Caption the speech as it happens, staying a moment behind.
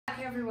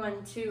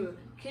everyone to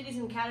Kitties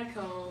and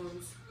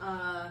Catacombs,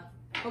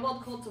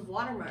 Kobold Cult of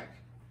Watermark.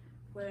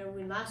 When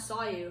we last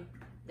saw you,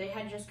 they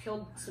had just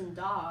killed some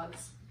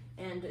dogs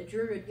and a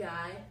druid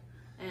guy,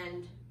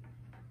 and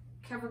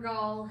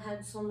Qevragul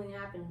had something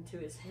happen to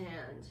his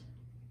hand.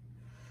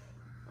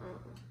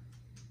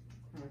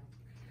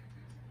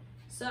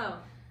 So,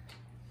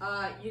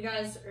 you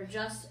guys are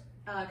just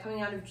coming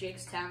out of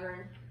Jake's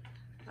Tavern,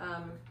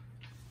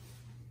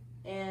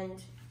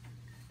 and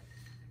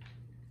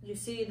you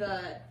see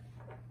the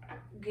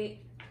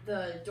gate,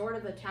 the door to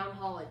the town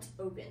hall. It's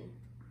open,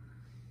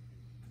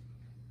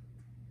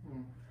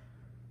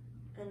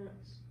 and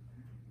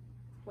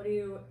what do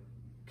you,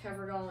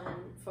 Qevragul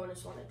and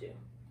Phonis, want to do?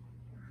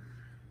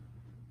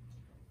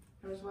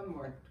 There was one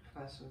more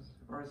quest,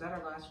 or is that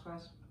our last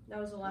quest? That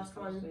was the last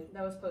one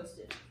that was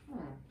posted.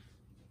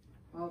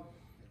 Well,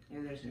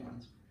 yeah, there's new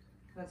ones.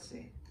 Let's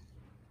see.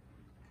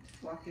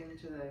 Walk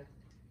into the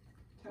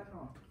town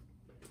hall.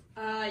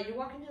 You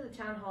walk into the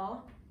town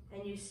hall,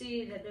 and you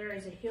see that there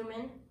is a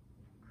human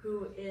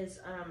who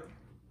is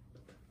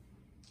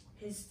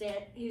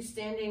he's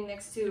standing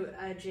next to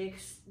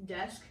Jake's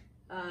desk.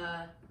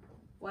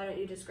 Why don't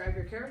you describe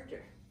your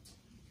character?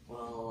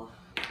 Well,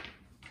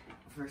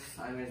 first,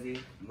 I'm Izzy.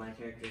 My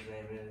character's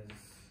name is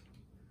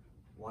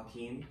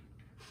Joaquin.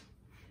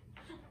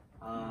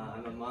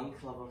 I'm a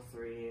monk, level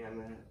 3.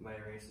 My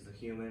race is a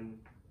human.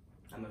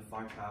 I'm a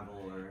far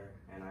traveler,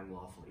 and I'm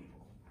lawful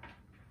evil.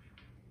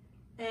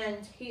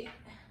 And he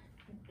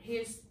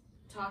is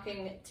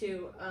talking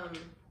to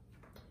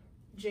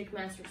Jake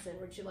Masterson.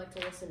 Would you like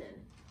to listen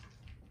in?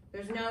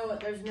 There's no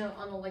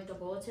on the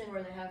bulletin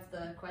where they have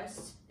the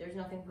quests. There's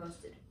nothing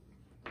posted.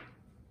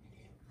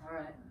 All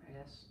right, I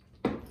guess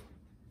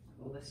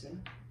we'll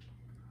listen.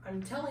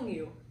 I'm telling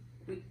you,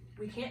 we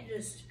can't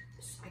just.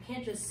 I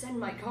can't just send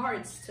my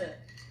guards to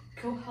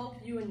go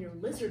help you and your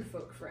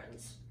Lizardfolk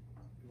friends.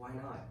 Why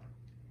not?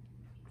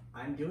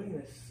 I'm doing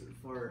this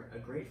for a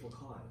grateful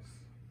cause.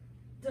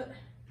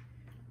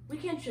 We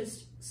can't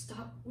just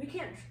stop. We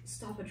can't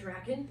stop a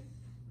dragon.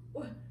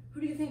 Who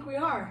do you think we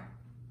are?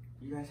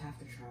 You guys have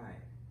to try.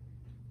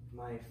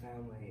 My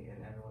family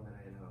and everyone that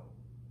I know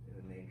is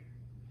in danger.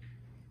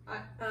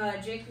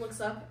 Jake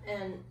looks up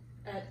and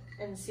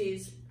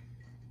sees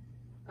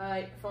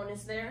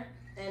Phonis there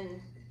and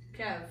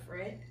Kev,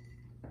 right?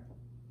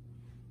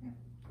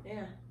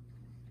 Yeah.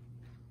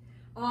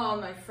 Oh,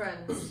 my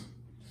friends.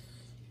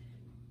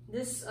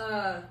 This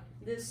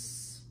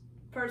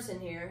person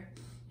here,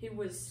 he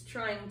was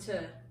trying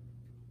to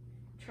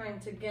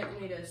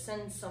get me to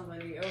send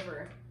somebody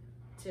over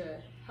to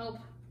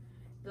help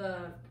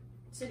the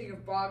city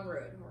of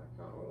Bogroad, or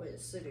not really a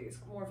city, it's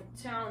more of a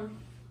town,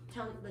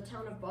 the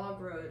town of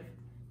Bogroad.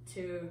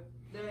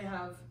 They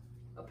have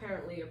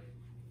apparently a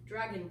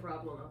dragon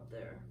problem up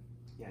there.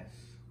 Yes.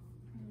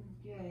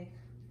 Yay.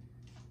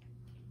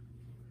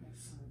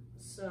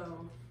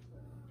 So,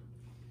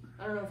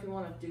 I don't know if you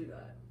want to do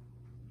that.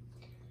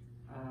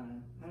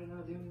 I don't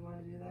know, do we want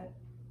to do that?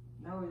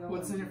 No, we don't.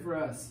 What's in it for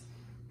us?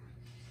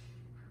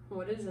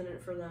 What is in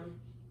it for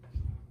them?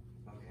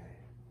 Okay.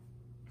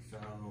 So,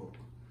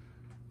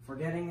 for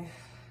getting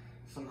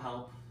some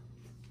help,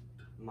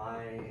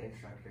 my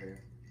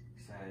instructor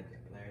said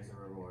there's a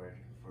reward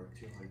for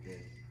 200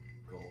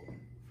 gold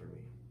for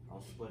me.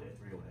 I'll split it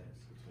 3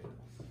 ways between us.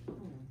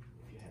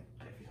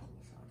 If you help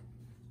us out.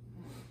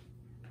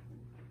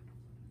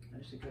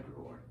 That's a good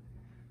reward.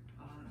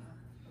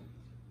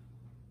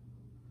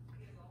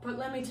 But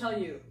let me tell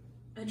you,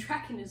 a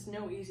dragon is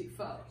no easy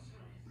foe.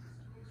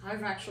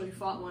 I've actually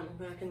fought one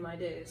back in my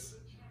days.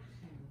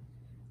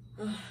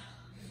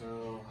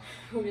 So,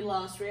 We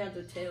lost, we had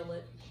to tail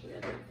it, we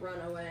had to run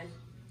away.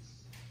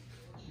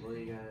 will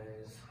you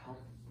guys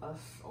help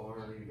us, or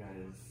are you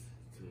guys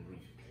too weak?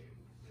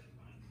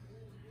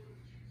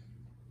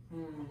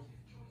 I'm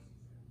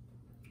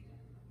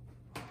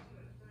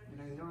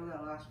gonna ignore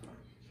that last one.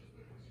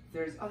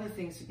 There's other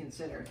things to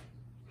consider.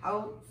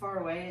 How far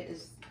away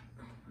is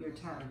your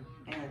town?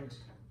 And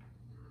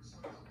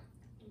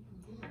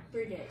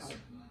 3 days.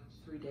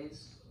 3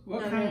 days?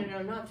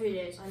 No, not 3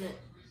 days. I meant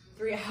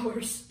 3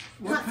 hours.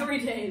 Not 3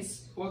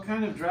 days. What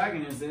kind of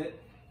dragon is it,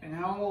 and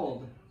how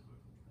old?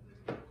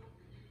 Do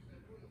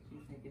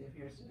you think it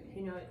appears to be?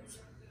 You know, it's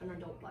an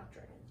adult black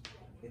dragon.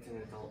 It's an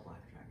adult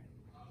black dragon.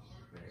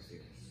 Very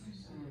serious.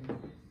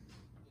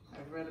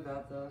 I've read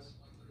about those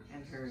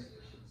and heard.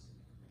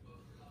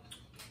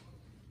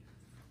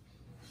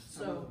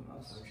 So,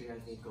 Don't you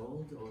guys need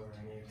gold or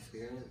any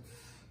experience?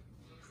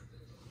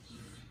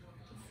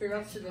 if you're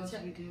up to the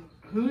we do.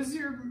 Who's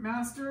your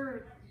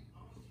master?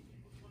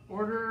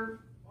 Order?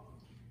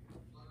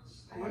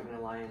 I have an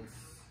alliance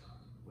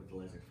with the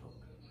Lizardfolk.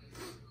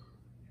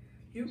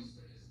 You?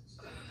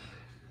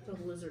 The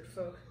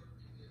Lizardfolk.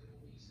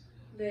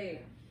 They're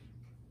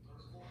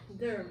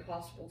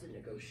impossible to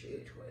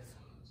negotiate with.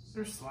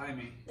 They're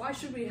slimy. Why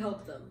should we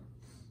help them?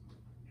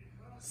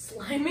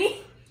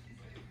 Slimy?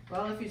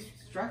 Well, if he's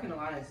struck an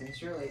alliance, then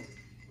surely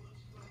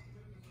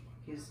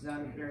he's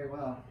done very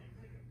well.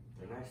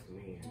 They're nice to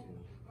me and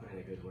put in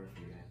a good word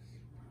for you guys.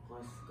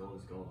 Plus, gold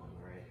is gold,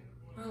 right?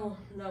 Well,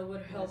 that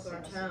would help Yes,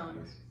 our yes, town.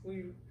 yes.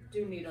 We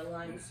do need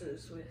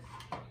alliances with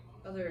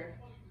other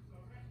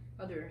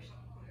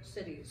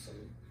cities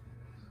and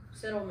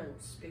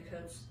settlements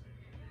because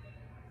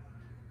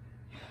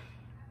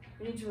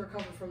we need to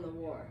recover from the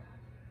war.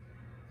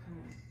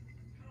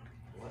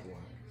 What war?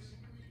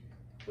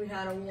 We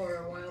had a war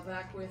a while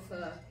back with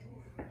the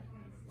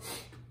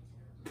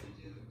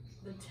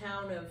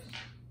town of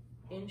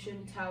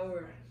Ancient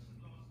Tower,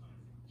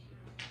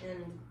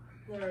 and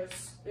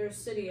there's a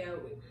city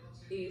out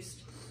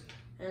east,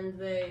 and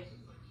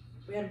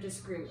we had a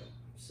disagreement,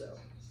 so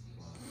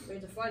we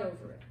had to fight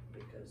over it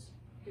because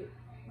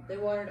they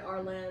wanted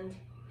our land,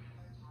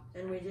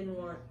 and we didn't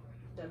want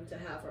them to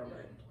have our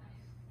land.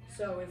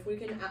 So if we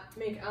can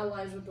make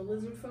allies with the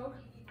Lizardfolk,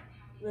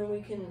 then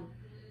we can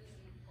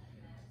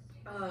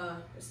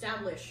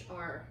establish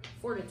our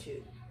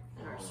fortitude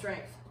and our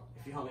strength.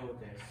 If you help me with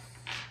this,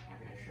 I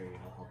can assure you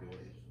I'll help you with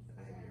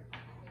any of your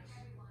problems.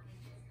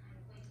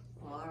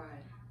 Well,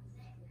 alright.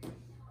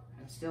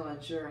 I'm still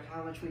unsure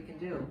how much we can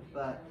do,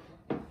 but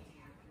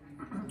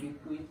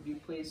we'd be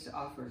pleased to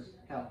offer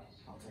help.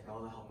 I'll take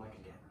all the help I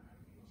can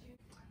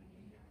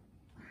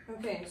get.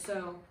 Okay,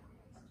 so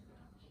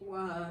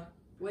what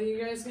are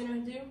you guys gonna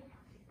do?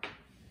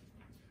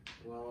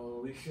 Well,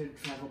 we should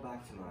travel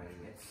back to mine.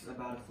 It's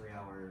about a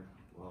 3-hour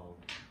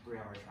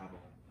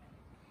travel.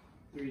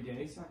 3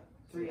 days?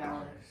 3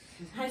 hours.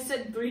 I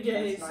said 3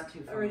 days That's not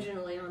too far.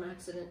 originally on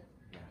accident.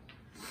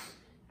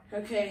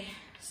 Okay,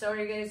 so are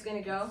you guys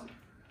gonna go?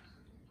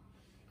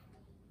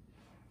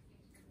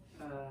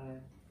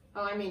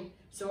 Oh, I mean,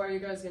 so are you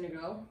guys gonna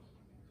go?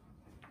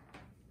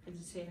 Is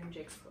it saving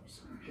Jake's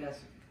place?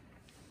 Yes,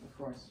 of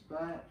course.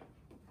 But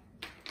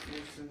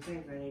there's some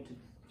things I need to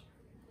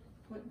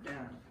put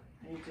down.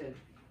 I need to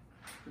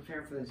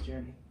prepare for this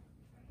journey.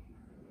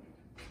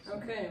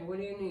 Okay, what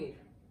do you need?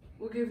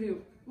 We'll give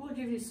you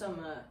some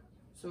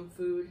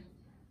food,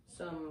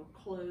 some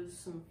clothes,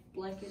 some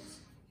blankets.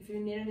 If you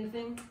need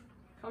anything,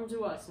 come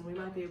to us and we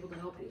might be able to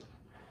help you.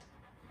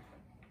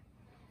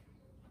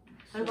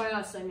 And by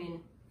us, I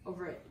mean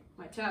over at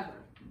my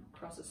tavern,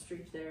 across the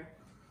street there.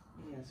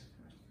 Yes.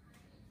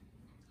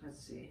 Let's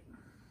see.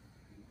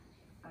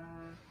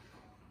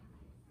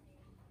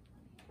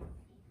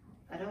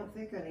 I don't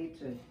think I need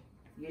to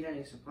get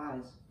any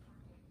supplies.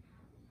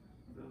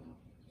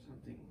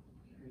 Something.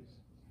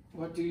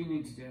 What do you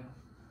need to do?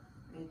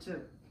 I need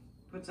to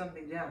put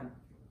something down.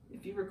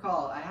 If you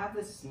recall, I have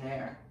this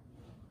snare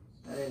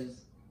that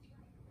is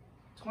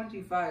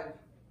 25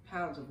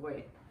 pounds of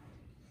weight.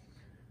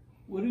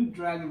 What do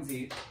dragons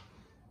eat?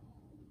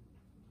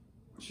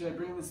 Should I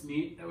bring this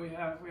meat that we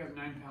have? We have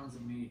 9 pounds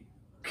of meat.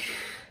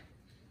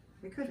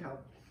 It could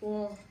help.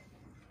 Well,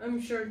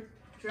 I'm sure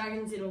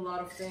dragons eat a lot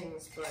of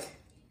things, but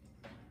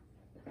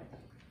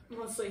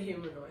mostly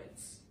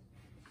humanoids.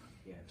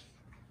 Yes.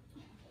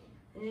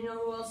 And you know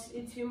who else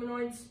eats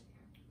humanoids?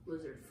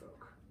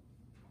 Lizardfolk.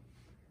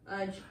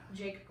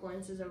 Jake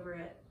glances over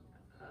at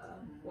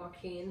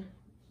Joaquin.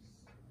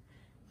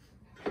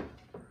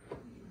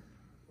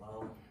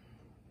 Well,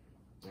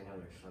 I know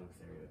there's some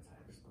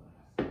stereotypes,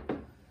 but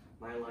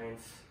my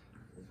alliance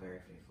is very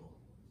faithful.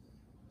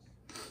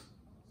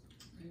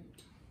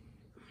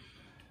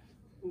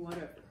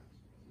 Whatever.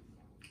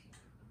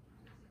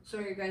 So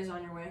are you guys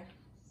on your way?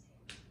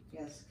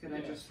 Yes, could I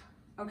just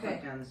Okay.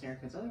 put down the snare?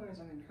 Because otherwise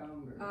I'm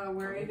encumbered.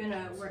 Where are you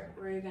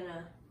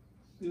gonna?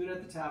 Do it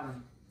at the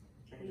tavern.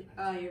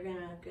 You're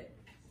gonna get.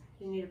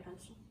 You need a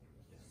pencil.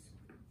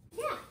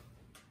 Yes.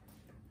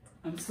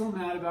 I'm still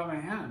mad about my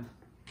hand.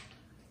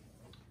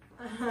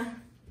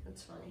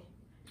 That's funny.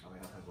 Oh, I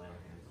don't have leather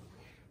hands.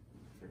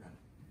 Forgot.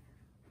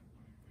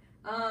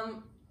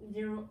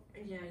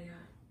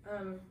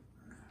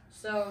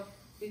 So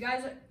you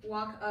guys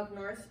walk up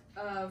north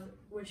of,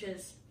 which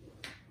is,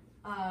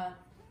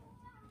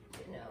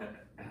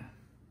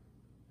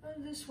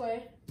 this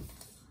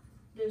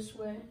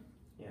way,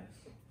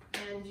 Yes.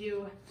 and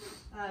you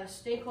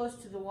stay close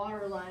to the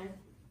water line,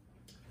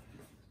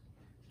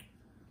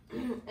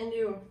 and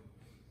you.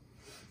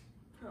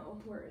 Oh,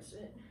 where is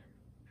it?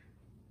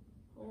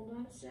 Hold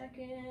on a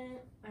second.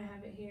 I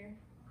have it here.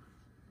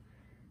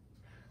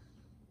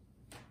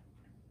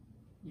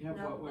 You have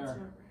No, what that's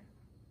where? not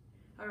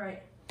right. All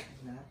right.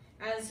 That?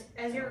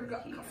 As you're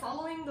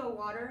following the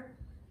water,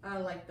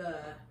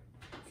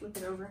 flip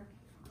it over.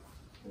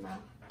 The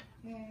map.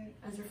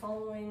 As you're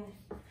following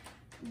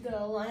the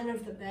line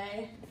of the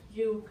bay,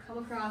 you come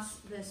across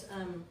this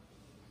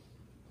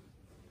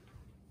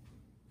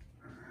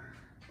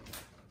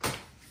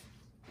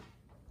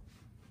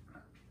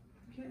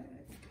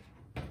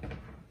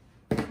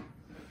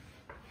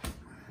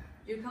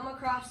you come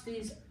across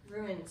these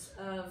ruins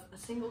of a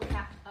single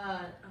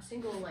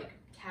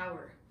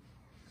tower.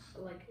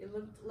 Like it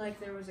looked like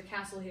there was a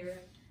castle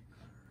here,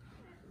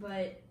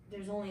 but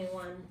there's only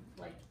one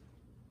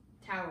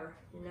tower.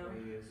 You know.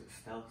 Can I use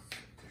stealth to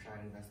try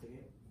and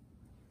investigate?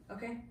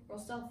 Okay, roll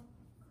stealth.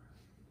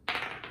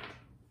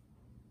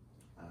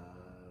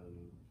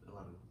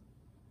 11.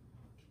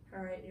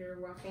 All right, you're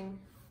walking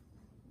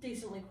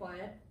decently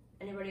quiet.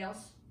 Anybody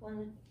else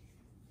wanted?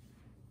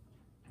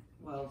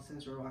 Well,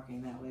 since we're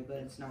walking that way, but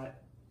it's not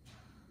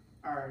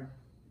our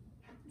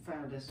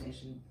final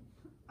destination,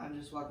 I'm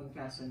just walking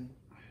past and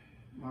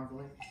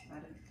marveling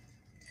at it.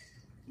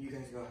 You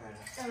guys go ahead.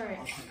 Alright.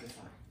 I'll check this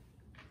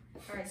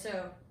out. Alright,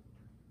 so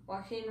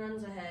Joaquin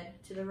runs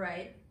ahead to the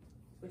right,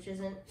 which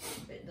isn't,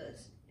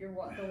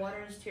 the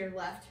water is to your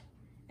left,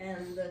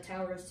 and the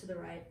tower is to the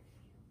right.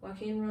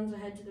 Joaquin runs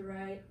ahead to the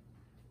right.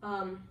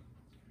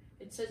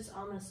 It sits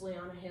ominously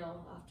on a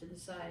hill off to the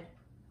side.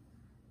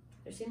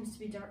 There seems to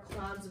be dark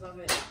clouds above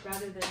it,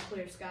 rather than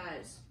clear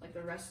skies, like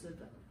the rest of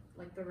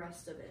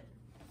it.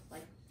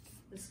 Like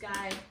the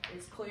sky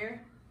is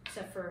clear,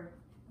 except for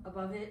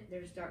above it,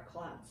 there's dark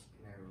clouds.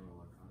 Can I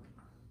roll a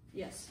con?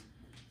 Yes.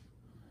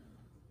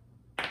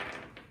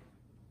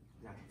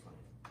 Natural 20.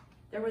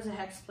 There was a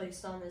hex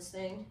placed on this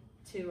thing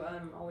to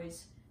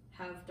always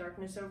have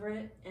darkness over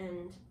it,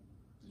 and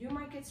you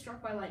might get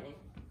struck by lightning.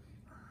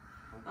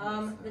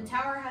 Okay, The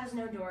tower has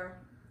no door,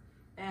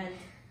 and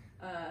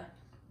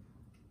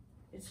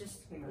it's just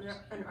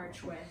an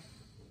archway.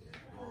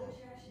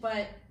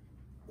 But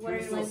what Can are we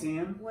your still see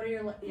him? what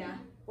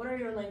are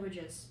your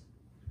languages?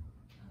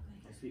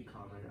 I speak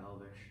Common,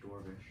 Elvish,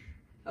 Dwarvish.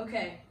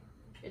 Okay,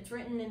 it's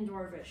written in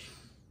Dwarvish.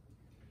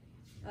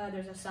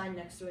 There's a sign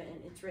next to it,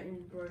 and it's written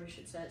in Dwarvish.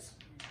 It says,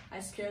 "I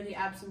scare the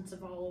absence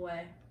of all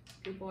away.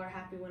 People are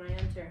happy when I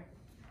enter.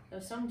 Though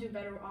some do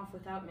better off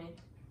without me.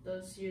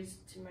 Those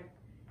used to my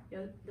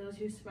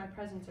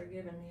presence are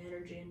given the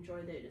energy and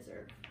joy they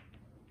deserve."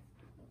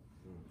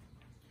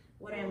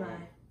 What am I?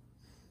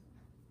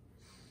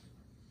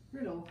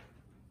 Riddle.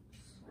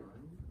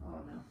 Oh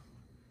no.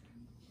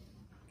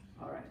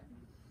 Alright.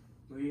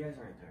 Well, you guys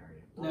aren't there, are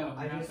you? No,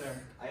 I we're not just,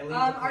 there. I leave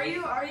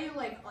Are you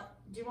like?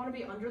 Do you want to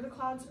be under the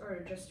clouds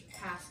or just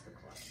past the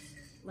clouds?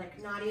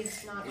 Like not even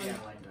not. Yeah,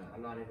 Like, like that.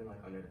 I'm not even like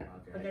under the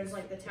clouds. but there's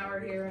like the tower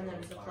here, and then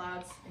there's the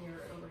clouds, and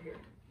you're over here.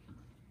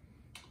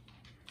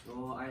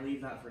 Well, I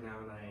leave that for now,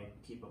 and I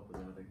keep up with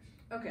the others,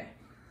 Okay.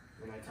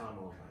 and I tell them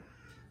all about it.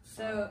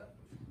 So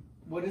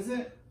What is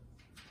it?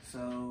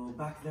 So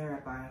back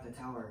there by the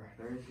tower,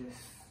 there's just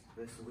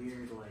this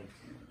weird like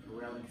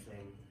relic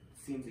thing.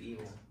 Seems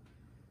evil.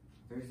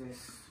 There's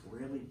this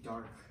really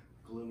dark,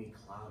 gloomy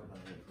cloud above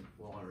it,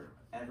 while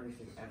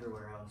everything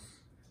everywhere else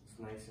is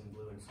nice and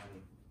blue and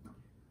sunny.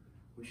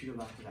 We should go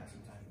back to that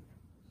sometime.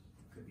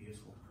 Could be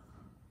useful.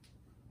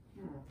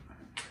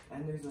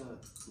 And there's a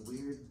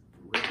weird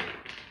riddle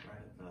right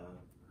at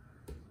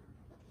the.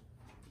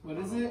 What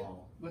on is the it?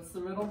 wall. What's the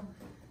riddle?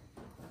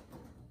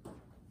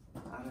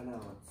 I don't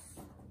know. It's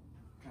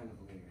kind of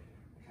weird.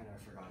 I kind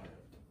of forgot it.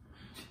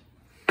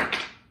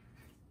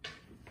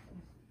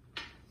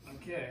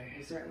 Okay.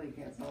 We certainly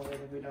can't solve it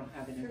if we don't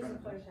have it in here's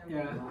front the of us. place.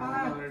 Yeah, I don't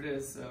know what it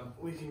is, so.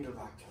 We can go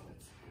back to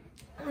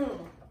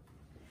it.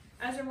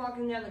 As you're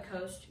walking down the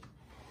coast,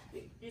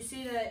 you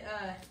see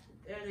that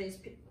there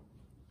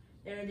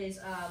are these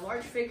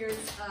large figures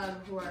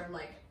who are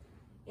like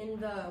in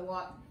the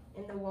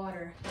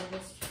water. And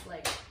it's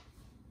like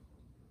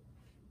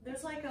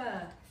there's like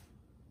a,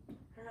 I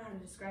don't know how to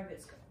describe it.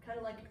 It's kind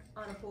of like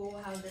on a pool,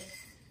 how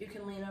you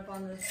can lean up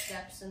on the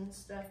steps and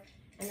stuff,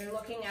 and they're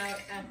looking out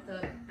at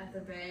the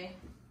bay.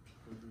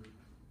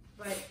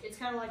 But it's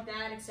kind of like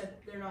that,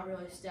 except they're not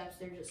really steps.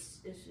 It's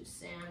just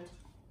sand.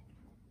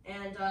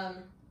 And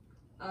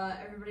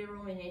everybody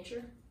roll me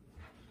nature.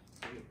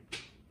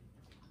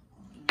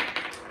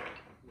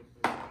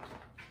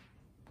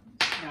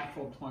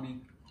 Natural 20.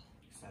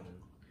 7.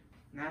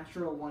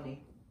 Natural 1.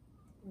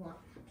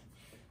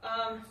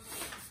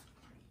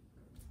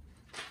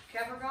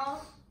 Qevragul,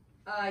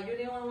 you're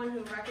the only one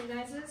who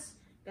recognizes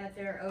that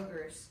they're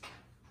ogres.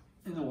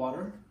 In the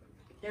water?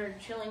 They're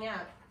chilling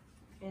out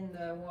in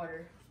the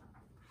water.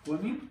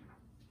 Swimming?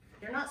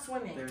 They're not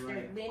swimming. They're They're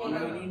like leaning on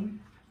over. a- Floating?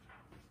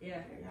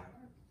 Yeah, Yeah.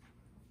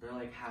 They're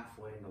like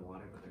halfway in the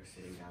water, but they're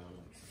sitting down on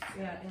like.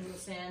 yeah, in the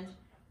sand.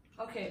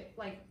 Okay,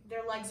 like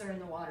their legs are in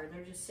the water.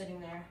 They're just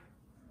sitting there.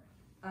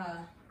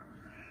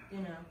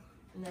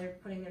 And they're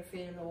putting their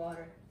feet in the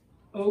water.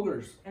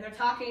 Ogres. And they're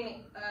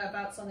talking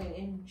about something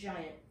in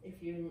giant,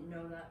 if you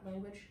know that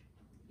language.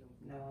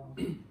 No.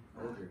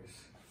 Ogres.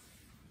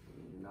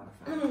 Not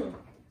a fan.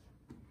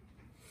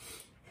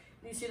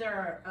 You see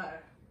there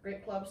are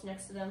grape clubs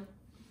next to them.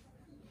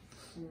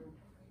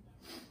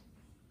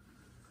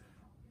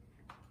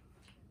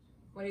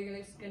 What are you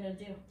guys gonna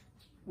do?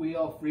 We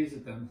all freeze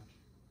at them.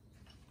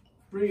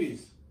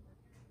 Freeze.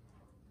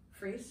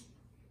 Freeze?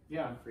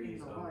 Yeah.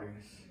 Freeze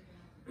ogres.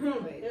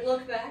 They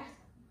look back.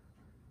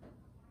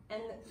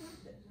 And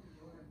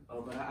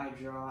Oh, but I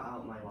draw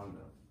out my longbow.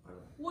 by the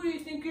way. what do you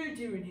think you're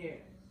doing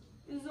here?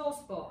 This is all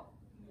spa.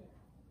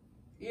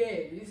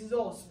 Yeah, this is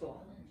all spa.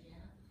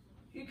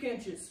 You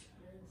can't just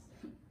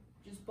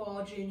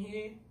barge in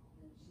here.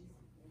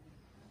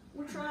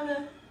 We're trying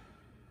to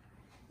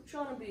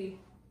be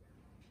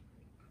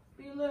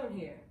alone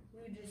here.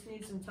 We just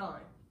need some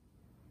time.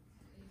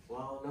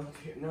 Well,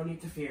 no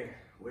need to fear.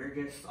 We're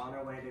just on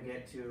our way to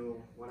get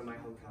to one of my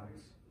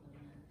hometowns.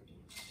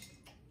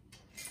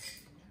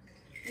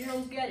 You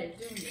don't get it,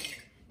 do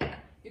you?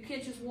 You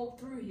can't just walk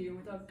through here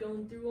without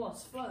going through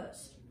us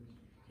first.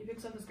 He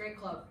picks up his great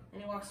club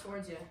and he walks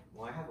towards you.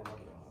 Well, I have a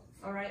weapon off.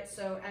 Alright,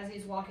 so as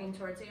he's walking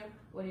towards you,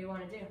 what do you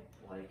want to do?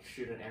 Like,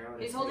 shoot an arrow in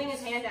He's his holding face.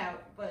 his hand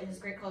out, but his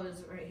great club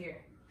is right here.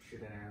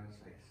 Shoot an arrow in his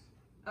face.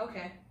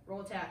 Okay,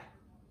 roll attack.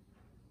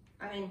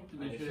 I mean,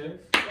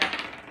 Initiative. yeah.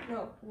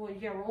 No, well,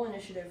 yeah, roll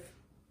initiative.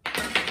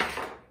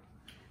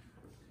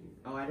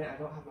 Oh, I don't have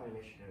my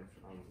initiative.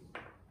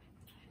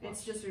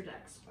 It's just your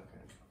dex.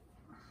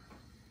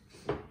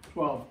 Okay.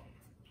 12.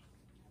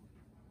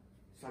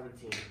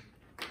 17.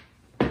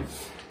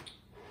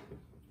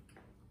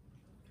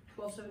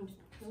 12, 17.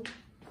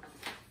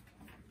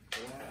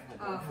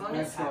 Have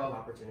Phonis? attack of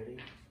opportunity.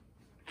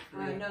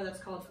 No, that's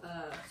called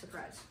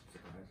surprise.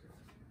 Surprise.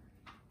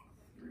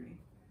 3.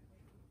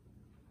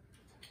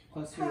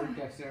 Plus your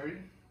dexterity?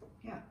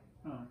 Yeah.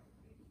 Oh.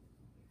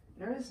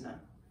 There is none.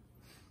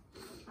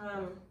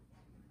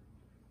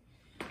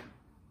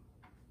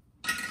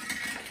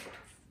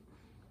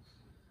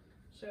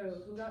 So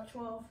who got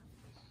 12?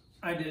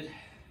 I did.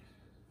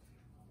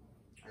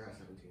 I got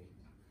 17.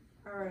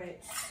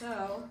 Alright,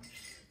 so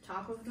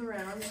top of the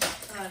round.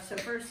 So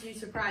first you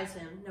surprise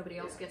him. Nobody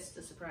else gets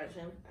to surprise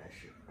him. I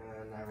shoot.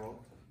 And I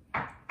roll.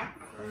 Or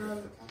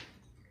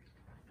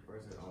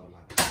is it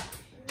automatic?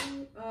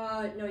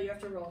 No, you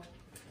have to roll.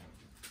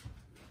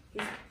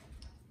 Is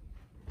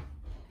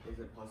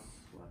it plus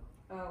what?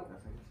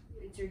 Nothing.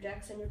 It's your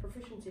dex and your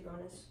proficiency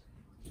bonus.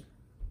 6,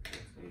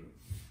 8, 9,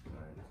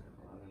 10,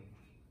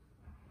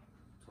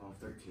 11, 12,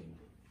 13.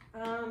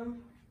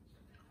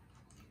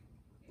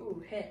 Ooh,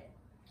 hit.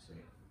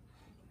 Sweet.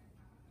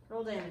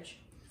 Roll damage.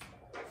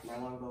 My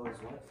longbow is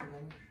what for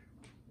damage?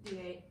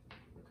 D8.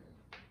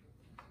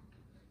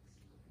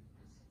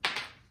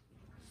 Okay.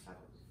 7.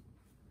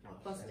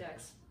 Plus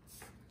dex.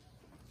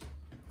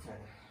 10.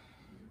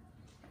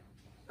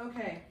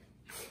 Okay.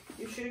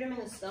 You shoot him in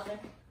the stomach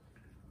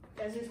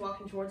as he's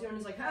walking towards you, and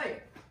he's like,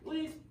 "Hey, what are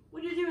you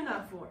doing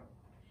that for?"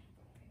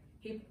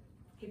 He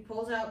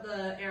pulls out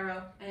the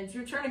arrow, and it's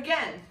your turn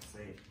again.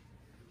 Sweet.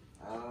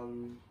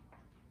 Hold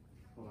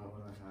on, what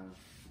do I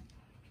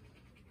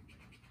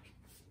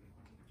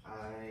have?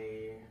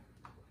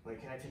 Wait,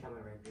 can I take out my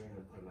rapier and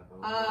then put my bow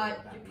away?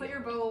 You put your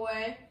bow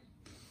away.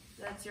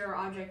 That's your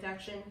object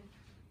action.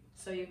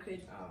 So you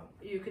could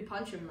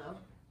punch him though.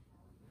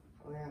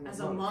 Oh, yeah, I'm As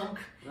a monk.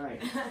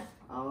 Right.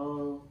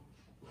 I'll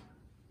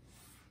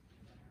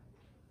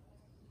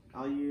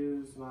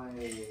use my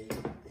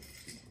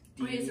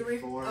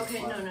D4.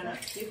 Okay, no.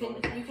 Dex You can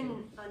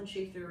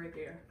unsheath your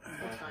rapier.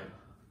 That's fine.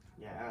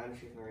 Yeah, I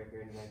unsheath my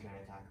rapier and then I can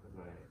attack with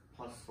my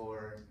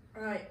 +4.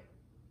 Alright.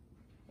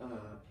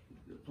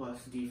 Plus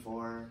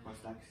D4 plus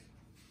Dex.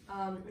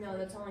 No,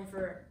 that's only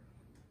for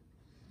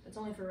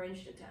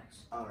ranged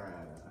attacks. Oh, right,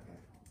 okay.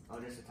 I'll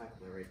just attack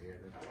with my rapier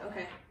then.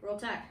 Okay, roll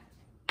attack.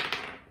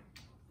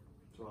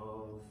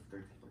 12,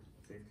 13,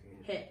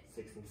 15, Hit.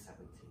 16,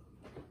 17.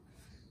 I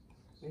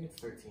think it's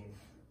 13.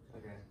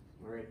 Okay.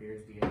 My rapier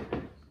is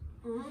D8.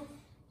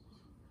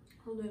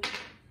 Hold it.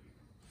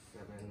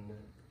 7,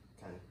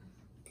 10.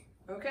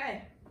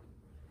 Okay.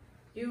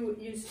 You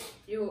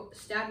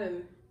stab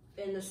him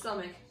in the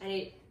stomach, and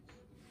he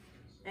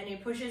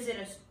pushes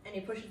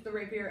the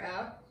rapier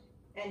out,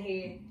 and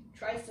he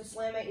tries to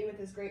slam at you with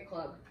his great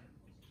club.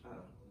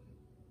 Oh.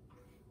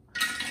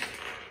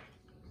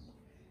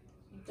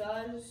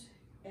 Does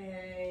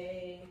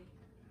a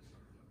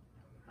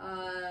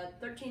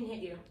 13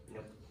 hit you?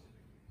 Nope.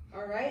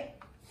 All right.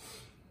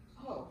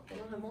 Oh, they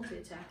don't have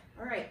multi-attack.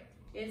 All right.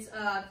 It's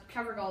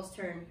Qevragul's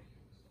turn.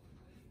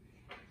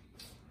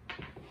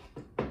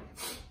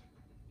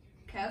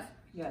 Kev?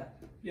 Yeah.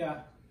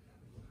 Yeah.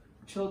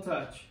 Chill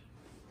touch.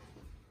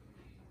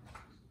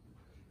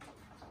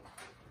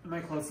 Am I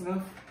close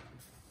enough?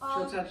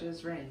 Chill touch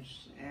is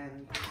ranged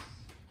and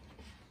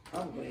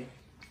probably.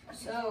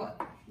 So,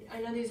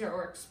 I know these are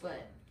orcs,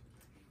 but,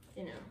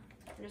 you know,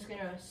 I'm just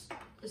gonna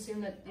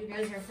assume that you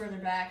guys are further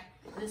back.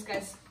 And this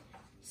guy's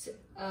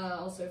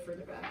also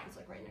further back. It's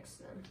like right next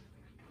to them.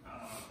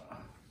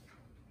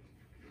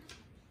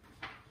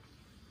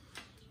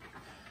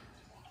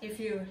 If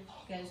you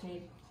guys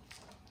need,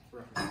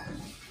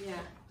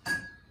 yeah.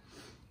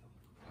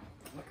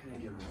 What can I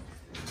do?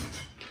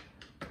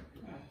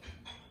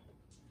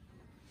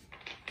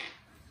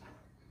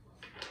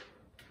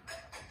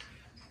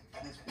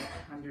 That's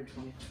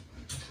 120.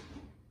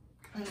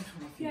 120 feet.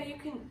 Yeah,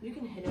 you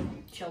can hit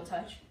him. Chill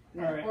touch.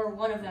 All right. Or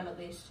one of them at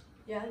least.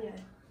 Yeah.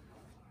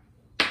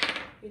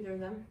 Either of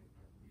them.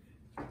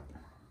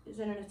 Is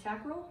it an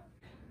attack roll?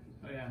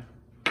 Oh yeah.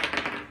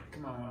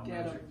 Come on, wild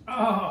Get magic. him.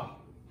 Oh!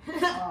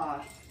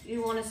 Ah,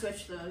 You want to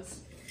switch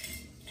those.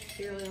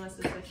 He really wants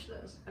to switch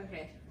those.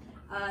 Okay.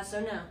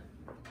 So no.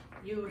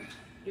 You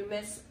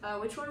miss.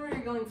 Which one were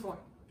you going for?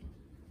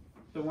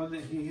 The one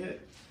that he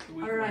hit. The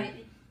weak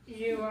Alright.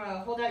 You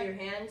hold out your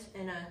hand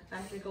and a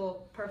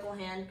magical purple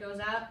hand goes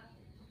out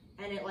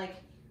and it like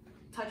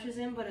touches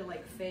him, but it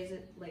like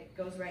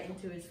goes right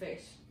into his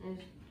face. And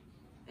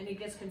he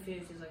gets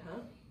confused. He's like,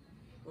 huh?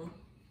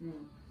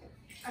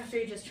 After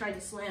he just tried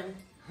to slam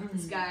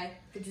this guy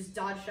who just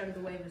dodged out of the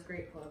way of his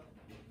great club.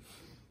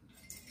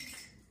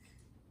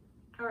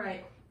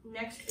 Alright,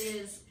 next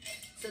is,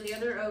 so the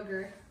other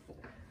ogre,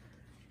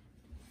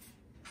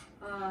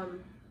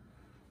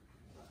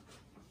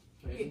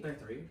 Wait, isn't there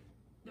 3?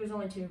 there's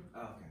only 2.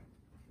 Oh,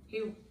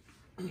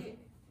 okay.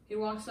 He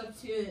walks up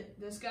to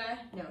this guy,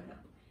 no.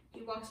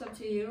 He walks up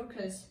to you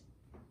because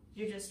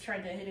you just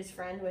tried to hit his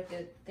friend with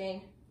the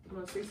thing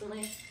most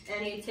recently,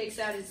 and he takes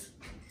out his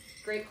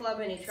great club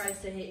and he tries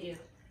to hit you.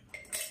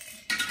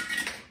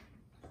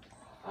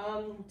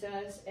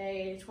 Does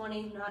a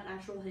 20 not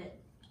actual hit?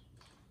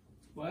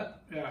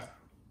 What? Yeah.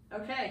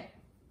 Okay.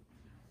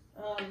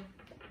 You're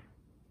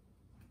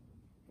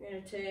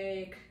gonna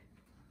take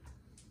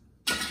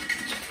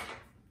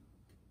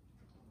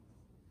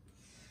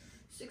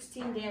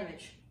 16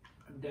 damage.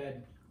 I'm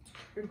dead.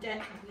 You're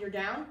dead. You're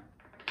down.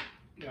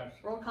 Yes.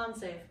 Roll con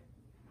save.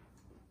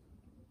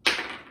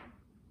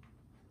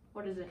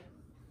 What is it?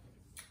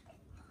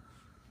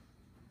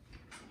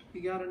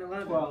 You got an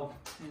 11. 12.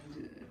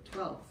 And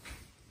 12.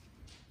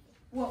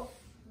 Well,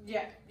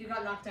 yeah, you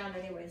got knocked down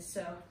anyways,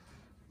 so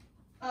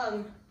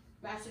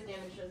massive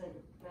damage doesn't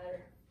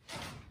matter.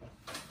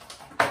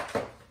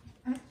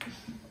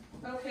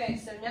 Okay,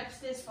 so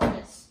next is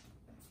Phonis.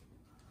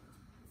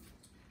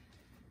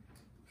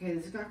 Okay,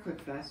 this got quick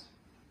fast.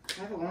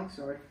 I have a long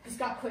sword. It's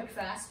got quick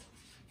fast.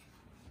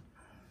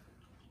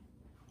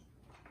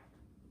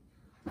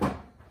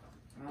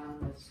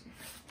 Let's see.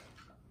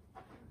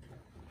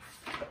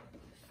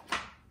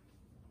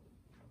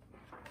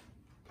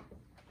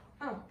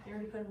 Oh, you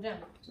already put him down.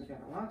 So I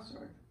got a long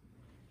sword.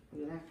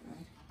 Look at that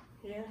guy.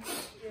 Yeah,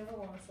 you have a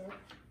long sword.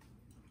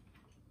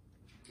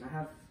 I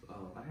have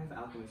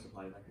alchemy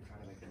supplies. I can try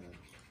to make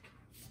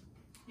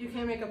a. You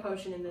can make a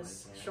potion in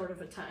this short of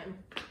a time.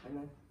 And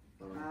then,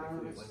 when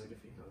we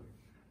defeat them.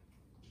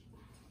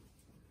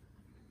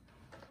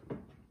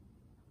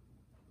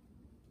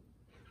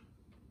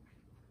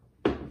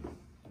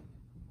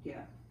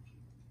 Yeah.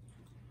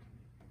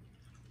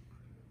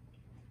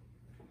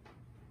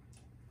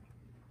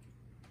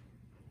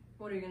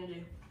 What are you gonna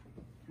do?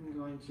 I'm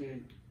going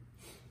to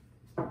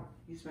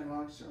use my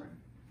long sword.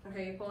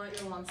 Okay, you pull out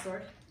your long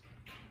sword.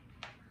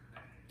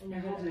 And I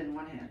you're hold gonna it in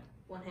one hand.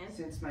 one hand.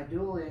 Since my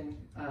dueling,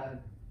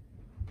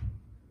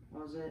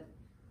 what was it?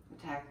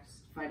 Attack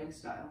fighting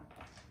style.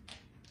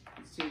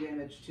 It's 2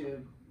 damage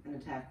to an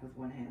attack with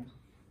one hand.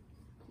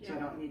 So I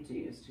don't need to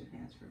use 2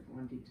 hands for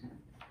 1d10.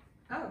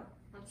 Oh,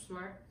 that's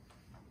smart.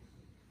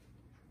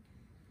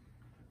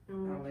 I'll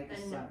make a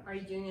And slap. are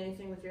you doing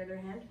anything with your other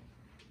hand?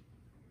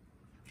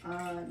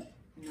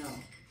 No.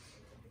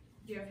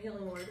 Do you have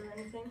healing word or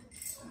anything?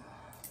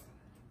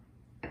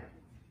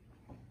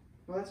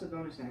 Well, that's a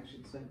bonus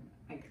action, so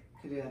I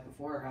could do that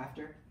before or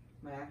after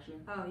my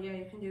action. Oh yeah,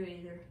 you can do it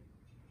either.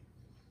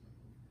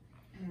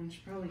 I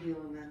should probably heal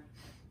him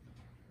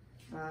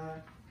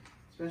then.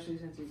 Especially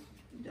since he's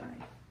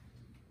dying.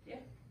 Yeah.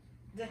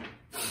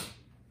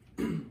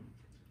 And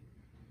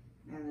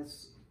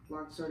this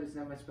long sword is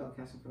now my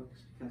spellcasting focus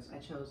because I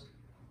chose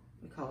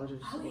the College of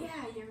Oh Swords.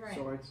 yeah, you're right.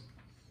 Swords.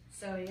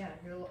 So yeah,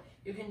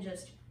 you can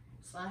just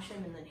slash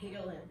him and then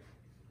heal him.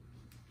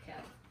 Okay.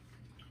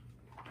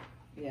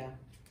 Yeah.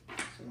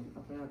 So I'm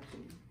about to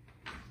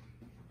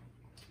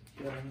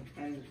heal him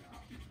and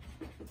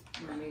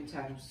in the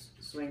meantime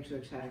swing to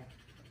attack.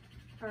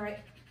 Alright.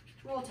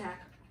 Roll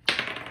attack.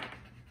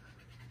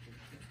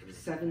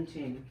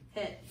 17.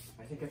 Hit.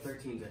 I think a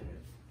 13's a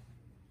hit.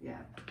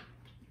 Yeah.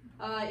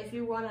 If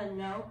you wanna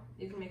know,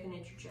 you can make a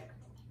nature check.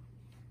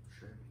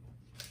 Sure.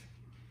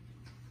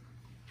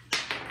 So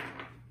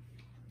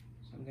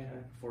I'm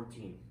gonna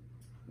 14.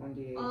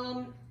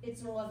 1d8.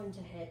 It's an 11 to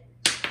hit.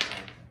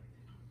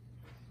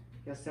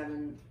 Yeah,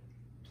 7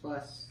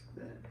 plus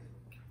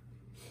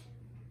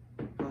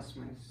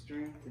my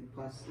strength and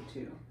plus the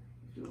 2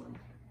 dueling.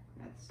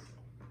 That's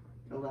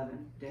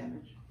 11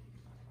 damage.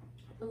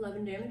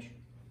 11 damage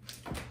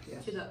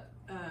Yes. to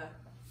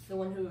the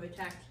one who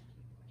attacked.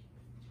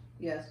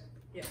 Yes.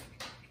 Yeah.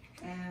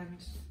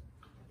 And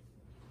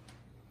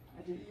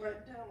I didn't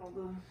write down all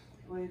the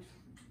blade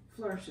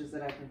flourishes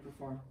that I can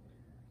perform.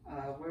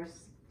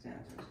 Where's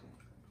Xanatos?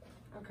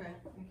 Okay.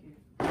 Thank you.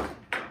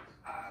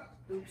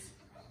 Oops.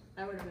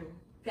 That would have been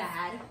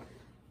bad.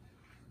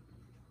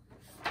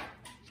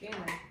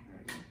 Gamer. There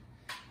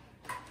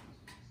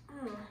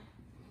we go.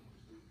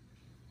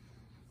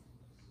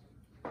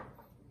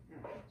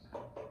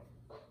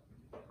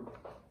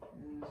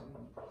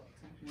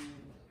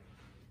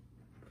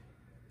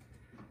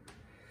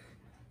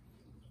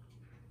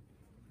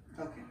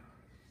 Okay.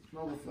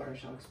 Mobile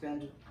flourish. I'll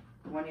expend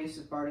 1 use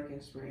of bardic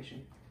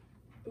inspiration.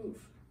 Oof.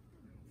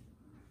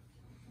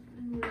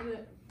 And what does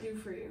it do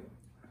for you?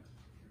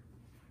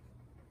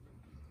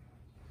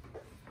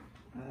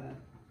 I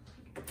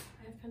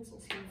have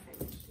pencils here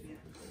if I need to. Yeah.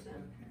 Put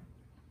them.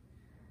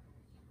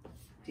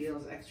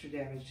 Deals extra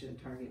damage to the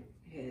target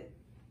hit.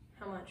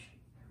 How much?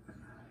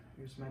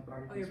 Here's my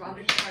bardic Oh, your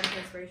inspiration. bardic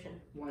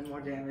inspiration. 1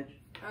 more damage.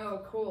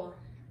 Oh, cool.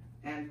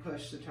 And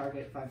push the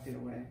target 5 feet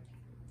away.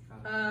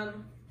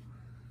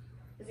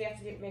 Does he have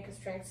to make a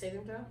strength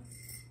saving throw?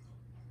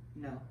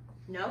 No.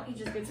 No, he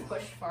just gets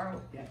pushed far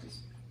away.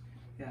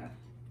 Yeah.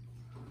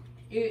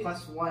 You,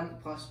 plus one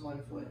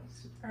foot.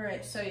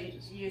 Alright, so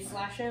you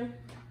slash him.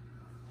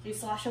 You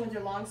slash him with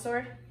your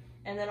longsword,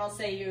 and then I'll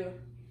say you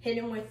hit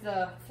him with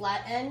the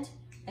flat end,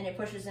 and it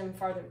pushes him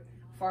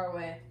far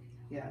away.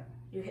 Yeah.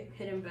 You hit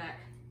him back.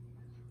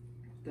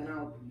 Then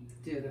I'll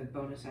do the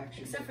bonus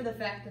action. Except for the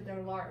fact that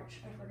they're large.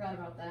 I forgot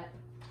about that.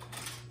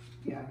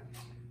 Yeah.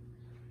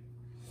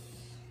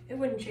 It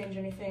wouldn't change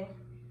anything.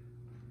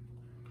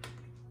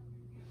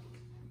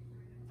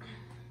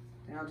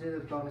 And I'll do the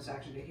bonus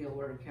action to heal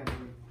where it can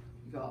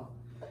go.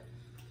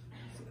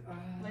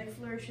 Life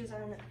flourishes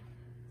on it.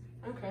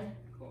 Okay,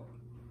 cool.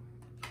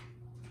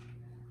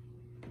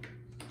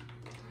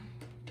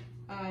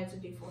 It's a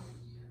D4.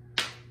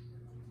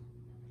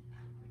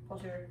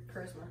 Plus your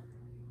charisma.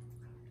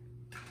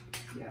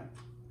 Yeah.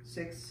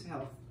 6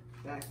 health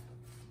back.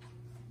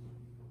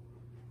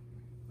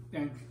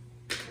 And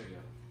There you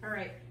go.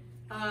 Alright.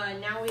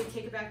 Now we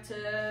take it back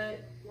to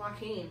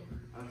Joaquin.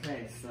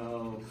 Okay,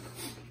 so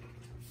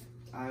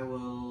I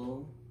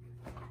will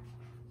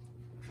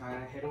try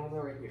to hit him with my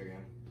rapier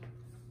again.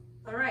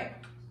 Alright.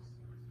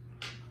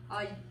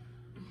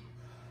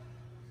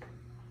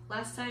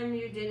 Last time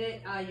you did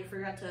it, you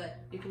forgot to,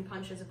 you can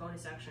punch as a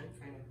bonus action.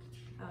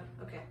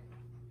 Okay.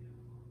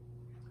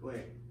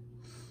 Wait.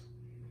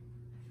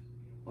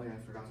 Oh yeah,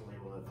 I forgot to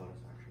label that bonus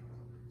action.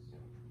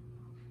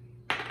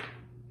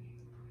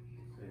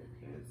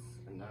 It's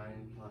a 9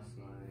 plus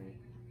my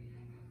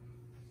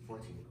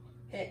 14.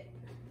 Hit.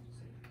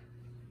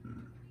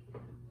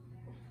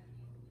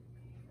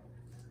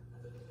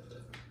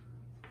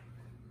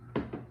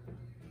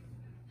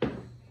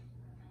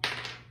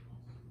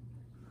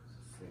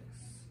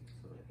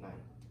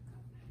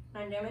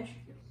 Nine damage?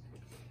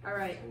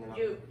 Alright,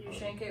 you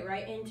shank it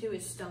right into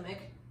his stomach,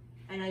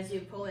 and as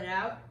you pull it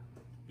out,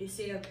 you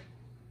see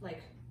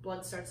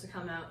blood starts to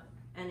come out,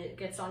 and it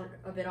gets on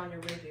a bit on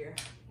your rapier.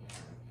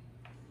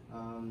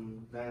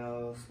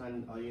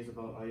 Then I'll use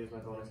my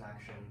bonus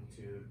action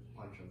to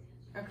punch him.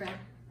 Okay.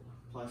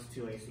 Plus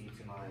 2 AC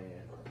to my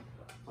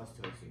plus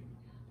 2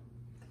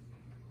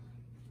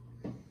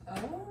 AC.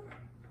 Oh?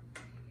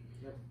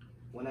 Yep.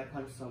 When I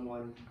punch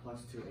someone,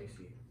 plus 2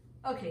 AC.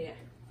 Okay, yeah.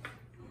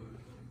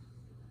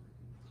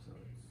 So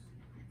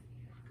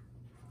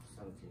it's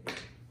 17.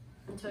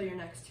 Until your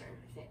next turn,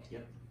 I think.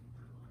 Yep.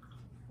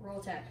 Roll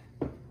attack.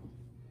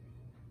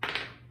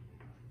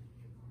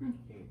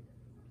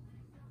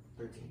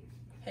 13.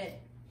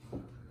 Hit.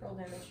 Roll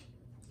damage.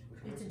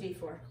 It's a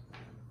D4.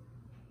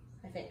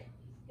 I think.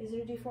 Is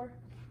it a D4?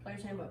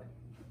 Player's handbook.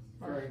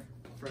 For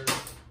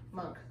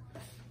Monk.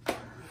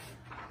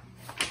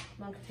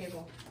 Monk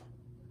table.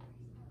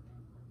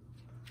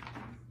 I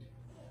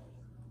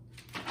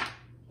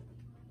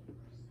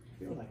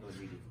feel like it would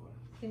be D4.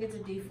 I think it's a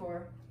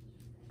D4,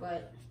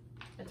 but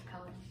it's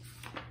paladin.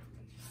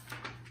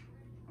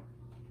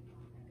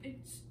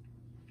 It's.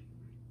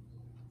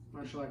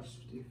 martial arts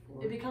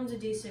D4. It becomes a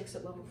D6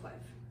 at level 5.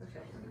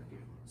 Okay.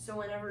 So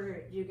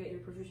whenever you get your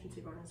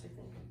proficiency bonus, I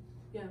think.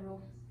 Yeah,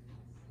 roll.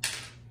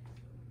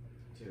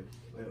 2.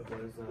 Wait, what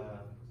is there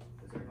a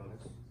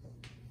bonus?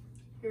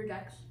 Your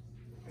dex.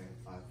 Okay,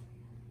 5.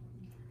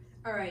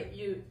 Alright,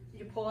 you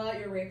pull out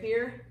your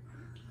rapier,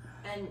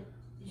 and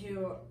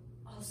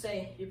I'll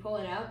say, you pull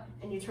it out,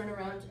 and you turn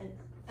around and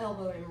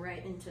elbow him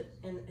right in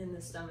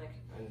the stomach.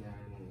 And then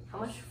How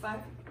much? 5?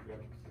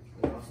 Yep.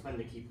 And I'll spend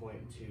a key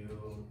point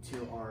to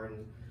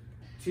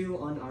two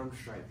unarmed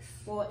strikes.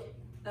 Well,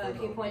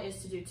 key point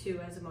is to do 2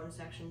 as a bonus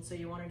action, so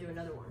you want to do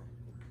another one.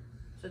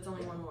 So it's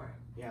only 1 more.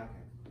 Yeah,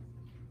 okay.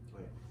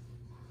 Wait.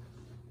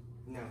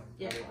 No.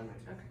 Yeah. I don't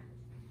understand. Okay.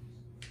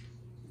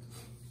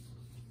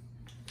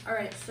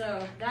 Alright,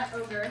 so that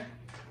ogre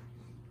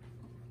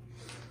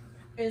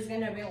is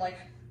gonna be like,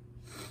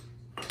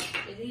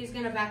 he's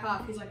gonna back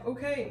off. He's like,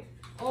 okay,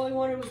 all I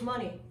wanted was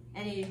money.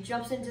 And he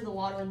jumps into the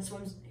water and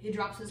swims. He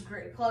drops his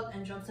great club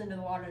and jumps into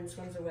the water and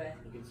swims away.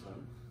 You can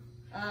swim.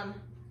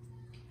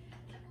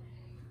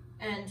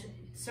 And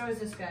so is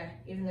this guy.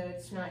 Even though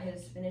it's not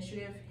his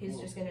initiative, he's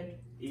just gonna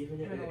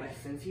run away.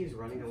 Since he's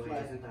running away,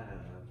 isn't that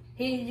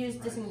He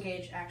used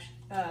disengage action.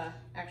 Oh,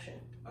 okay.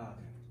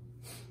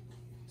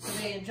 So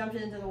they jumped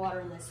into the water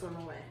and they swim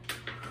away.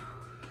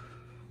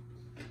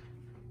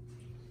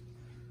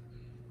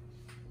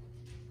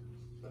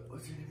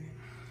 What's your name?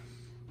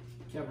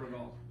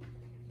 Qevragul.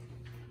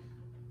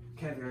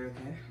 Kev, you're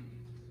okay?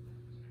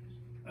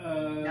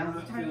 I'm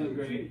not feeling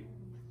great.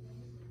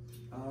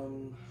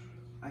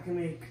 I can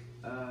make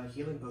a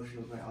healing potion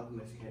with my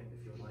alchemist kit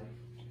if you would like.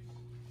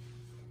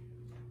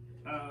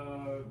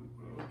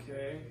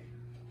 Okay.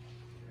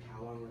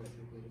 How long would it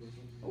take me to do this?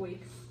 A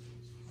week.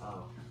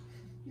 Oh.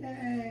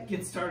 Yay!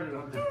 Get started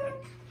on that.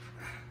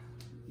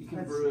 You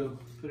can brew.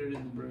 Put it in the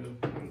brew.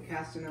 And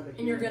cast another.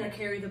 And you're gonna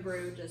carry the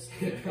brew, just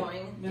keep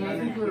going. No, I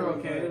think we're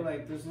okay.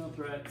 Like, there's no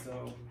threat,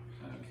 so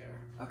I don't care.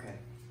 Okay.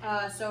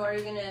 So are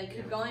you gonna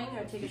keep going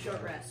or take a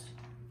short rest?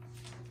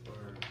 Or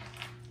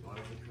you want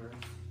to take first?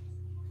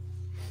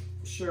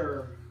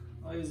 Sure.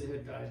 I'll use a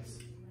hit dice.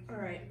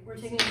 Alright, we're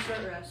taking a short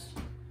rest.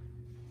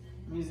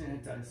 I'm using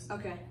hit dice.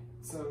 Okay.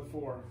 So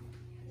 4.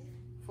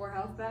 4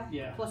 health back?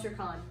 Yeah. Plus your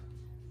con.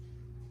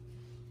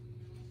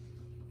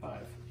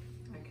 5.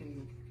 I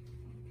can.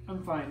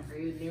 I'm fine. Are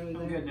you nearly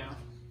there? I'm good now.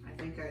 I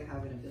think I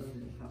have an ability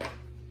to help.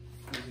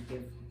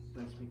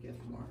 Lets me give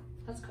more.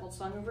 That's called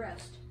Song of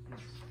Rest.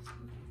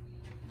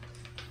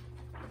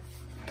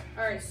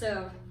 Alright,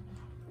 so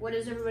what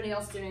is everybody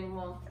else doing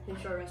while in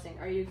short resting?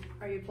 Are you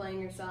playing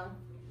your song?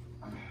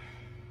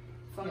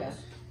 Phonis?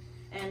 Yes.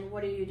 And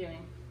what are you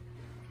doing?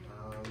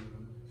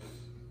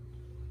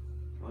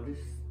 I'll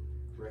just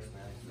rest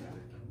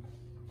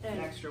my And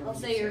extra I'll 1d6.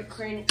 say you're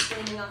cleaning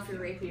off your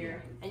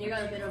rapier, and you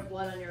got a bit of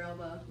blood on your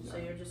elbow, so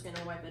you're just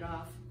gonna wipe it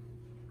off.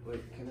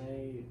 Wait, can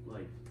I,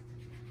 like...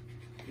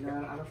 No,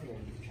 I don't think I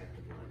need to check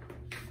the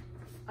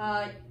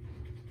blood.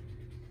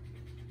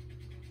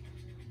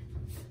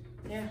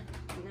 Yeah,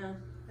 no,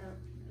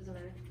 doesn't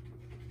matter.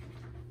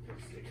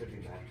 It could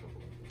be magical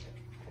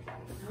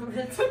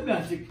It's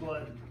magic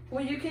blood.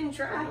 Well, you can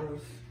try.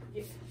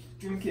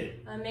 Drink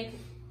it. Make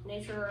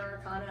nature or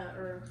arcana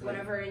or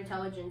whatever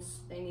intelligence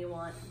thing you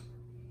want.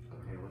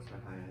 Okay, what's my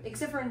highest?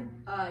 Except for,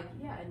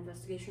 yeah,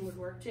 investigation would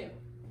work too.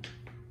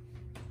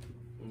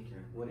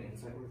 Okay, would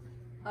insight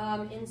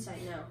work?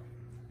 Insight, no.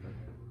 Okay.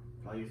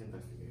 I'll use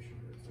investigation.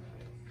 It's the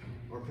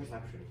highest. Or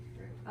perception,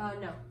 right?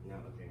 No. No,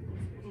 okay.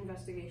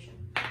 Investigation.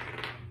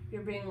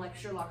 You're being like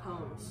Sherlock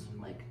Holmes,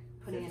 like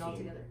putting it all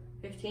 15. together.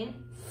 15?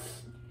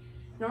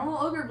 Normal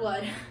ogre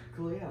blood.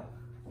 Cool, yeah.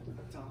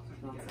 That's all.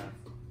 Not bad.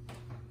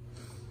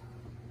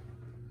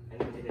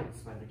 And I didn't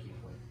spend a key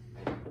point.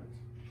 I didn't.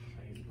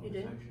 I used You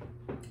did?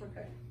 protection.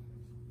 Okay.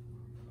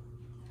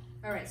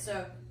 Alright,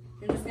 so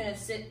you're just gonna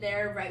sit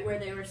there right where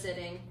they were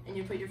sitting, and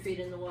you put your feet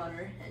in the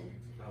water, and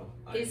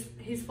Oh,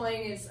 he's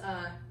playing his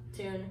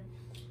tune.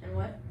 And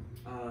what?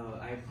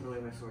 I put away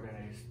my sword and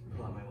I just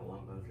pull out my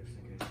longbow just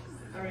in case.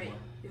 Alright,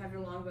 you have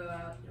your longbow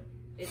out. Yep.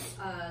 It's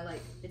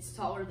like it's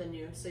taller than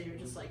you, so you're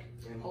just like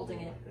I'm holding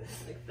it like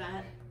this. like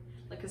that,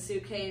 like a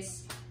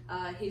suitcase.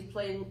 He's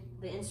playing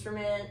the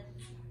instrument,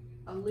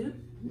 a lute,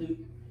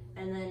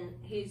 and then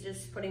he's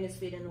just putting his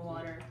feet in the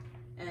water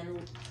and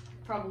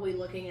probably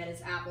looking at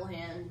his apple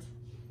hand.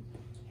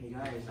 Hey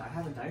guys, I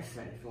have a dice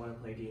set if you want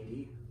to play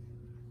D&D.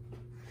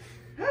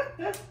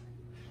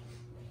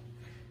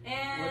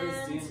 And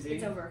What is D&D?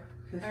 it's over.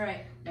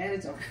 Alright, And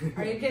it's over.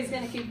 are you guys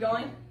gonna keep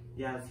going?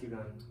 Yeah, let's keep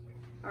going.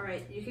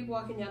 Alright, you keep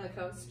walking down the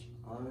coast.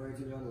 Onwards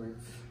and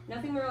onwards.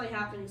 Nothing really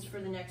happens for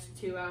the next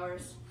 2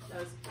 hours. That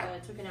was,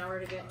 it took an hour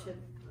to get to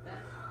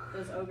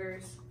those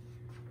ogres.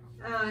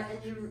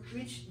 And you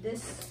reach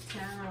this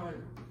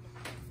town.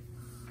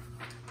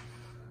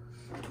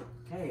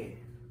 Hey,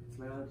 it's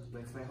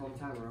my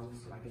hometown. We're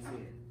almost, I can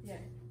see it.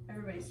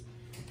 Everybody's.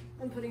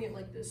 I'm putting it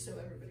like this so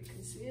everybody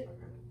can see it.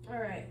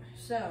 Alright,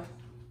 so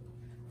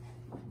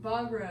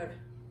Bogroad.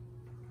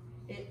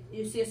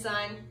 You see a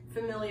sign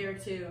familiar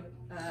to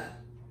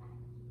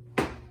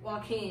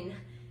Joaquin.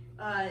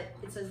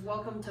 It says,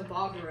 "Welcome to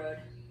Bogroad."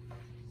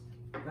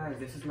 Guys,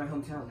 this is my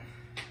hometown.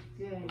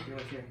 Yay. You're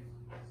right here.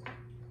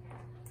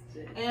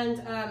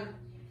 And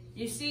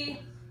you see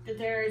that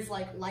there is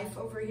like life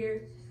over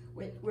here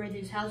with where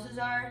these houses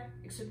are,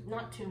 except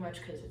not too much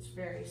because it's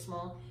very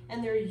small.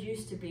 And there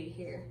used to be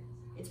here.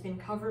 It's been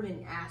covered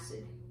in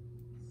acid.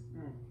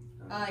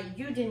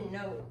 You didn't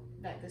know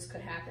that this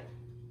could happen.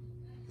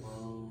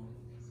 Well,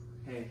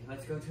 hey,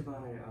 let's go to my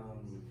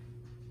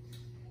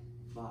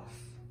boss.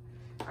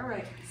 All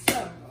right,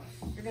 so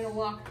you're gonna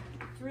walk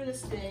through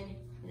this thing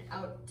and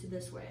out to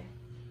this way.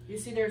 You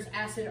see there's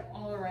acid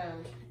all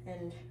around,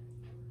 and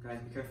Guys,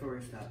 be careful where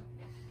you step.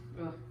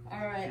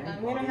 all right, Okay,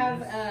 I'm gonna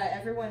have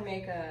everyone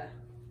make a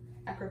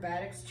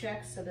acrobatics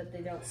check so that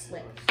they don't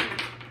slip.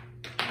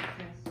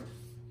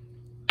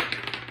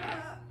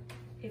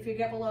 If you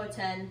get below a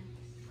 10,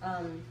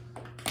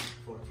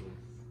 14.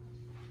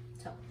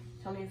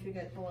 tell me if you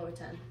get below a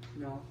 10.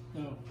 No.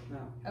 No.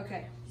 No.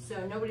 Okay,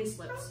 so nobody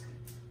slips.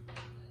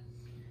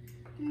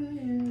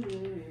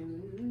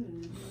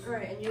 All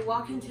right, and you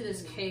walk into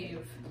this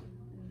cave.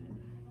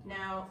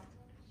 Now,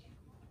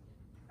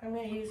 I'm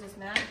gonna use this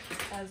map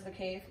as the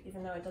cave,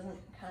 even though it doesn't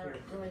kind of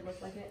really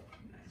look like it.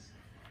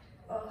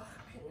 Oh,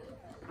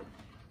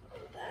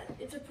 that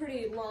it's a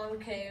pretty long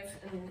cave,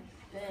 and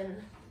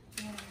then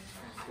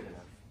Good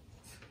enough.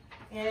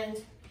 and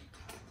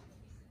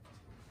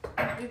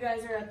you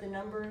guys are at the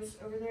numbers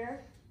over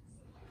there.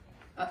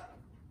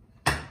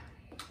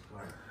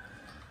 Where?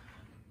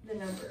 The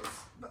numbers,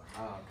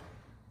 Oh,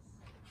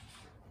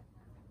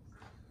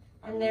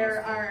 okay. and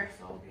there are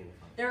So I'll be in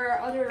front. there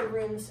are other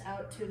rooms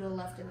out to the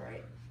left and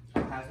right.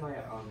 Has my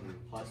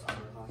plus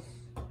other class?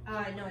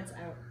 No, it's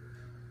out.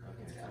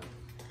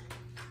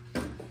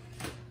 Okay.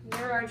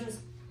 There are just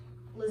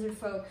lizard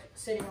folk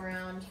sitting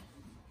around.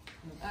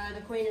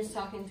 The queen is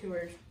talking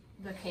to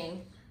the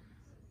king,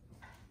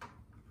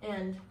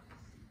 and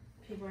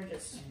people are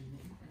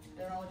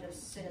they're all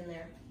just sitting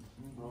there.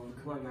 Well,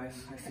 come on,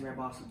 guys. I see my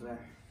boss up there.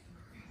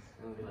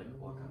 And we'll be like,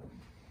 walk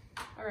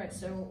up. All right,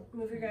 so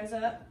move your guys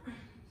up.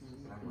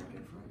 I'm working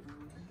for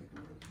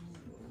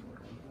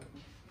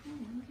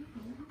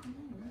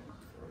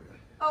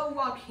Oh,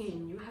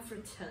 Joaquin, you have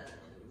returned.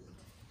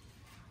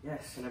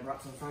 Yes, and I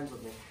brought some friends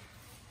with me.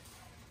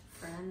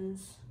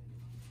 Friends?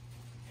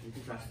 You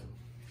can trust them.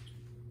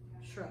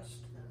 Trust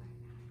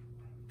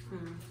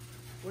them.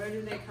 Where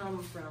do they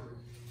come from?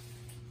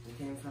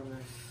 They came from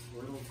this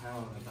little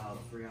town about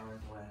 3 hours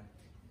away.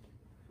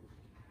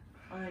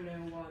 I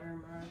know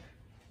Watermark.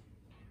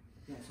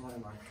 Yes,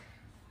 Watermark.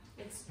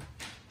 It's...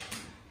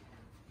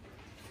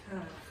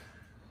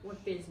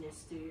 what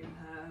business do you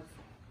have?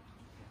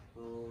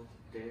 Well,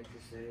 didn't you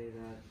say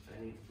that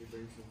I need to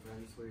bring some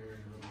friends for your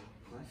little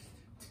quest?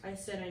 I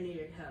said I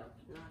needed help,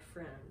 not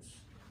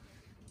friends.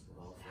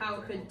 Well, How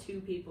friends are could help.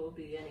 2 people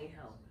be any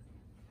help?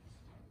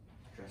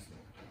 Trust me,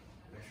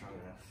 they're strong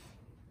enough.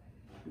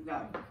 You've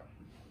got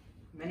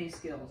many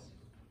skills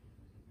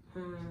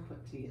Hmm.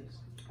 put to use.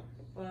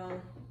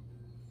 Well,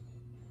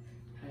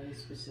 Highly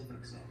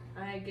specific set.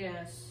 I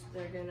guess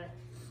they're gonna...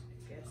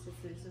 I guess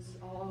if this is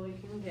all we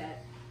can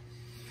get.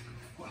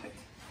 What?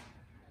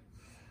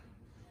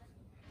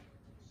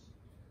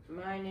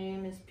 My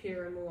name is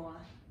Piramua.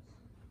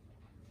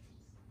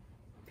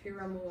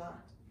 Piramua,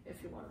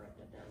 if you want to write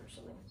that down or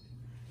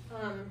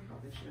something.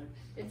 Probably should.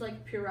 It's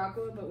like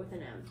Piragua, but with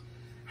an M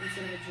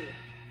instead of a G.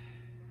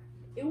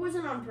 It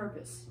wasn't on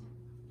purpose.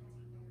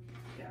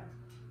 Yeah.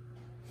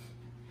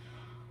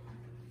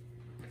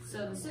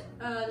 So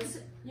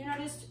you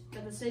noticed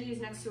that the city is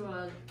next to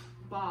a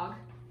bog.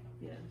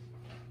 Yeah.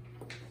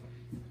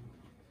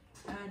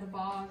 The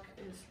bog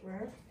is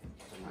where?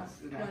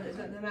 The No, map is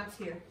the map's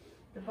here.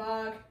 The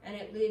bog, and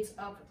it leads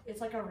up.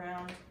 It's like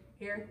around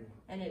here,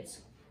 and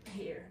it's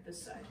here,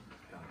 this side,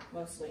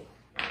 mostly.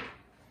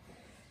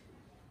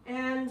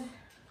 And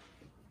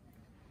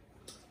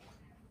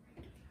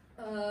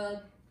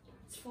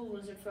it's full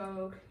of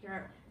Lizardfolk.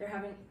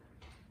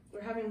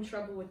 We're having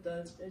trouble with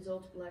the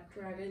adult black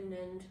dragon,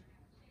 and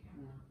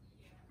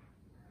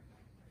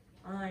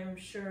I'm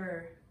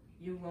sure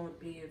you won't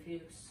be of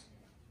use.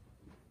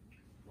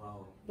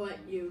 Well, But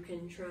you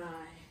can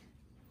try.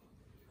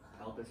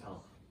 help is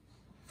help.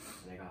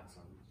 And I got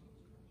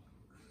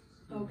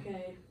some.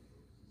 Okay.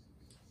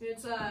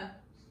 It's I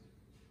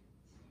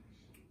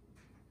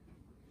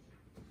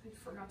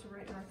forgot to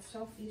write north,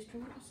 south, east,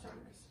 and west on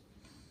this.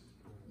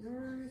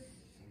 North.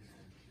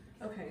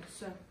 Okay,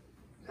 so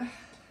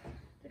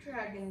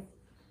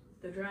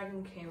the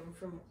dragon came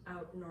from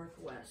out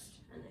northwest,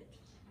 and it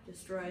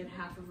destroyed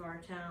half of our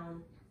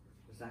town.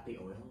 Was that the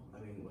oil? I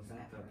mean, was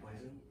that the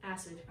poison?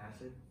 Acid.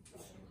 Acid?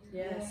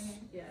 Yes,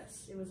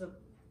 yes. It was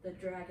the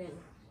dragon.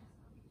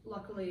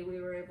 Luckily, we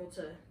were able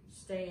to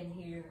stay in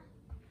here,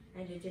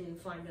 and it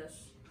didn't find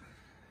us.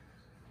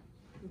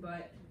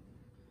 But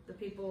the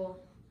people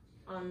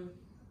on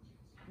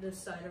this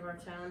side of our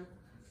town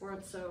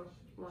weren't so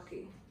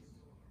lucky.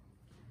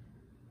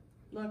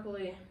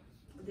 Luckily,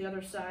 the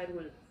other side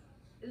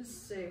is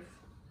safe.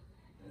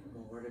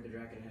 Well, where did the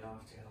dragon head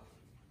off to?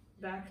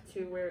 Back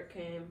to where it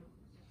came.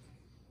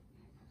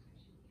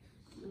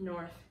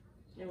 North.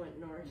 It went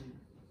north.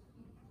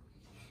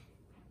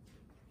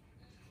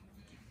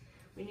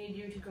 We need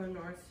you to go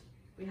north.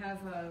 We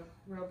have a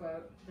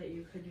rowboat that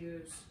you could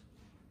use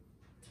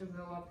to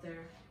go up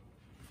there.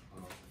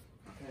 Oh,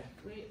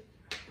 okay.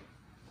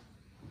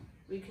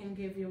 We can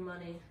give you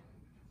money.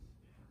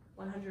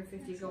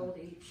 150 gold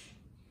each.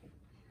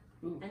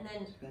 Ooh, And then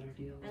that's a better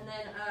deal.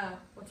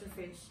 what's her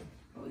face?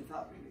 What we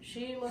thought we would.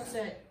 She looks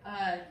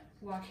at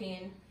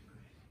Joaquin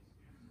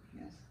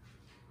Yes.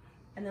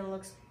 and then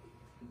looks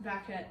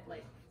back at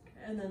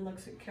and then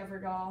looks at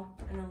Qevragul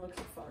and then looks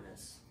at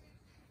Phonis.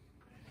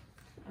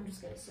 I'm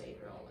just gonna say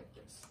you're all like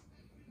this.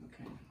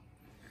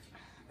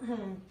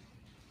 Okay.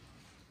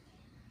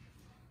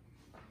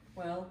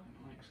 Well,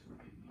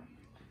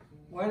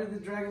 Why did the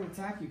dragon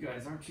attack you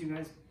guys? Aren't you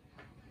guys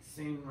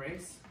same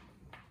race?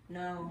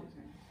 no.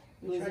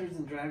 Lizards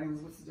and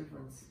dragons, what's the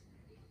difference?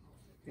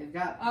 They've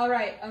got. All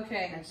right,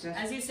 okay. That's just-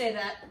 As you say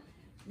that,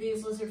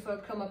 these lizard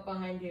folk come up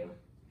behind you,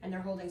 and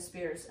they're holding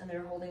spears, and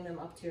they're holding them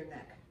up to your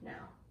neck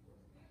now.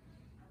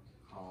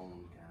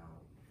 Calm down.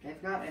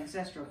 They've got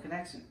ancestral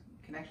connection,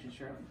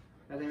 Sherman.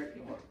 But they're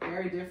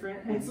very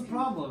different. What's the and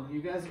problem?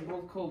 You guys are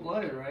both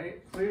cold-blooded,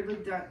 right? Clearly,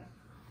 You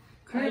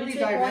clearly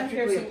take one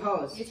diametrically piercing-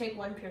 opposed. You take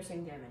 1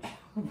 piercing damage.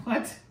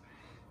 What?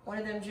 One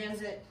of them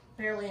jams it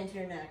barely into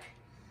your neck.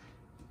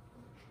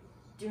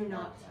 Do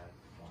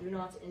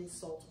not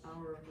insult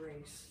our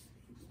race.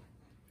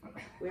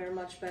 We are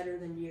much better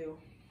than you.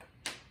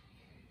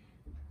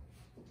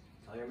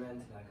 Tell your men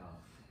to back off.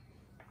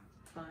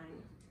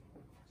 Fine.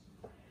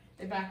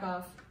 They back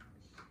off.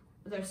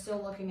 But they're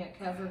still looking at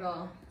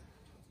Qevragul.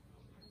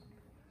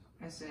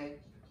 I say,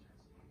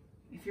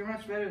 if you're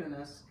much better than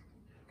us,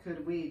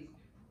 could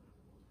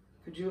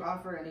you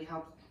offer any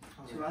help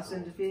to us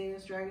in defeating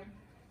this dragon?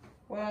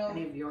 Well,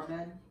 Any of your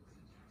men?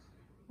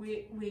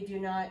 we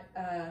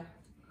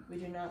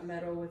do not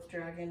meddle with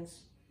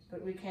dragons,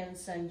 but we can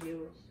send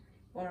you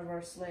one of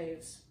our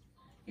slaves.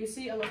 You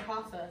see a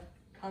Lokatha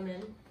come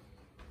in.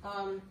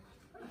 You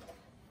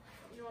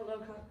know what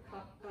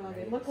Lokatha?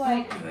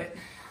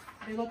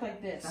 They look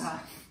like this.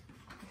 Ah,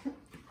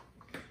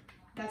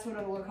 That's what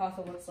a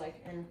Lokatha looks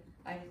like, and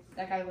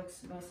that guy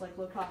looks most like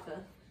Lokatha.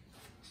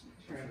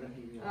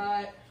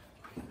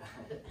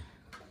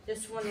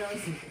 This one knows.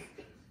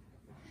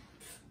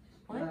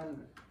 What?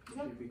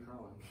 Should be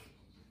crawling.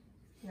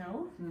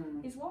 No,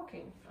 he's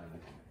walking.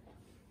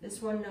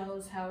 This one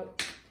knows how.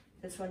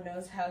 This one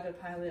knows how to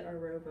pilot a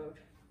rowboat.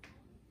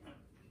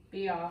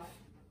 Be off.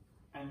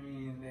 I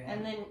mean, they And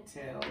have then-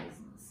 tails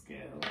and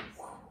scales.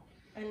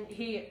 And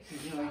he.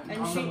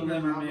 And All she. of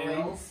them are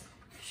males.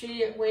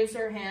 She waves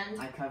her hand,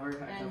 I cover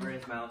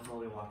his mouth while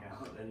we walk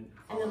out, and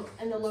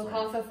and the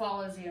Lokatha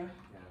follows you.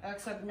 Yeah.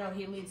 Except no,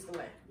 he leads the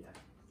way.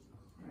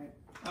 Right.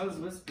 I was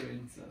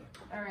whispering, so.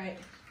 All right.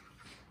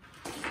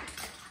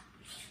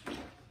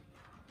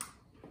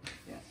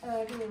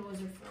 Yes. Give me a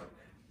Lizardfolk.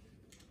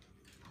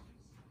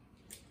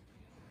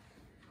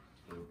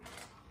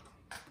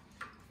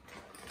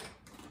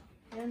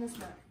 And this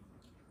map.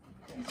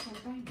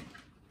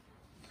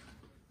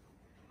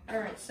 All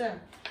right, so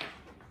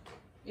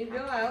you go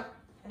out,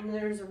 and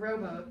there's a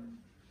rowboat.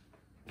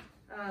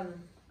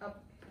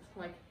 Up,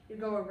 like you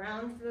go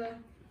around the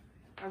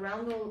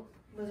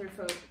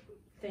Lizardfolk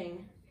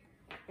thing,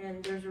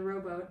 and there's a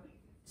rowboat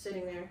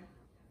sitting there.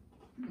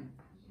 I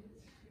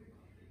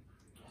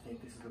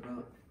think this is the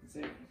boat.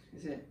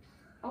 Is it?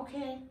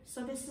 Okay,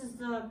 so this is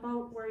the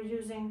boat we're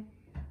using.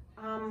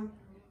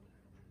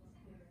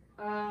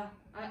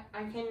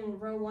 I can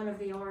row one of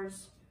the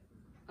oars,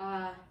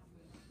 but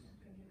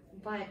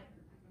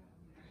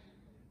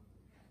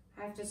I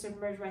have to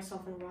submerge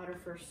myself in water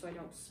first so I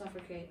don't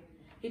suffocate.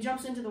 He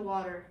jumps into the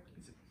water,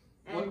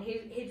 and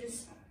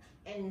he's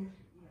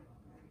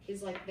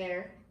like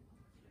there.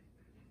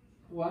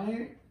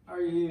 Why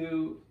are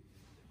you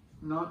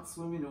not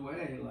swimming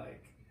away? Like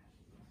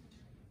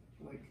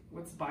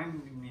what's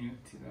binding you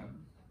to them?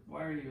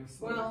 Why are you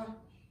asleep? Well,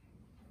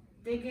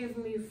 they gave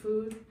me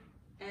food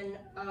and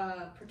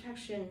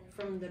protection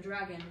from the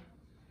dragon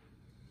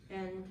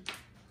and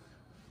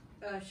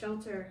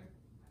shelter.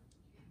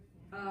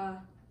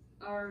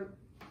 Our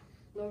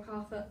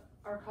Lokatha,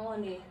 our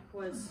colony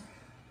was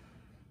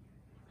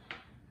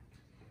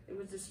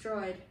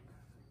destroyed,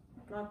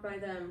 not by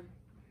them,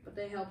 but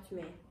they helped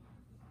me.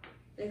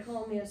 They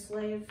call me a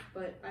slave,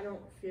 but I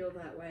don't feel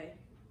that way.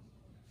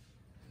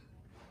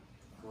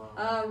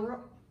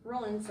 Well,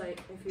 Roll insight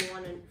if you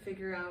want to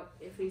figure out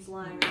if he's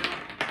lying or not.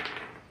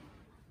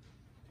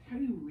 How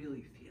do you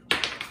really feel?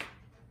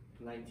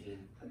 19.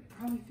 I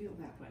probably feel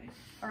that way.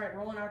 All right,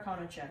 roll an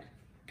Arcana check.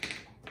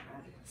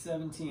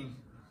 17.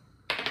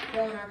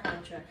 Roll an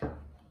Arcana check. 12.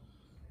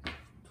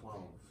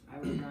 I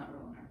would not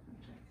roll an Arcana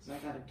check because I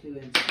got a 2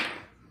 in.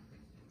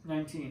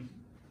 19.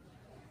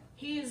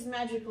 He is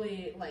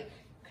magically like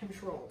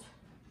controlled,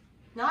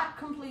 not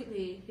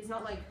completely. He's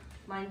not like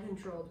mind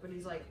controlled, but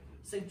he's like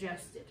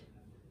suggested,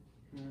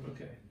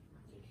 Okay.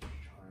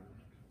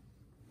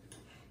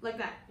 like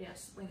that.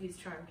 Yes, like he's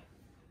charmed.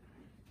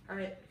 All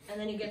right, and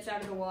then he gets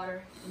out of the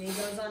water and he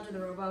goes onto the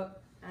rowboat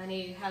and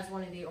he has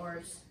one of the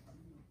oars.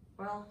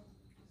 Well,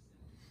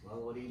 Well,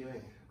 what are you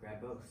doing?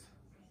 Grab both.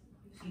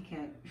 He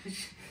can't.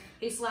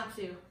 he slaps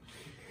you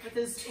with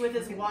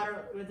his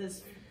water with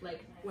his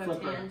like webbed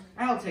Flipper. hand.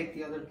 I'll take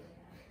the other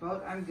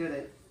boat. I'm good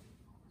at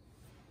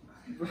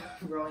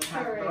rowing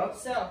half All a right, boat.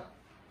 so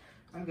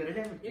I'm good at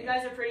everything. you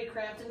guys are pretty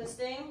cramped in this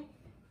thing.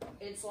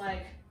 It's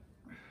like,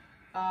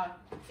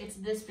 it's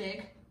this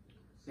big.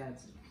 Yeah,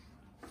 it's,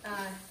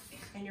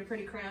 And you're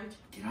pretty cramped.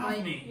 Get off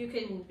But me. you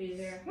can be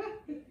there,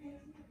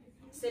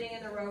 sitting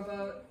in the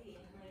rowboat,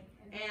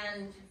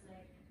 and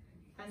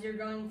as you're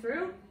going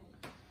through,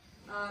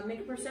 make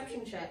a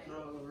perception check.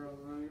 row.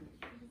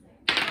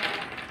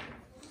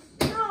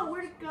 No,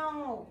 where'd it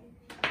go?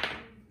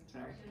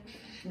 Sorry.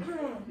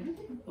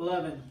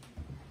 11.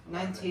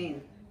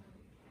 19.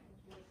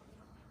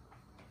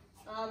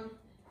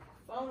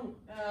 Phone,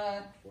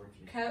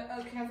 14.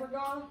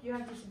 Qevragul, you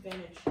have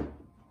disadvantage.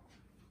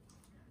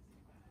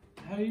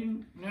 How do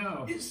you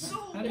know? It's so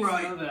How do you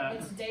bright. know that?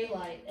 It's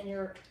daylight, and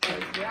you're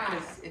dry.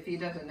 Because if he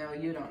doesn't know,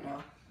 you don't know.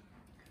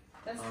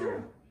 That's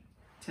true.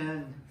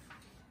 10.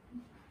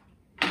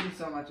 You do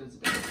so much as a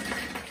day.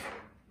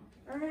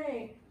 All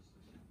right.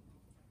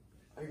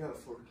 I got a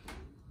 14.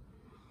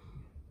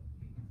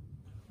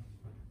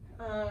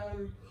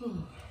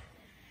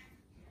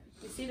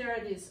 You see there are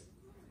these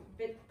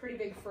pretty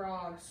big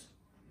frogs,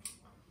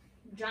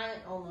 giant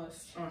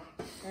almost, and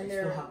I still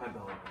they're have my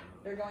bow.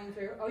 going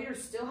through. Oh, you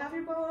still have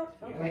your bow up?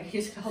 Okay. Like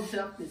he's held it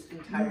up this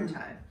entire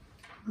time.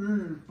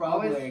 Frog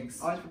Always,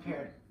 legs. always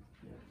prepared.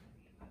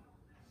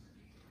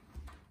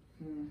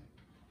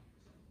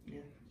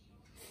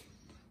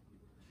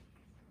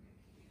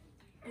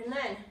 And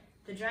then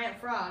the giant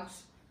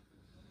frogs,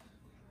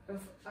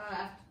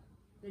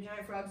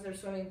 they're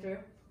swimming through,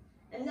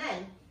 and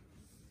then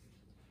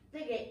they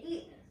get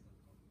eaten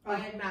by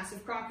a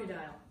massive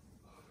crocodile.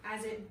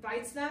 As it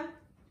bites them,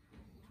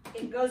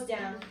 it goes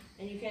down,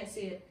 and you can't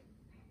see it.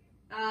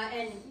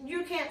 And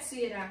you can't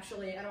see it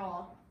actually at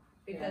all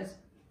because,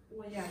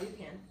 well, yeah, you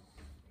can.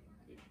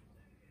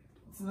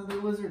 It's another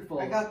lizard folk.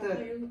 I got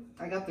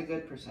the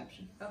good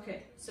perception.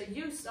 Okay, so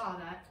you saw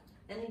that,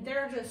 and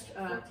they're just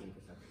 14%.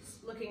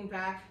 looking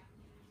back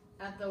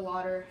at the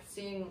water,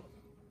 seeing.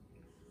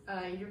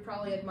 You're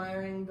probably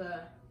admiring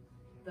the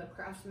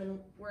craftsman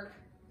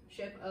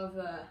workship of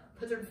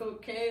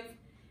Lizardfolk cave,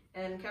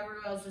 and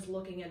Qevragul's just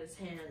looking at his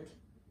hand.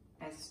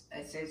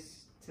 I say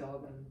to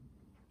him,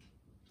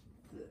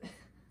 the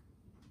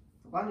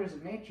wonders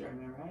of nature,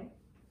 am I right?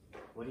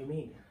 What do you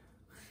mean?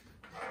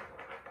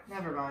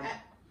 Never mind.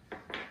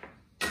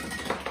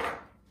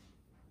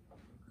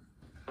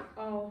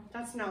 Oh,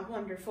 that's not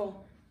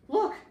wonderful.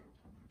 Look!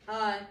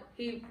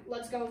 He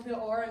lets go of the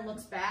oar and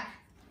looks back.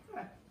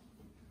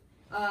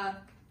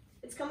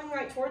 It's coming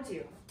right towards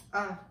you.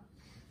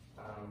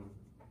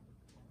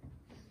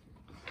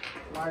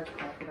 Large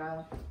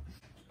crocodile.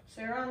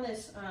 So you're on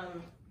this,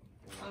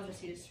 I'll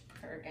just use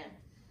her again.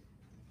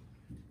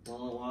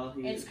 Well, while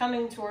he... It's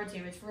coming towards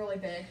you, it's really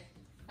big.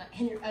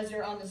 As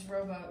you're on this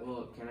rowboat.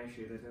 Well, can I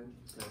shoot at him?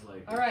 'Cause,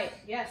 like... Alright,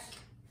 yes.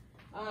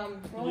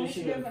 Roll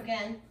initiative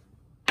again.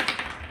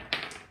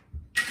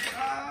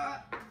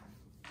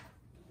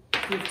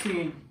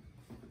 15.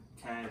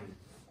 10.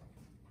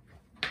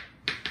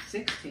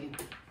 16.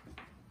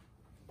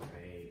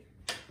 Great.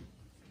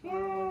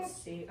 Let's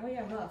see. Oh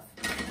yeah, Muff.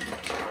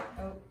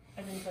 Oh,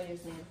 I didn't tell you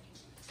his name.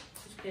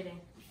 Just kidding.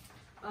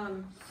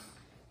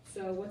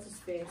 So what's his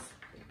face?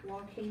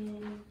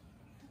 Walking.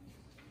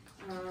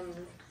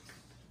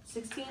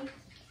 16?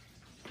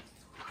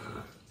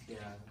 Yeah,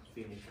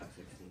 Phoenix got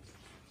 16.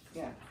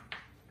 Yeah.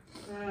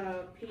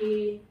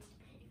 P,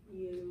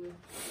 U,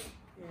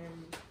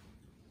 N.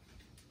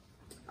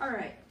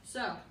 Alright,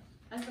 so,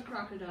 as the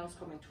crocodile's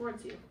coming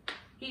towards you,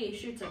 he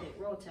shoots at it.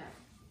 Roll attack.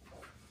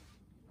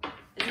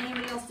 Is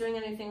anybody else doing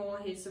anything while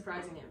he's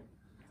surprising him?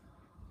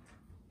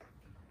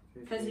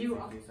 Because you're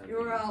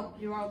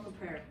all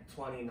prepared.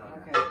 29.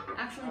 Okay.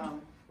 Actually,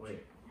 Wait.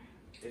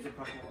 Is it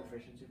proper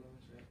proficiency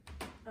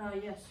bonus,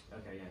 right? yes.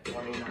 Okay, yeah.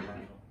 29 natural.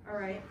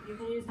 Alright, you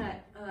can use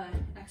that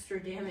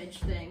extra damage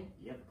thing.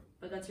 Yep.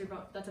 But that's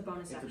that's a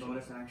bonus action. It's a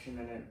bonus action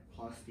and it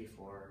plus D4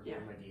 Yeah.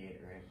 or my D8,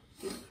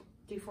 right?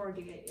 D4,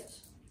 D8,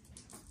 yes.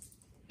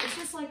 It's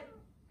just like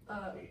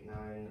 8,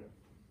 9.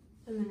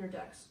 and then your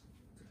dex.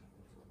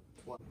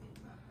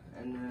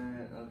 And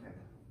then, okay.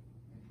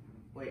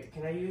 Wait,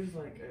 can I use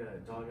like a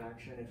dog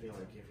action if you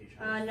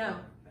try? No.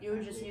 You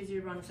would just use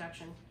your bonus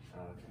action.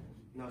 Oh, okay.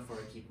 No, for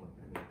a key point.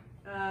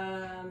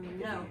 I mean.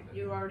 No.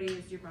 You already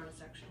used your bonus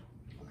action.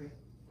 Okay.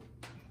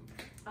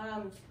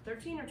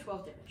 13 or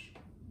 12 damage.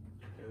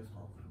 It was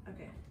 12.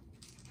 Okay.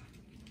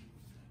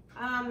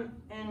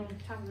 And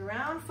top of the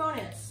round,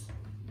 Phonis.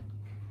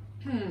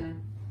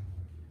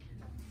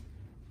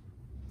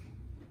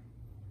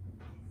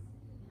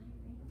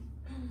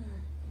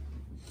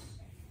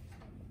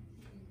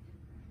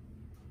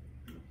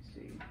 Let's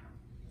see.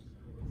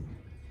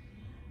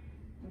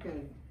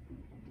 Okay.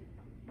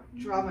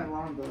 Draw my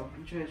longbow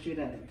and try to shoot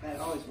at it. That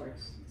always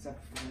works,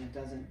 except for when it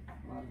doesn't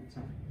a lot of the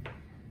time.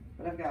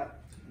 But I've got.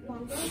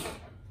 Longbow?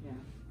 Yeah.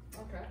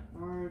 Okay.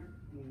 Or.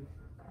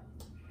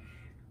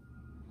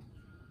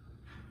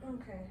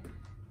 Okay.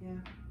 Yeah.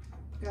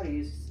 Gotta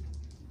use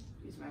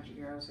magic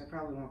arrows. I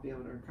probably won't be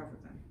able to recover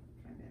them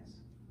if I miss.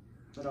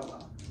 But oh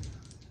well.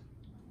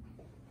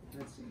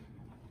 Let's see.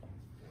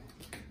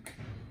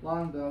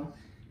 Longbow.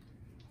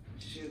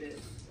 Shoot it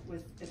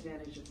with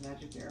advantage of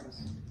magic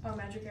arrows. Oh,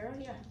 magic arrow?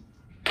 Yeah.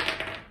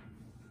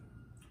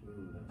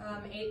 Ooh,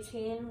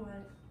 18 with.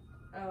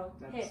 Oh,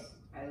 That's, hit.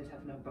 I did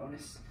have no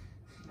bonus.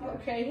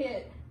 Okay,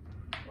 hit.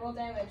 Roll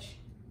damage.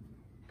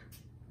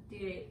 D8.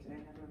 Did I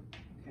have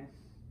okay.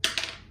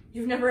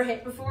 You've never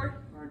hit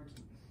before? Or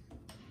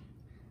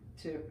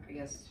 2, I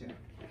guess 2.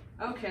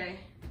 Okay.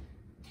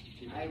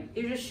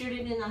 You just shoot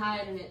it in the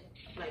hide and it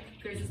like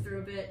pierces through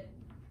a bit,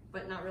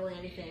 but not really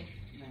anything.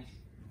 Nice.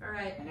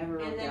 Alright. I never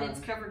wrote And then down. it's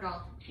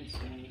Qevragul. It's,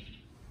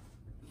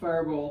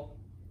 Fireball.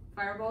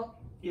 Firebolt?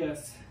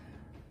 Yes.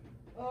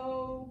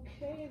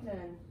 Okay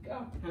then.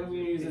 Go. I'm gonna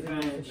use Is it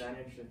advantage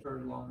advantage? for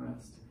long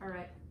rest.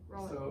 Alright.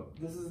 Roll it. So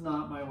this is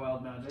not my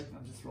wild magic.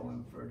 I'm just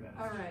rolling for advantage.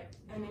 Alright.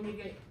 And then you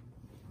get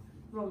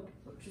roll.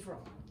 Just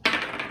roll.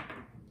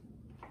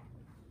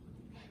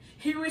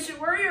 You wish it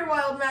were your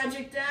wild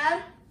magic,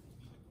 Dad.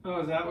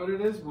 Oh, is that what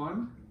it is?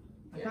 1?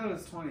 I Yeah. thought it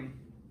was 20.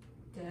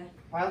 Dad.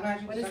 wild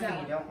magic What is is something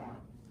that you don't want.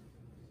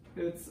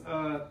 It's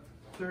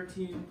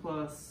 13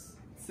 plus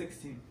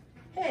 16.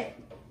 Hey.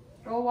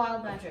 Roll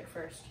wild magic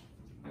first.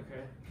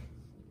 Okay.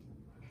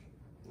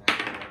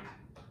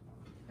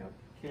 Nope.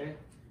 Okay.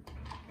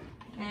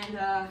 And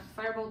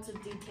firebolt to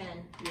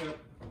D10. Yep.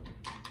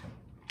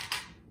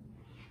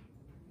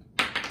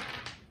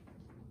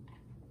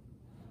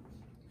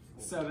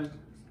 Seven.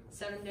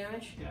 7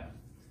 damage? Yeah.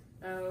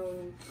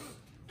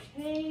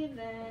 Okay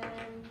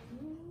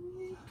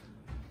then.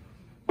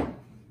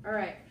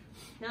 Alright.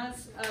 Now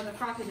it's the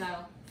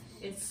crocodile.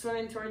 It's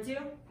swimming towards you.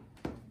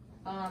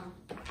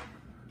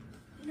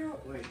 No.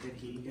 Wait, did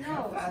he? No.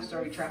 How fast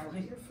are we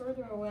traveling? You're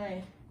further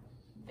away.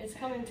 It's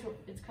coming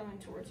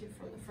towards you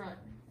from the front.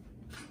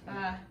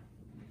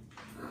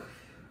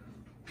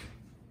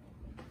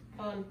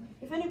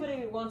 If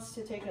anybody wants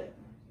to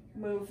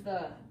move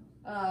the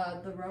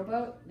the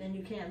rowboat, then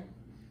you can.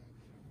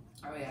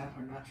 Oh yeah,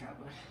 we're not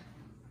traveling.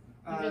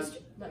 You just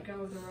let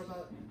go of the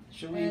rowboat.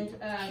 Should we And keep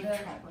the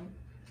traveling?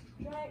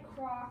 giant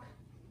croc.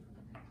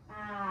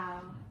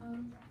 Ow.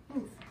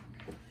 Oof.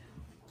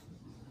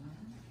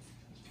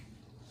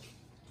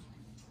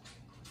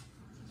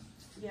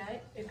 Yeah,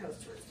 it goes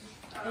towards me.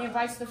 And he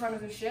bites the front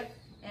of his ship,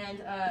 and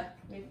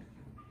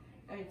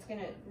it's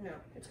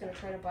gonna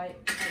try to bite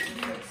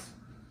your face.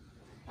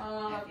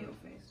 At your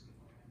face.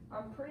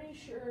 I'm pretty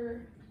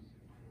sure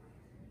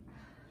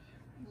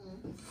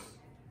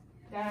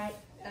that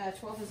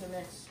 12 is a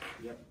miss.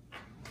 Yep.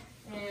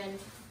 And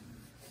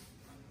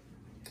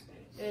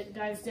it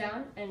dives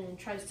down and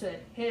tries to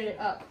hit it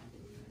up.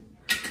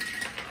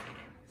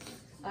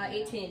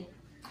 18.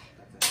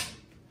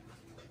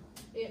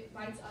 It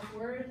bites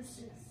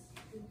upwards.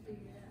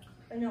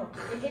 No,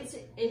 it hits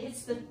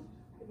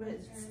with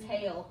its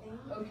tail.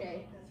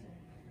 Okay.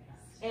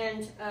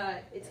 And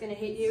it's gonna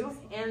hit you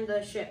and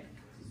the ship.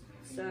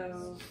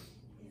 So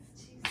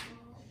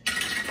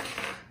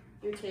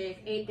you take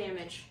 8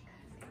 damage.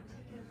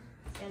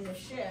 And the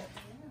ship,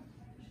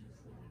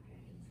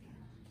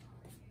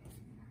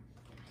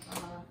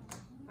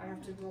 I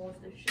have to roll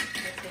if the ship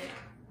gets hit.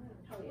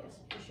 Oh yes,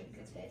 the ship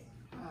gets hit.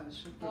 The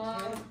ship gets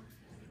hit.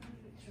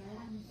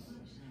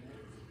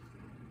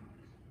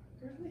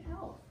 Where's my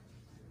health?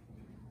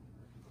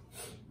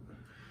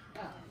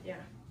 Oh, yeah.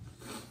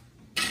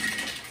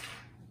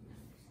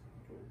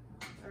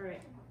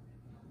 Alright.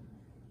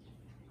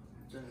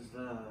 Does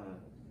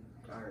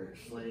our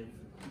slave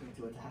need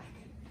to attack?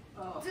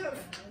 Oh.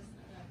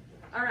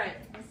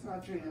 Alright. That's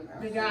not true.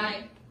 The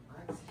guy,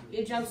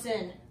 he jumps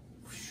in.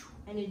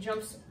 And he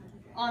jumps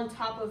on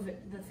top of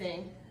the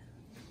thing.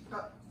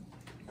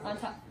 On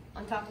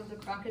top of the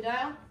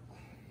crocodile.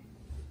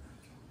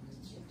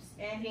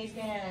 And he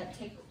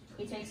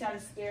takes out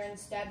his spear and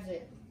stabs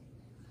it.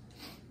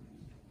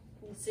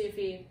 Let's see if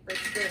he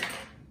breaks through.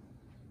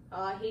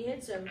 He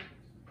hits him.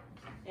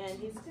 And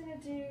he's gonna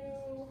do...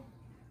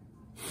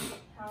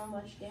 How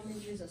much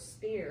damage is a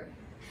spear?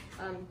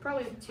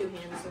 Probably 2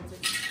 hands since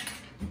it's...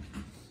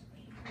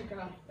 Oh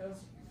god, that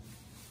was...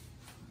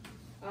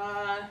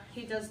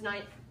 he does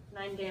 9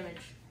 damage.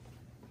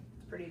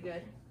 It's pretty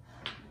good.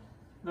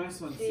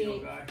 Nice one, seal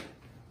guy.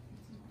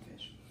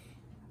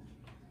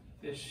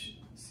 Fish,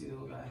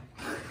 seal guy.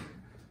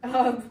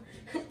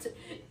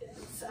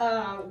 It's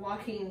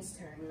Joaquin's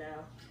turn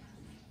now.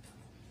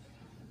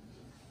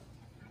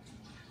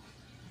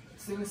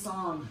 Sing a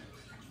song.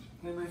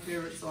 Play my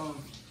favorite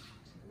song.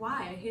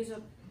 Why? He's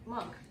a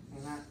monk.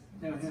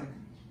 No, him.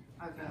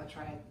 I've got to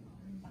try it.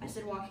 I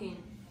said Joaquin.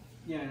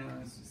 Yeah, no,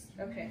 it's just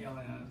Okay. yelling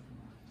at him.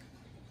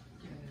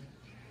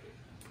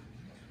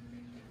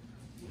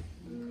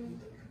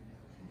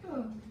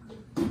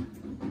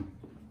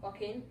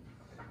 Joaquin?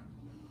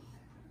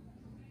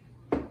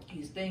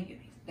 He's thinking.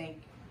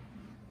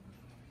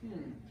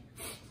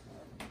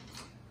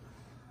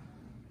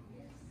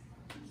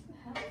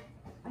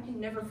 I can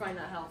never find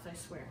that health, I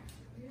swear.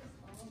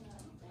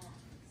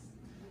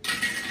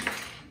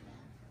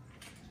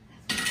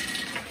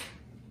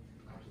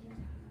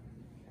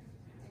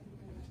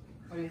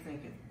 What are you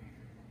thinking?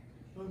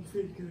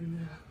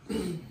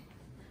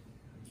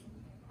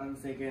 I'm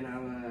thinking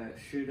I'm gonna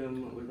shoot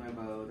him with my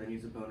bow, then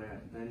use a bonus,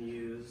 then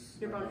use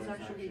Your my bonus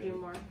action to do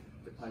more.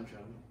 to punch him,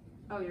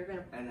 Oh, you're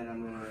gonna... and then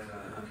I'm gonna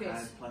Okay.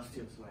 add +2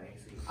 to my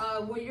AC.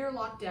 Well, you're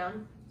locked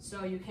down,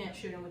 so you can't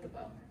shoot him with a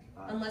bow.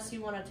 Unless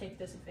you want to take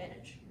this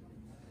advantage.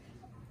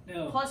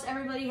 No. Plus,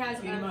 everybody has...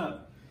 Beat him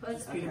up.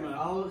 Plus, Beat him up.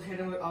 I'll hit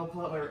him. I'll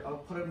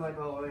put in my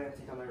bow away and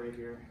take out my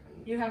rapier.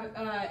 you have...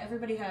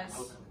 everybody has...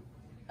 Poke him.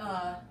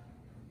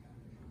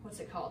 What's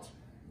it called?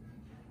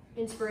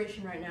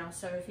 Inspiration right now,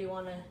 so if you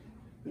want to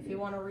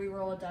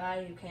re-roll a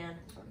die, you can.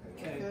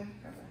 Okay.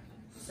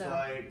 So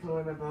I put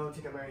away my bow,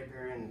 take out my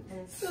rapier,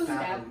 and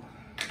stab him.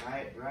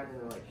 Right in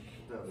the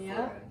Yep.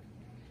 forehead.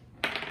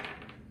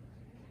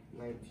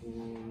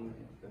 19.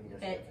 Let me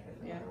just Hit,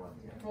 no yeah. matter what,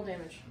 Full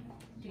damage.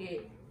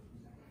 D8.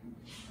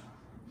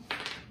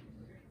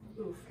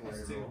 Oof. Can I +2.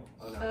 reroll?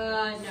 Oh,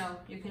 no. No,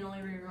 you can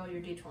only re-roll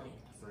your D20.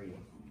 3.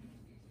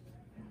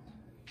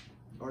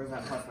 Or is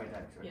that plus my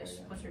dex? Okay, Yes,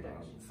 yeah. plus your dex.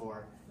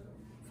 4.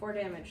 4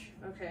 damage.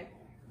 Okay.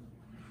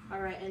 All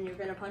right, and you're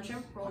gonna punch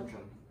him. Roll. Punch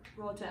him.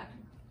 Roll attack.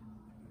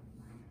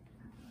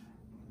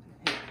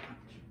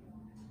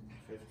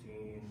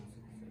 15,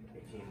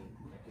 18,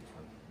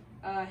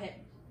 20. Hit.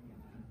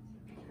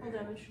 Roll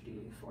damage.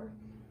 D4.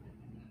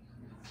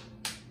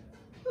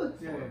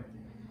 Yeah.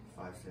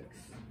 5, 6.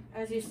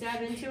 As you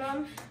stab into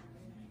him,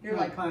 you're No,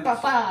 like, punch.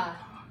 "Papa!"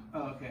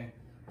 Oh, okay.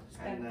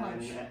 Stab And then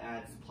punch. it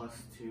adds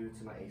 +2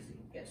 to my AC.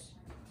 Yes.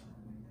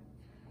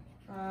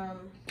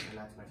 And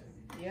that's my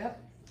turn. Yep.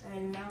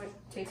 And now it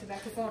takes it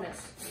back to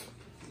bonus.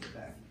 Get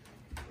back.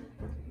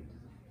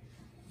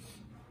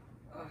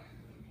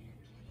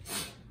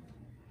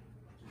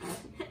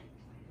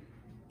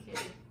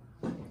 Okay.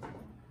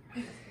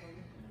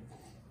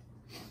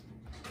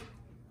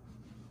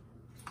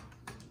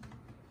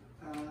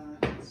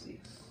 Let's see.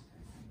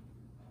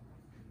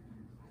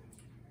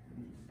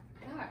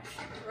 Gosh,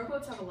 Robo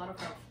boats have a lot of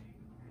health.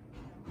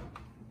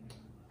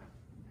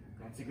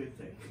 That's a good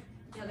thing.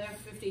 Yeah, they have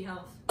 50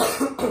 health.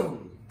 I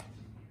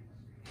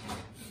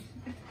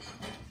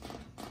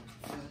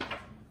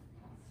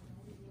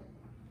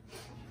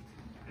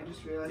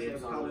just realized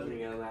Dibs I on probably...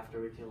 Lumio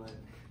after we kill it.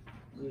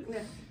 Yeah.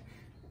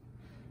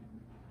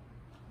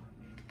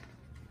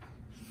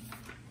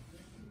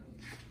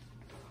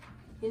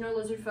 You know,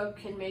 Lizardfolk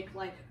can make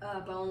like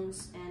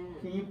bones Can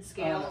and you,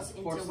 scales force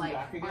into them like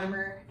back again?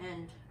 armor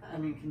and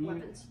can you?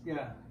 weapons.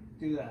 Yeah,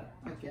 do that.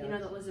 Okay. You know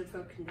that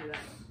Lizardfolk can do that.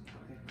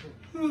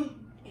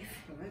 If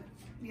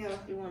Yeah.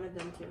 you wanted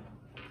them to.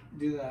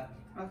 Do that.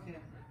 Okay.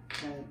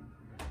 And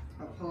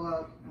I'll pull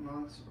out a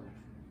longsword.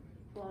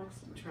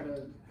 Longsword. Try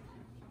to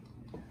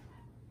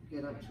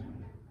get up to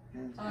him.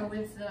 And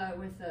With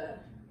the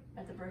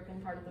at the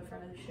broken part of the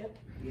front of the ship.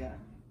 yeah.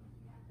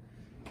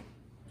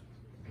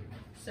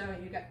 So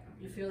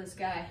you feel this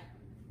guy,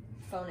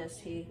 Phonis,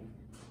 he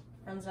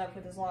runs up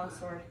with his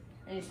longsword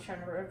and he's trying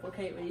to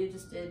replicate what you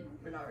just did,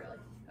 but not really.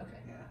 Okay.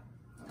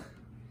 Yeah.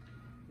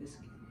 This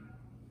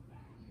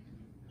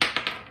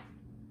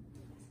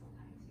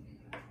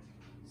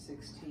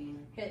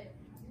 16. Hit.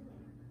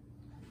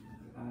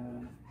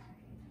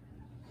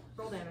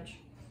 Roll damage.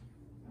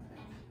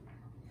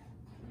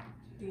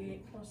 D8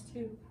 plus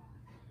 2.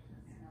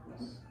 Plus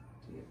 2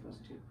 plus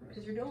 2 plus.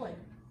 Because you're dueling.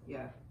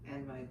 Yeah,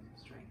 and my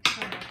strength.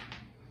 Okay.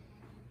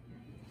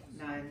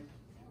 9.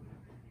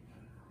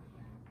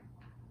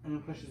 And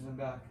it pushes him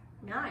back.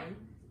 9? I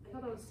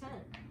thought that was 10.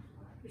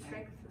 Your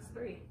strength was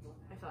 3.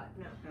 I thought.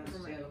 No. Plus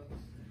Never 2. mind.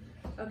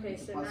 Okay,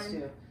 so Plus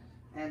 9. 2.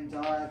 And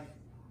I'll add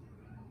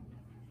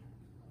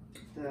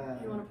the.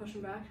 You want to push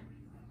him back?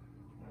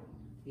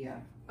 Yeah.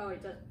 Oh,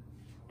 wait, that.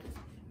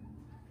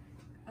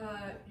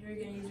 You're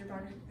gonna use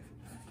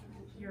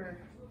your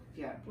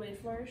Yeah. blade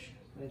flourish?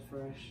 Blade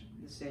flourish.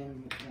 The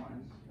same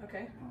one.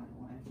 Okay.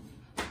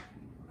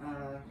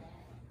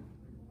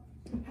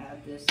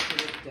 Add this to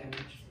the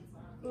damage.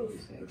 Oof.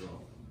 Save.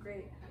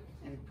 Great.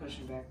 And push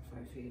him back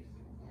 5 feet.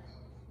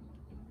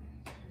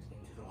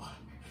 Into the water.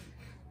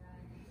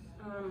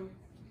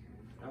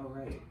 Oh,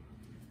 right.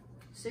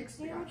 6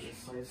 Yeah, damage?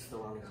 this place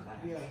still on his back.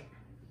 Yeah.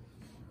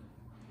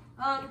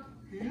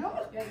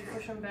 Yeah, you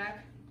push him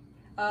back.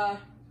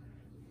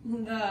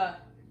 The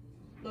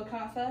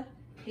Lokatha,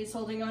 he's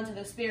holding onto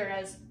the spear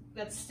as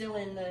that's still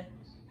in the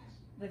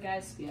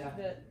guy's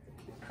the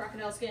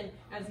crocodile skin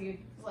as he's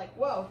like,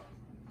 whoa,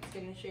 it's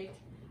getting shaked.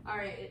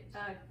 Alright,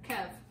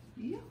 Kev.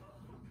 Yeah.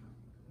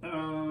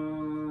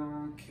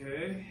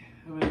 Okay.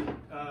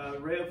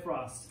 Ray of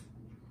Frost.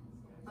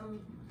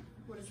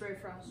 What is Ray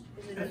Frost?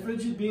 Is it A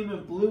frigid beam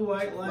of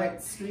blue-white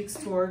light streaks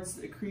towards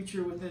a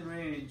creature within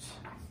range.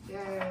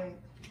 Yay.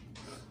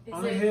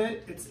 On a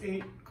hit, it's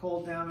 8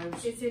 cold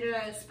damage. Is it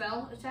a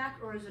spell attack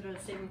or is it a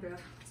saving throw?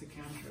 It's a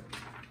cantrip.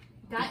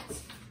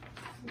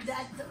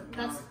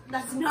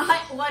 That's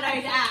not what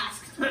I'd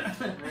asked.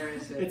 Where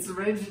is it? It's a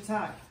ranged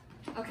attack.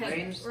 Okay,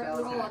 Range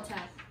spell roll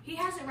attack. He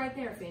has it right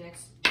there,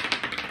 Phoenix.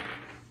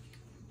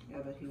 Yeah,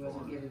 but he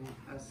wasn't giving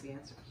us the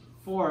answer.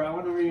 4. I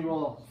want to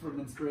re-roll from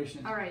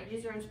inspiration. Alright,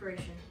 use your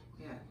inspiration.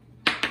 Yeah.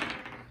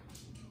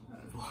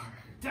 4.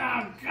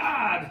 Oh,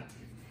 God!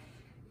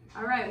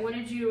 Alright, what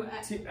did you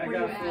I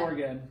got 4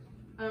 again.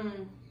 Do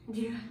you...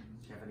 Do you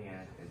have any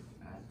add?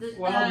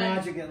 Wild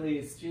magic at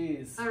least,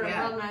 jeez. Alright,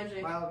 Yeah. wild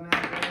magic. Wild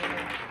magic.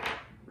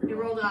 You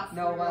rolled off.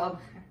 No, wild.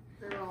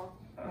 Reroll.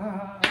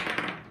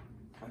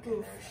 Okay,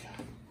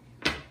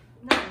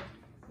 No.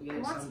 You get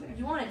it someday.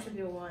 You want it to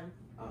be a 1.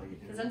 Oh, you do?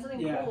 Because then something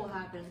Yeah. cool will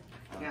happen.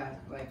 Yeah,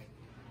 like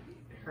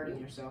hurting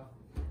yourself.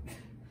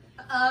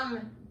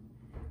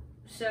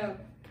 So,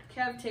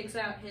 Kev takes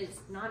out his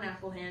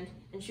non-apple hand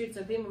and shoots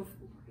a beam of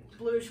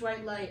bluish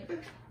white light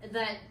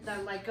that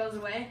like goes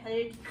away, and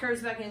it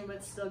curves back in,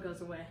 but still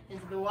goes away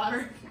into the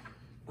water.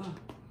 Okay.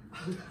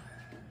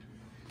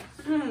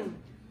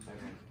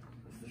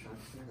 What's the shark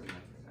here?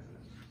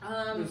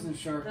 There's no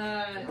shark.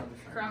 The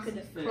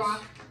crocodile. Fish.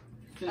 Croc.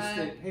 Fish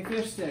stick. Hey,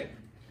 fish stick.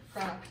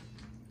 Croc.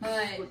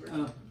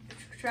 Oh.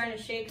 Trying to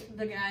shake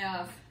the guy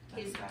off.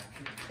 It's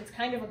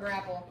kind of a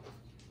grapple.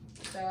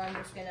 So I'm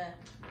just gonna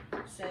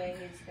say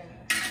he's gonna.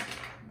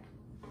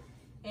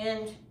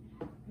 And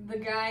the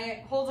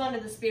guy holds onto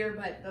the spear,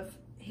 but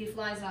he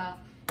flies off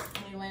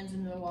and he lands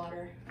into the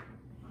water.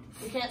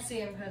 You can't see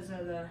him because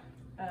of the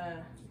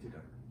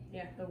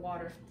the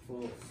water.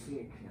 Full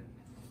sea.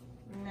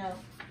 No,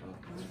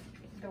 Okay.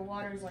 the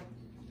water's like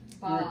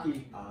bog.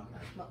 Murky.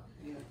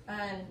 Okay.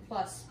 And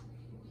plus,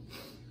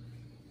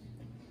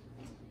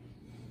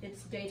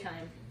 it's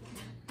daytime.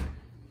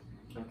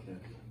 Okay.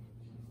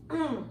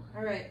 All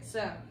right,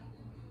 so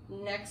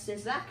next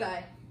is that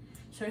guy.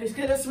 So he's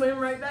gonna swim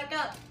right back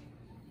up,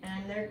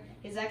 and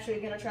he's actually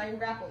gonna try and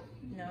grapple.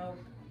 No,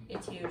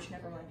 it's huge.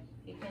 Never mind.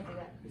 He can't do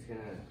that. He's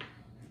gonna.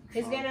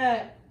 He's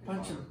gonna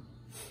Punch him.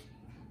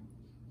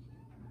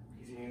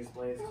 He's gonna use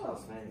blades to kill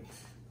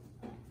snakes.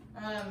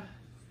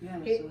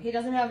 he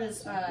doesn't have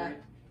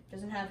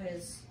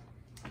his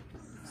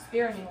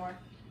spear anymore,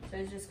 so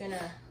he's just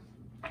gonna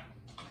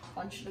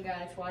punch the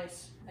guy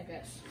twice, I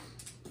guess.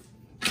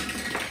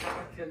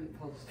 I couldn't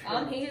pull the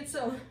trigger. He hits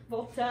him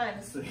both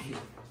times. Sweet.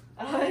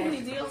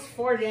 He deals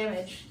 4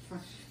 damage.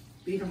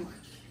 Beat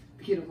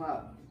him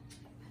up.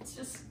 It's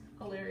just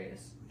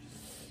hilarious.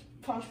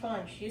 Punch,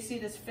 punch. You see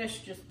this fish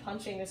just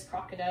punching this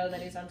crocodile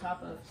that he's on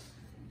top of.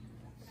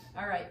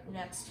 Alright,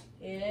 next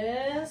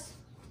is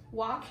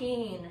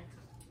Joaquin.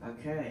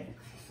 Okay,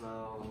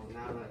 so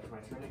now that it's my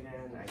turn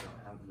again, I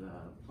don't have the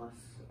plus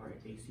or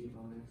AC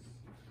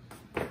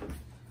bonus.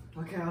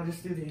 Okay, I'll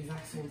just do the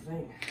exact same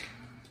thing.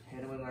 Hit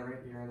him with my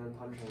rapier and then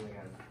punch him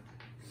again.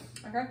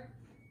 Okay.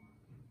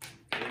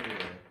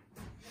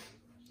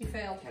 You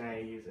failed. Can I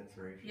use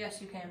inspiration?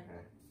 Yes, you can.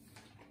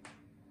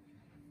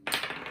 Okay.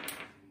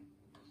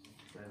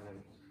 7,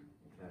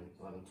 10,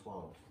 11,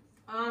 12.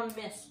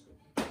 Miss.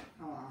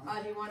 Oh,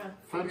 Do you want to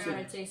Punch figure out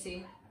him. its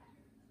AC?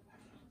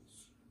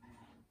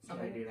 Can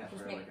I do that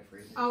for like a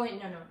free? Oh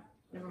wait, no.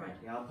 Never mind.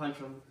 Yeah, I'll punch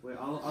him. Wait,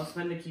 I'll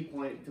spend a key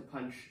point to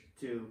punch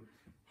 2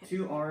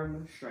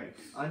 arm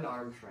strikes.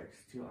 Unarmed strikes.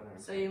 2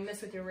 unarmed. So you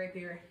miss with your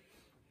rapier.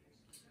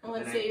 And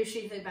let's Then say you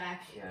sheath it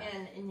back Yeah.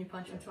 and you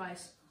punch him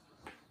twice.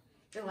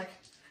 You're like,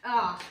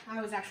 I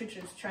was actually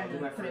just trying I'll do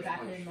to my put it first back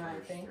punch in my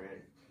first, thing.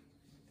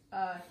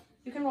 right?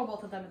 You can roll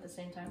both of them at the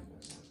same time.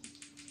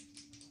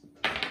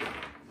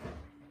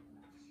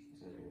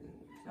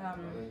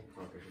 11,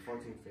 12,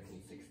 14,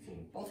 15,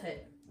 16. Both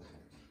hit.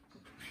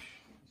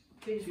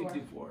 2 2d4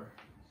 d4.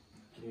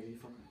 Can you do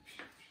 4?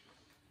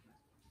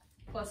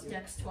 plus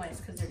dex twice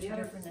because they're 2 Yeah.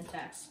 different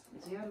attacks.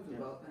 is he out of the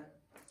boat then?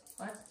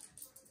 What?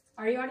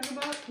 Are you out of the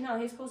boat? No,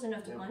 he's close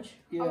enough to Yeah. punch.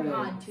 Yeah. Oh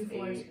god, 2 8,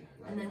 4s.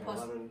 And then plus-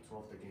 11,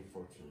 12, 13,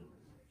 14.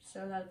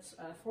 So that's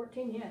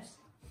 14, yes.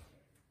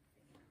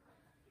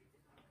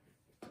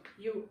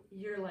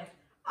 You're like,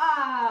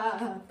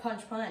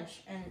 punch,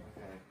 punch. And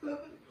Okay.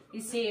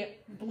 you see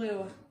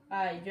blue,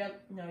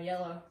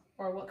 yellow.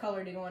 Or what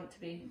color do you want it to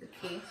be?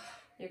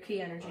 Your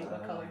key energy,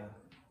 what color?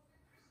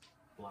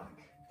 Black.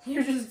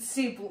 You just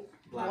see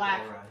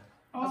black. Aura.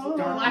 A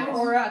black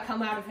aura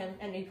come out of him,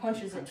 and he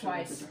punches it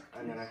twice.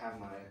 And then I have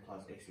my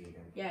plus AC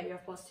again. Yeah, you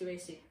have plus 2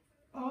 AC.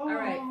 Oh,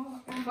 Alright,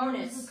 and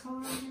bonus. there's the color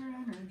of your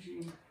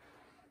energy.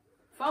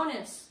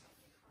 Bonus!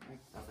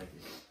 Oh, thank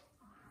you.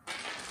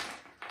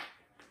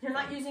 You're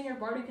not using your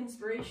bardic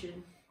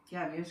inspiration.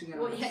 Yeah, I'm using it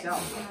Well, on yeah,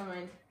 myself. never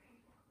mind.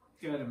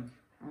 Got him.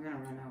 I'm gonna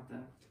run out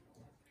though.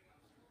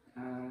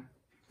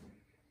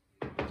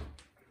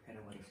 Hit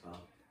him with a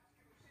spell.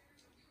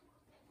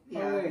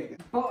 Yeah. Oh,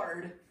 wait.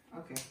 Bard.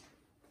 Okay.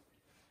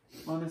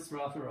 Bonus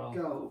Rotherall.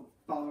 Go,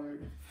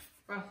 Bard.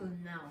 Roughly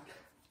now.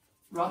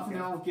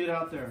 Rotherall, get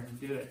out there and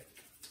do it.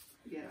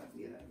 Yeah.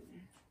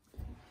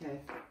 Okay.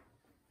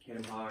 Hit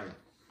him hard.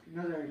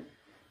 Another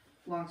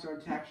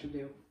longsword attack should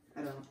do.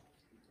 I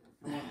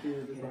won't do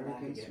the Hit him back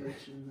bardic again.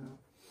 inspiration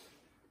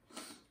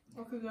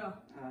though. Okay, go.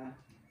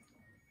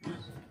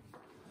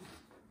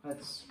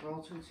 Let's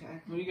roll to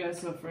attack. What are you guys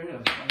so afraid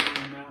of? Why are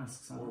your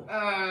masks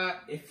on?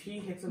 If he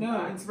hits him No,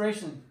 back,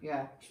 inspiration.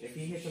 Yeah. if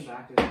he hits him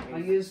back, I'll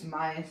use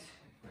my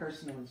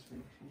personal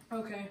inspiration.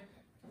 Okay.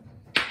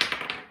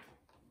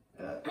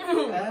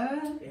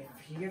 if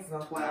he gets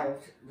knocked 12. back,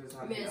 does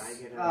not mean Miss.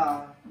 I get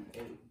a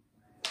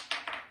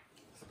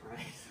surprise.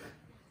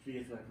 If he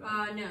gets knocked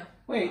back. No.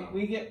 Wait,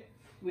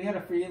 we had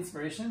a free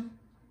inspiration?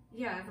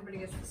 Yeah, everybody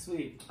gets.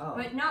 Sweet. Oh.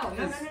 But no.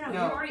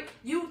 No.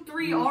 You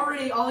 3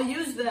 already all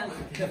used them.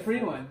 The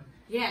free one.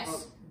 Yes.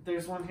 Oh,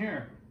 there's one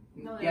here.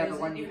 No, there Yeah, the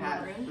isn't one you even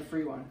had, one. the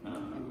free one.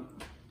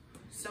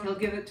 So He'll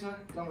give it to him.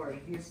 Don't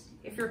worry. He's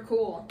if you're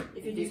cool,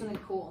 if you do something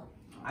cool,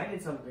 I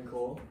did something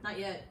cool. not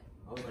yet.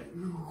 I was like,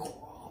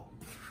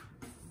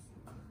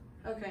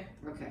 Okay.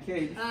 okay.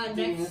 Okay, Next-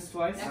 doing this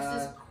twice.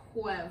 Next is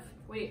Quev.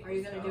 Wait, are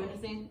you gonna do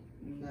anything?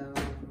 No.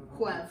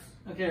 Quev.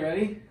 Okay,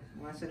 ready?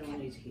 Unless anyone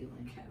needs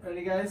healing.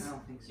 Ready, I guys?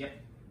 don't think so. Yep.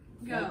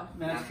 Go.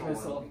 Magic Natural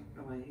missile. one.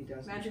 Oh wait, he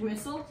does. Magic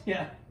missile.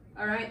 Yeah.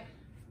 All right.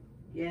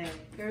 Yay.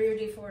 Here are your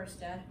d4s,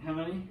 Dad. How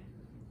many?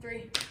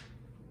 3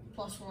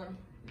 plus 1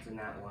 It's a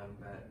nat one,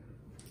 but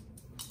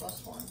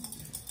plus 1.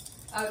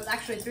 It's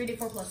actually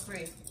 3d4 plus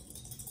 3.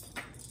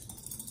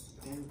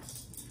 And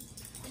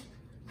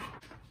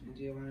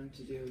do you want him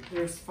to do?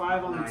 There's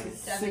 5 on the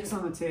Nice. 6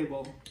 on the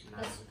table.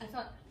 That's, I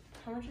thought.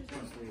 How much is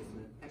plus it? 3, isn't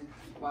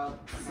it? Wild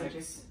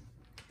magic. 6.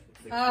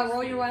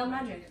 Roll your wild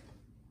magic.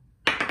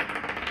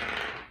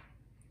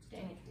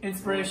 Dang it.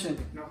 Inspiration.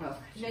 No help.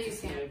 No, you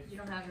can't. You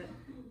don't have it.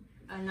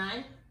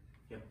 9?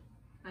 Yep.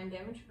 9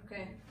 damage?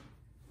 Okay.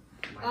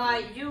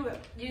 My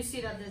You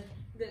see that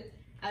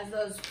as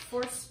those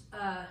force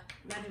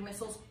magic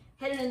missiles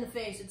hit it in the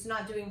face, it's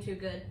not doing too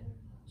good.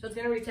 So it's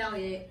gonna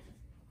retaliate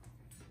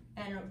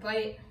and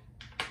bite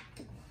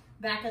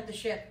back at the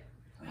ship.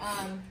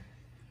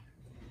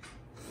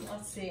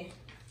 Let's see.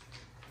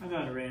 I'm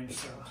out of range,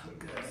 so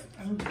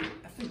I'm good.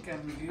 I think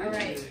I'm good.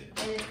 Alright,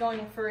 and it's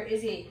going for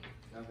Izzy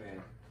Okay.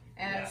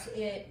 as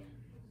it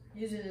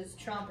uses its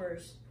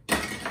chompers.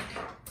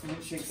 And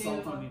it shakes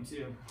salt on me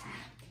too.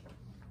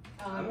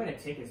 I'm gonna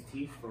take his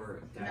teeth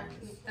for damage.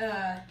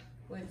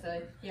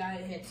 Yeah,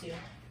 it hits you.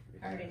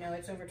 I already know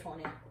it's over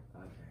 20. Okay,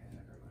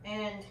 never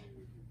mind. And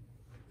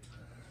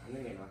I'm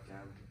gonna get knocked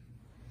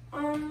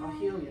down. I'll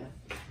heal you.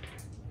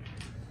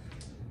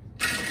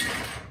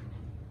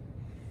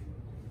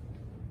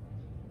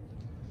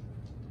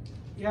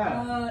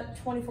 Yeah.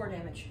 24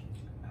 damage.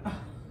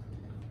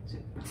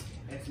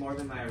 It's more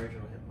than my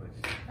original hit points.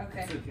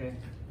 Okay. It's okay.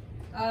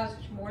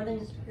 More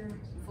than your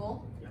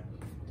full? Yep.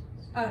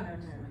 Oh, no.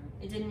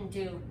 It didn't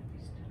do...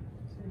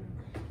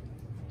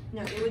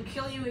 No, it would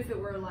kill you if it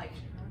were like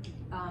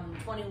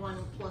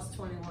 21 plus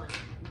 21.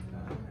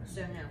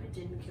 So no, it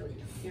didn't kill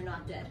you. You're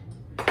not dead.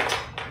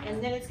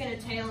 And then it's gonna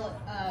tail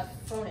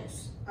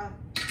Phonis.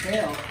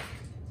 Tail.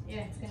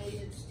 Yeah, it's gonna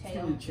use its Can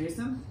tail. you chase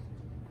him?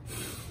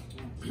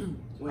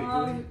 Wait,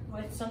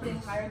 With something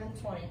higher than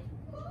 20.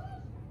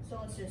 So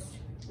let's just...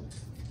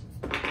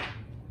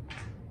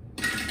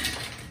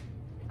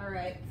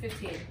 Alright,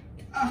 15.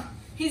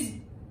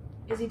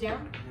 Is he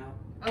down?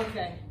 No.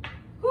 Okay.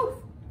 Whew.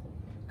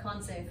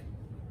 Con save.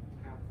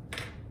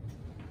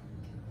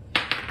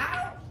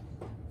 Ow!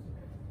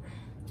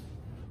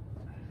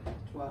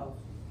 12.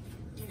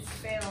 You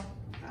fail.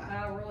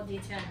 Roll a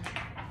d10.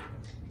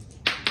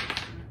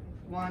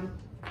 1.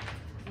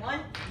 1?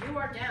 You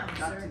are down,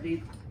 Got sir. to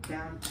be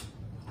down.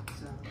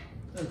 So.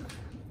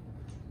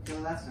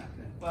 Well, that's not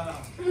good.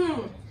 Wow.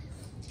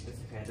 It's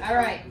okay. All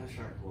right. The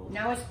shark will.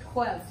 Now it's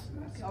Quev.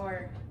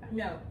 Or,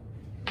 no.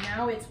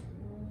 Now it's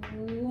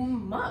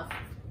Muff.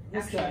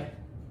 This guy.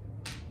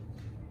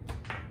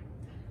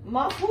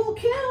 Muff will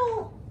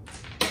kill!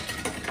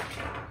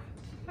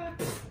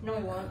 No,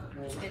 he won't.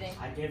 Just kidding.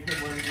 I gave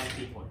him one of my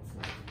key points.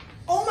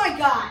 Oh my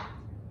god!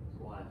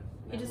 What?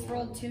 He just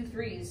rolled 2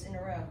 3s in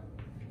a row.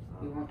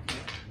 We won't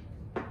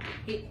kill.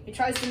 He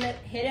tries to hit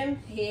him,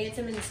 he hits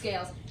him in the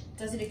scales.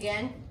 Does it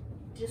again,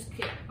 just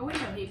kick. Oh wait,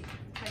 no, he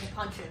tried to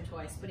punch him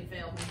twice, but he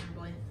failed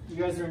miserably. You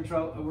guys are in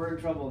trouble. We're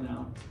in trouble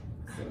now.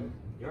 So.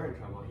 You're in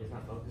trouble. He's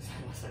not focused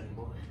on us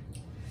anymore.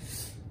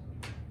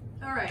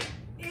 Alright,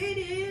 it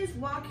is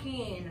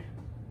Joaquin.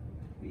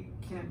 We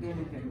can't do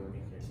anything.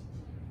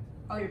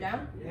 Oh, you're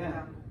down?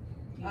 Yeah.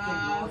 You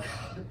can roll.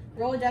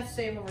 Roll a death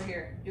save over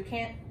here. You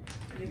can't.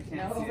 You can't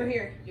No, see over it.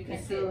 here. You can't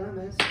It's see it. still a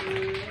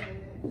mystery.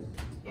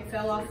 It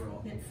fell off.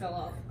 It fell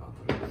off.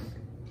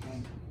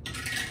 Okay.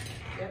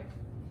 Yep.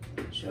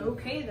 Should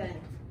Okay then.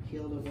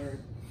 healed a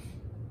word.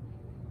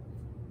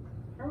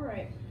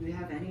 Alright. Do we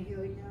have any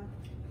healing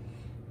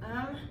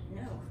now?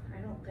 No,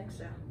 I don't think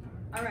so.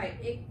 Alright,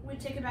 it would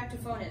take it back to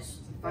Phonis.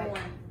 Fight. Roll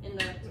one in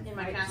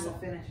my Fight to castle.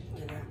 the finish.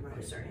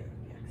 Oh, sorry.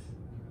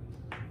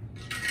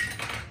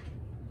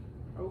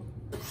 Oh,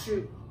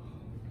 shoot.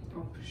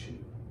 Oh,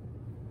 shoot.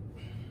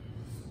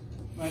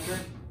 My turn?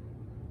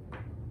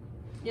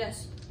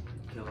 Yes.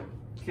 Kill him.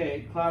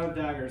 Okay, cloud of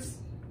daggers.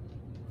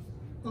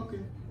 Okay.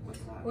 What's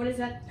that? What is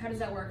that? How does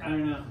that work? I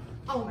don't know.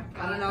 Oh my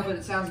god. I don't know, but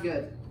it sounds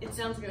good. It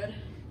sounds good.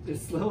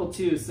 It's level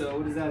 2, so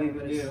what does that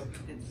even do?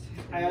 It's,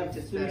 I have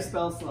it's 3 better.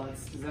 spell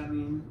slots. Does that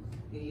mean?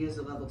 You use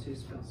a level 2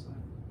 spell slot.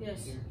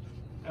 Yes. Here.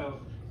 Oh,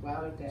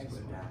 Wow, it dags.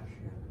 With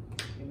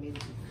dash. It means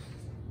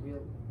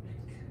real.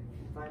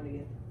 Find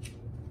again.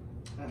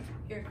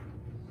 Here.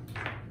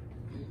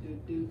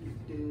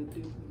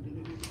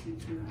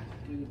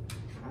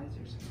 Why is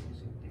there some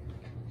music there?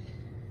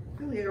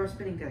 Fill the arrow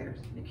spinning daggers.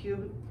 A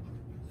cube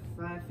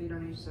 5 feet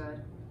on each side.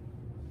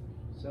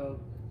 So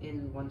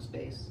in one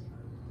space.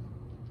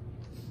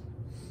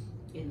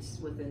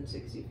 Within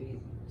 60 feet.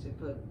 So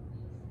put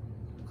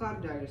cloud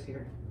of daggers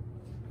here.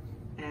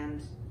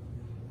 And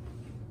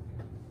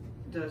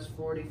does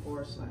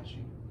 44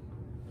 slashing.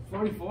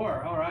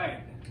 44. All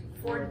right.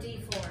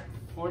 4d4.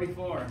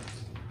 44.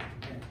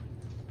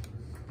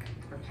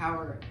 For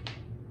power.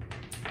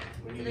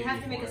 We Do need they a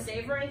have to make a D4.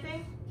 save or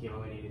anything? You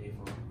only need a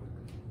D4.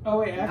 Oh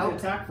wait, I have Nope. to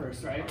attack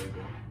first, right?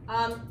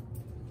 No,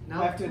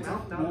 I have to-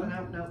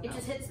 no. It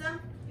just hits them?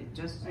 It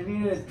just. I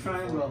need a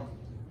triangle.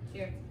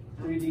 Here.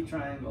 3D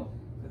triangle.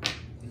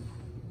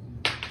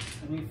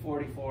 I need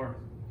 44.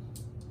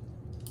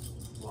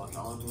 Well, it's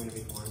all going to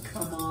be 4.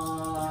 Come It's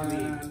on,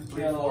 going to be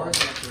 3 kill. 4s and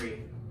a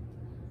 3.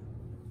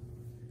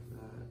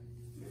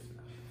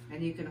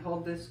 And you can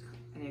hold this,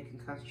 and you can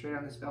concentrate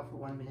on the spell for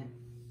 1 minute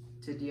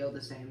to deal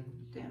the same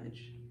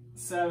damage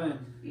 7.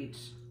 each.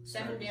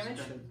 7 damage?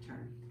 start of the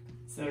turn.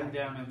 7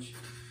 damage.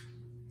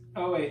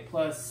 Oh wait,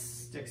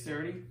 plus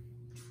dexterity?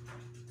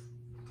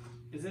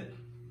 Is it?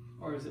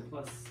 Or is it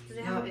plus? Does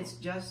it No, have it's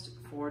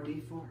just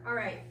 4d4.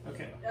 Alright.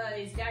 Okay.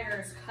 These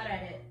daggers cut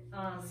at it.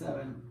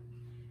 7.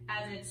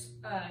 As it's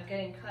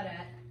getting cut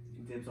at.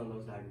 Dibs on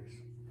those daggers.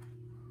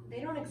 They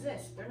don't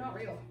exist. They're not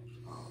real.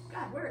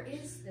 God, where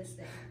is this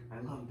thing? I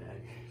love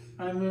daggers.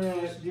 I'm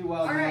gonna do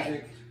wild All right.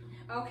 magic.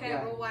 Okay,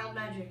 Yeah. roll wild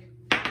magic.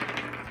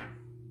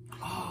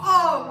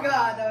 Oh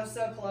god, that was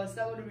so close.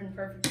 That would have been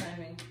perfect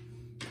timing.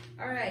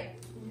 Alright,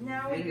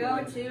 now we go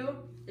Anyway. to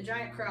the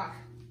giant croc.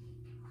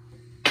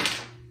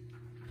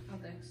 Oh,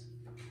 thanks.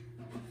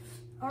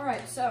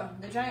 Alright, so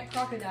the giant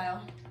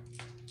crocodile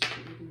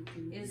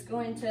is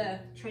going to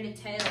try to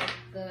tail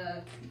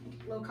the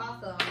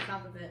Lokatha on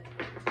top of it.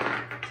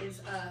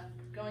 Is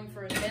going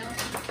for a tail,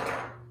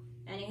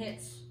 and he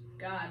hits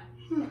God.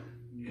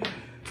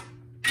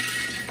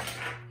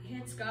 He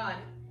hits God,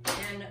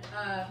 and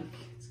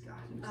It's got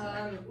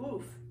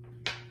oof.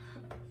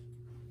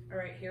 All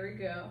right, here we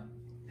go.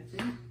 That's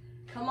it.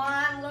 Come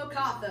on,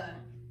 Lokatha.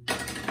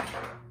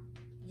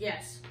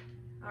 Yes.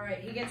 All right.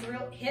 He gets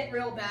hit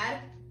real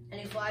bad,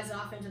 and he flies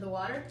off into the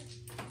water.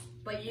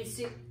 But you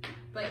see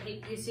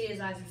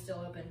his eyes are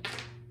still open.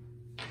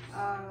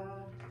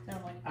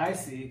 Sound like I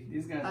see.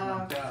 These guys are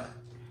knocked out.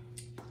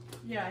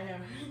 Yeah, I know.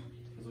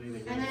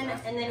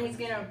 And then he's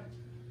gonna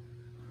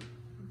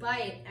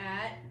bite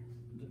at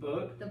The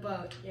boat? the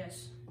boat.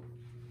 Yes.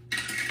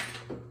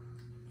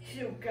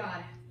 Oh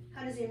God!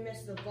 How does he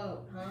miss the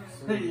boat, huh?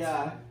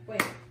 Yeah.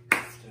 Wait.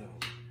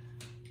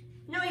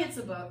 No, he hits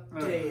the boat.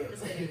 Okay.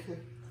 Just kidding.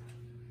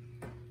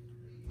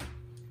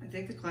 I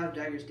think the Cloud of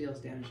Daggers deals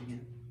damage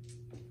again.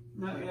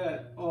 Not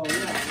yet. Oh,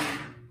 yeah.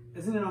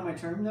 Isn't it on my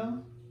turn, though?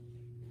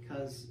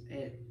 Because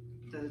it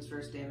does its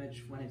first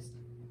damage when it's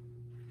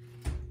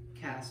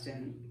cast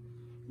and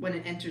when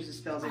it enters the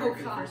spell's area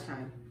for the first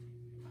time.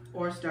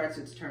 Or starts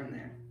its turn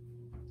there.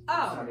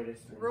 Oh,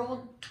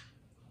 rolled.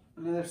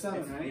 Another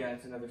 7, right? Yeah,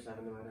 it's another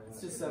 7 no matter what. It's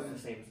just 7.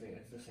 It's the same thing.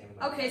 It's the same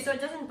amount. Okay, so it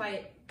doesn't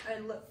bite.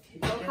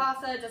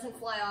 Lokatha doesn't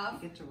fly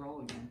off. You get to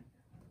roll again.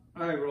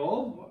 Alright,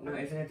 roll. No,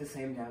 isn't it the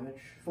same damage?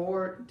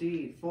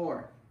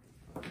 4d4.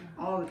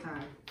 All the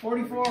time.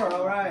 44,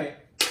 alright.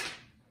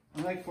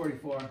 I like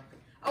 44.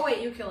 Oh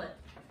wait, you kill it.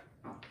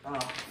 Oh.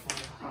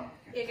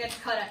 It gets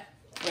cut at.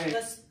 Wait,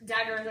 The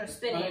dagger is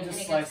spinning let me and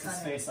just it slice gets his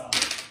cut. face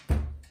off.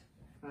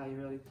 Wow, you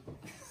really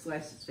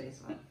sliced its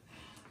face off.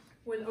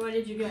 What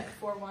did you get?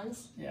 4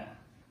 ones? Yeah.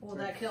 Well,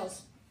 that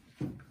kills.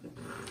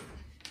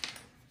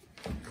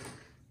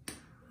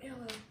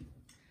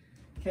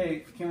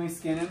 Okay, can we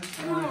skin him?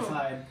 I'm on his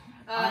side.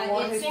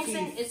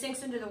 It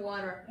sinks into the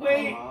water.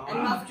 Wait! And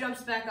Muff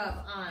jumps back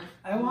up on.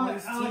 I want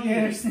his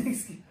alligator teeth. snake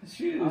skin I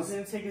was shoes.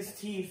 gonna take his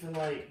teeth and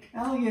like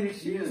Alligator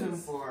use them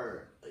shoes.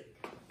 for like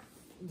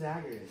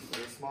daggers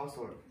or a small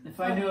sword. If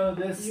I know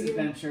this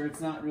adventure,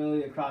 it's not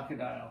really a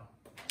crocodile.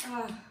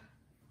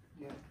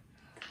 Yeah.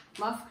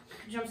 Muff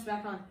jumps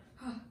back on.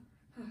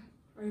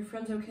 Are your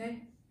friends okay?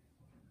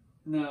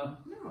 No,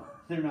 No.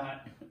 they're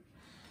not.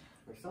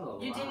 We're still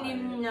alive. You didn't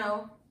even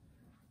know,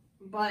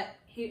 but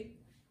you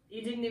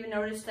didn't even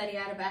notice that he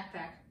had a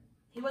backpack.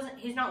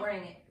 He's not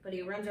wearing it, but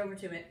he runs over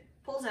to it,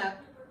 pulls out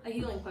a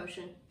healing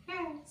potion.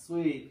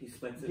 Sweet. He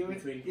splits Give it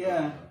it- between.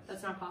 yeah.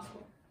 That's not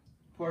possible.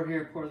 Pour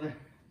here, pour there.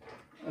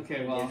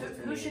 Okay, well,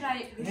 Who should I?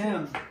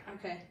 him.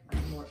 Okay.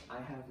 I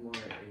have more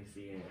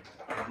AC in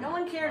it. No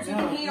one cares. You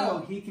No, can heal. no,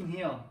 he can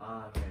heal.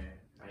 Ah, okay.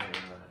 I didn't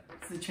know that.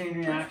 It's the chain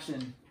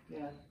reaction.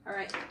 Yeah. All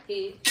right.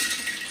 He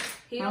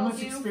How heals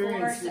much you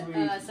experience for did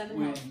we 7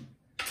 win?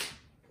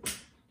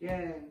 health. Yay.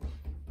 Yeah,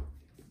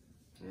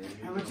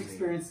 you How much told me.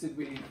 experience did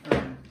we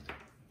earn?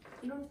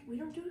 We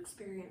don't do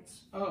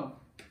experience. Oh.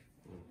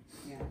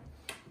 Yeah.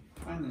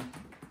 Finally.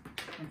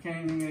 I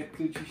can't even get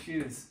Gucci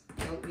shoes.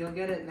 You'll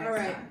get it next All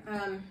right.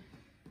 time.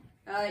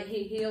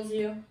 He heals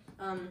you.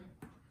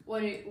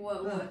 What do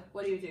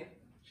you do?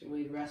 Should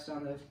we rest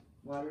on the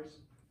waters?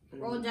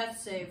 Roll a death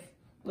save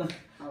Oh.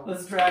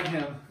 Let's drag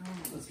him.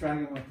 Let's drag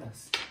him with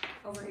us.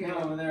 over here No,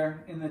 over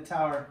there in the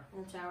tower.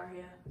 in the tower.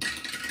 Yeah.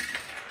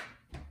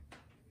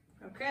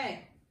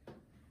 Okay.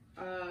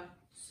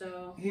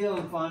 So Heal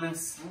him,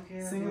 Phonis.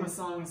 Okay. Sing him a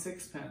song of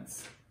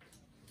sixpence.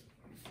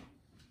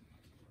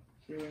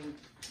 Healing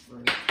for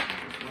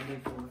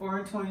 1d4. 4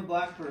 and 20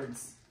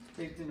 blackbirds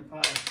baked in a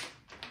pie.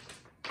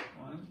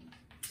 1.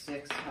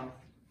 6 health.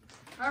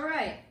 all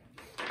right.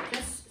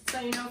 Just so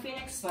you know,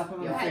 Phoenix, Slap him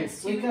in you the had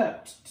face. 2. Wake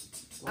up.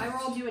 I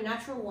rolled you a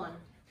natural 1,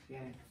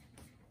 Yay.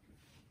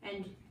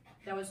 and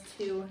that was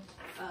 2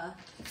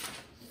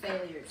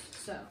 failures.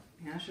 So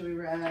Now should we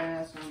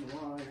rest on the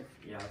water?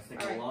 Yeah, let's take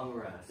Alright. a long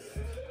rest.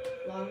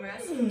 long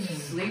rest.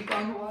 Sleep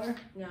on the water?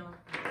 No,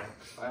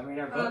 I mean,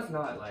 our boat's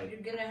not like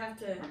you're gonna have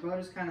to. Our boat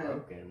is kind of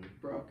broken.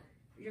 broke.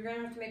 You're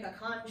gonna have to make a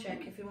con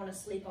check if you want to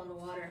sleep on the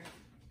water.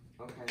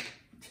 Okay.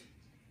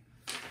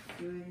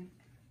 Do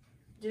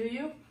Do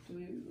you?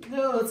 we?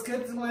 No, let's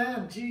get to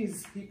land.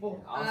 Jeez,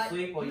 people. I'll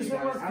sleep while you There's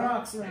no more guys.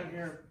 crocs around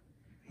here.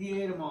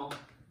 He ate them all.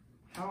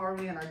 How are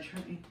we on our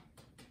journey?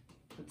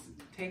 Let's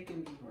take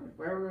inventory.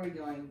 Where were we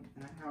going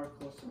and how are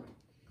close to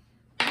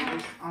it? Are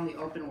we on the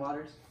open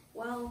waters?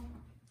 Well,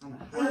 On the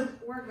high?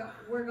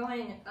 we're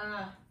going.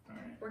 Alright.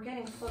 We're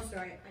getting closer.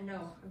 I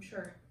know. I'm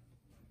sure.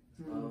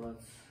 Well,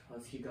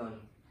 let's keep going.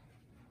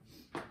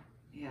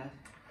 Yeah.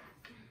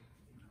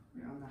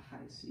 We're on the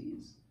high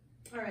seas.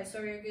 All right.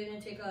 So you're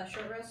gonna take a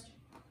short rest.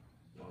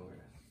 Long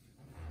rest.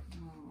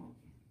 Oh.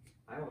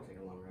 I won't take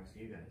a long rest.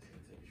 You guys can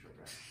take a short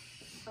rest.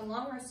 A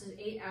long rest is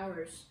 8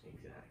 hours.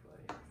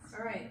 Exactly.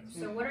 All right.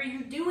 So what are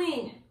you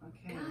doing?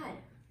 Okay. God.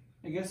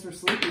 I guess we're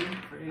sleeping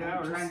for 8 I'm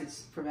hours. trying to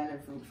prevent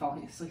him from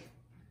falling asleep.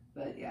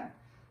 But yeah.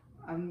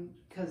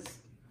 Because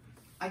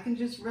I can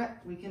just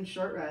we can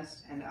short rest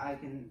and I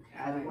can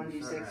add Fine,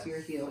 1d6 short to your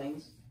rest.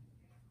 healings.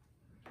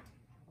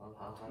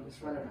 I'll have a Just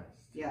short whatever. rest.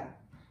 Yeah.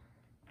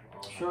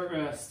 I'll have- Short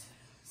rest.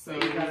 So So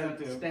what you does gotta that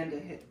do? spend a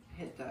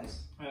hit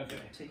dice Okay.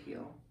 to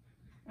heal.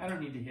 I don't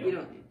need to heal. You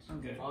don't need to.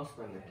 I'm good. I'll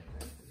spend the hit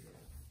dice.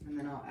 And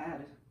then I'll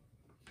add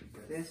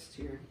this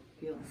to your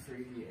healing.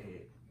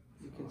 3d8.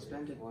 You can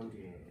spend it.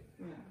 1d8.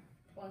 Yeah.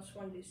 Plus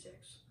 1d6.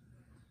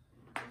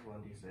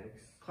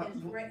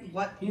 1d6. Right.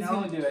 What? He's no,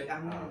 gonna do it.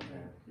 I'm gonna, Okay.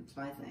 it's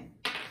my thing.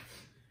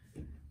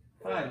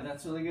 5.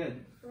 That's really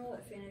good. Roll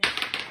it, Phoenix.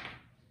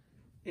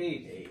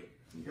 8.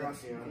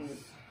 Gracias.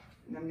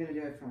 And I'm gonna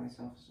do it for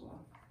myself as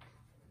well.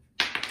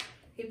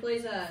 He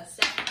plays a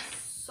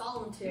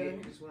solemn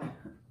tune. 8 as well.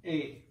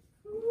 8.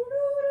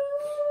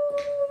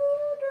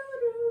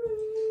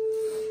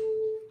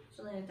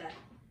 Something like that.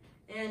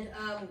 And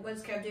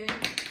what's Kev doing?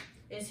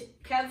 Is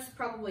Kev's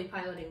probably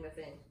piloting the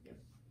thing. Yep.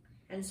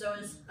 And so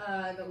is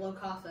the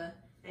Lokatha.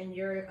 And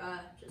you're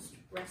just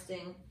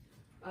resting.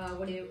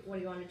 What do you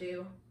want to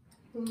do?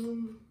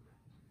 We'll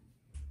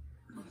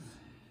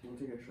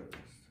take a short rest.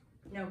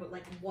 No, but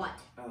like what?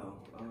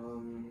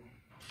 Oh,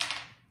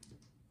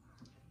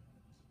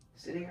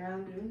 Sitting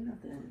around doing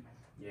nothing.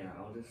 yeah,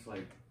 I'll just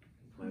like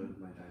play with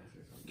my dice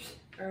or something.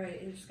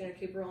 Alright, you're just gonna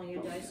keep rolling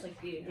your dice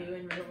like you do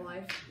in real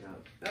life.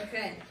 Yeah.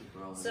 Okay. Keep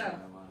rolling So- what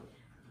I want.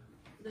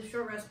 The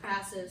short rest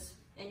passes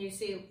and you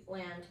see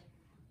land.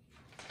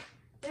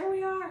 There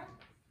we are.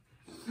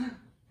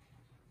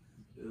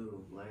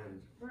 Ooh,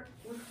 land. We're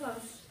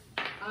close.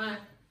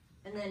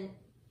 And then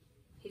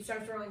he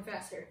starts rolling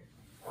faster.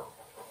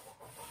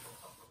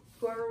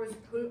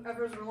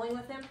 Whoever's rolling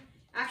with him,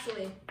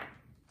 actually,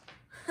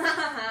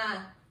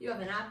 you have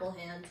an apple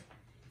hand.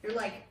 You're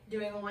like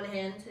doing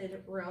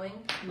one-handed rowing.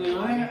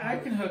 No, I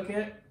can hook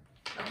it.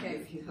 Okay.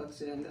 If he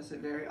hooks it and does it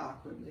very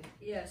awkwardly.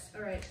 Yes.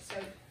 All right. So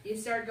you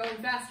start going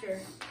faster,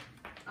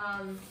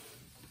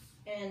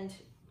 and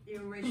you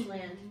reach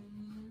land.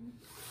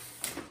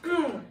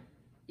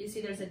 You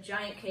see, there's a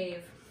giant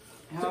cave.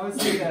 How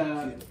is he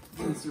gonna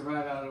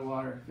survive out of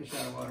water? Fish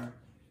out of water.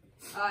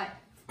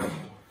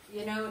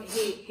 You know,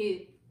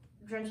 he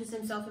drenches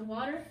himself in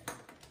water,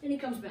 and he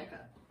comes back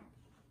up.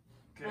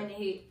 Okay.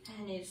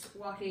 And he's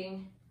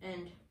walking,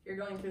 and you're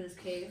going through this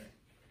cave.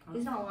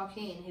 He's not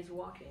walking, he's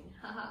walking.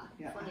 Haha.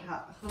 Yeah. Funny.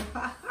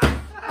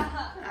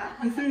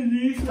 It's a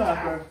knee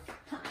slapper.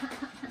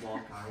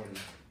 Walk iron.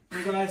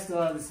 I'm glad I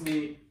still have this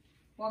meat.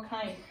 What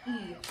kind?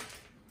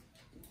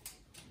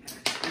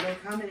 It'll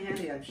come in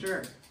handy, I'm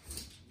sure.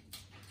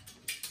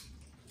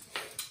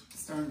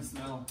 It's starting to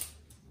smell.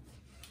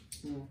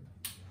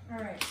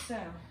 Alright, so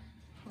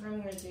what I'm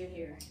gonna do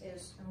here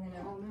is I'm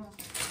gonna. Oh no.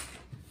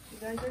 You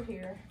guys are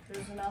here.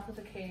 There's the mouth of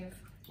the cave.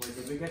 Wait,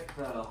 did we get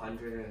the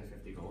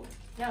 150 gold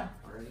No.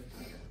 already?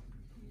 Okay.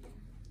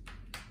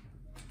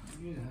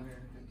 I need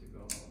 150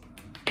 gold.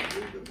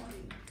 Move the money.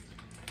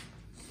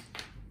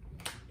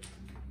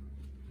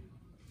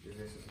 Is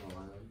this just an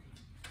 11?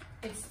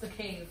 It's the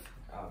cave.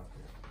 Oh,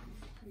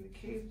 And the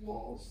cave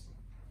walls.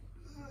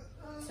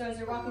 So as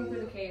you're walking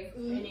through the cave, I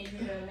need you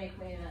to make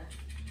me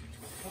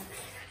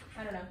a.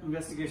 I don't know.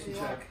 Investigation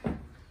check.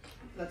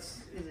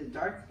 Is it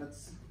dark?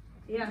 Let's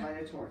Yeah,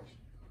 light a torch.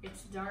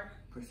 it's dark.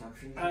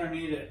 perception? I don't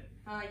need it.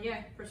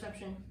 Yeah,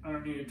 perception. I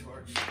don't need a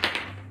torch.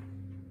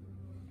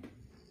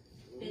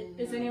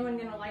 Is anyone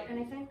gonna light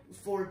anything?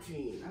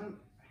 14. I don't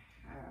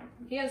have.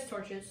 He has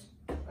torches.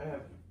 I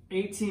have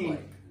 18.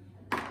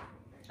 I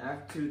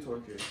have 2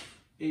 torches.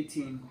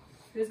 18.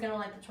 Who's gonna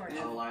light the torch?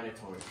 I'll light a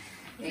torch.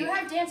 You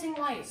have dancing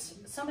lights.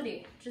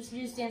 Somebody, just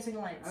use dancing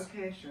lights.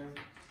 Okay, sure.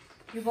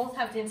 You both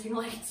have dancing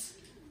lights.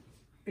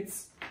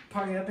 It's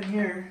party up in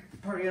here.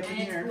 Party up in And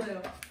it's here.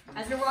 blue.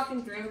 As you're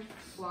walking through,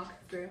 walk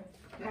through.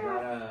 I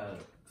got a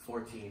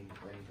 14 in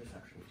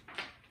perception.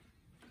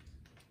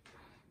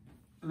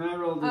 And I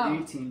rolled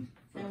an 18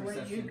 for And what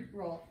did perception. you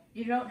roll?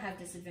 You don't have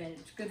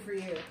disadvantage. Good for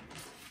you.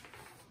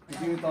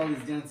 I do with all these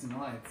dancing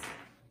lights.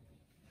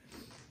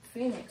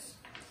 Phoenix.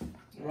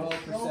 Roll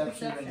perception. Roll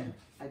perception.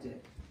 I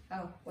did.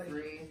 Oh, what did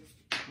you? 3.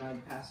 My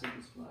passive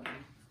is flooding.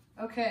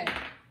 Okay.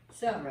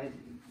 So, Right.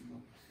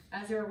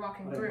 as you're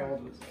walking What I through,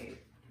 rolled was 8.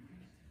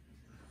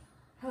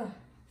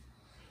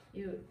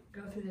 you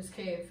go through this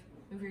cave.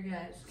 Move your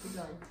guys. Keep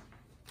going.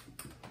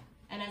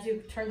 And as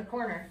you turn the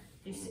corner,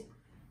 you see.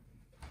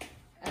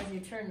 As you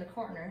turn the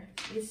corner,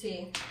 you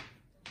see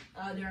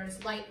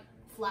there's light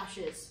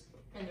flashes,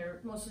 and they're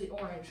mostly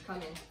orange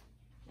coming,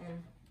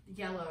 and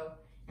yellow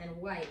and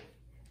white.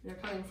 They're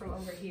coming from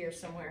over here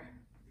somewhere.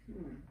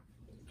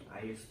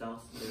 I use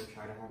stealth to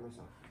try to hide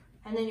myself.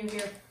 And then you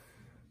hear.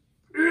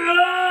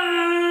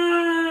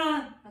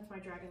 That's my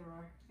dragon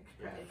roar.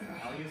 Yeah,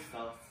 I'll use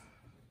stealth.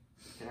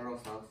 Can I roll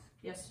stealth?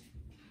 Yes.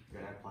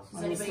 Good, I have plus Does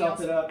I 1. just anybody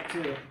stealth it up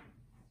too.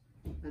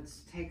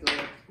 Let's take a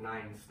look.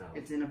 9 stealth.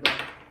 It's in a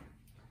book.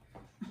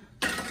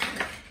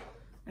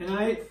 And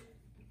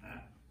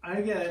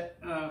I get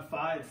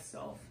 5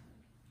 stealth.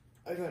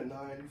 I got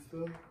 9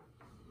 stealth.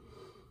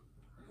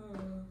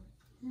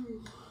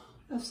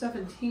 Oh,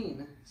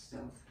 17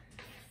 stealth.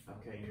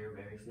 Okay, you're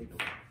very sneaky.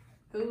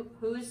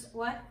 Who's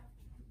what?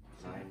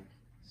 9.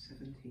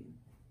 17.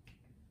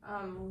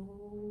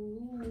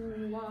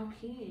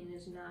 Joaquin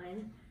is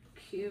 9.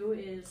 Q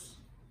is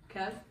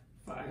Kev.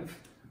 5.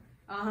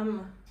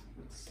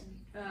 Let's see.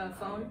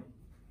 Phone.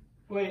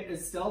 Wait,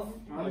 is stealth?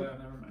 Oh, yeah,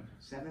 never mind.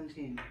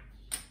 17.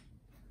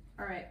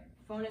 All right.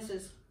 Phonis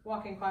is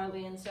walking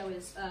quietly, and so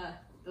is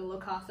the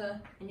Lokatha,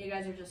 and you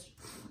guys are just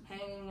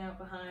hanging out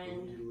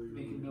behind.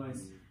 Making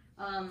noise.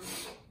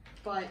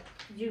 but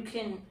you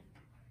can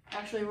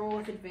actually roll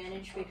with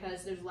advantage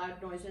because there's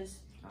loud noises.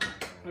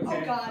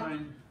 Okay, God.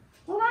 fine.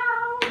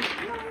 Loud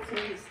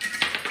noises.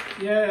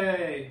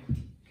 Yay!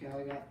 Okay,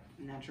 I got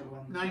natural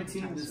one.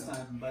 19 this so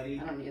time, buddy.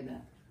 I don't need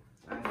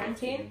that.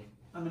 19?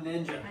 I'm a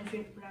ninja.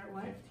 19,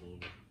 what? 15.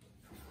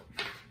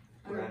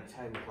 We're at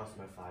 10 plus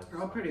my 5.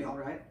 They're all pretty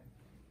alright.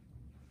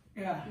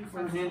 Yeah, You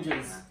we're fucking-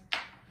 ninjas.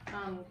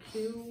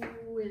 Q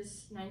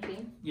is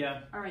 19.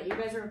 Yeah. Alright, you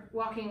guys are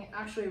walking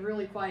actually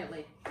really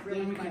quietly. Really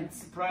Then we quietly. can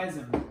surprise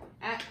him.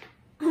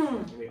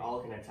 We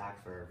all can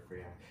attack for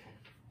free action.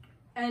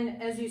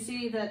 And as you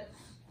see that,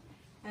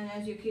 and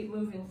as you keep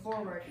moving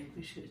forward, Okay,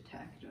 we should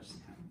attack just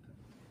now.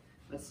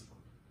 But let's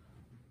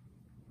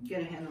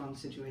get a handle on the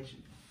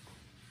situation.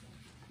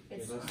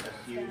 it's Give us a gonna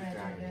huge do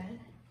dragon.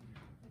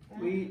 that.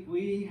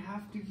 We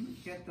have to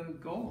get the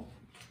goal.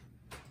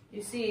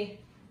 You see,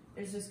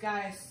 there's this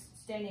guy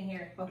standing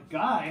here, A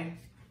guy?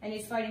 and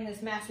he's fighting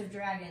this massive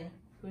dragon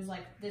who's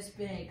like this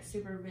big,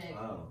 super big.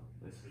 Oh,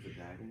 this is the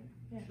dragon?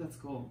 That's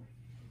cool.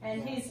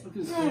 And he's Look at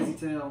his crazy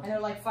tail. and they're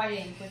like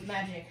fighting with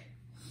magic.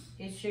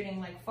 He's shooting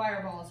like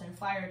fireballs and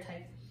fire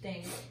type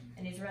things,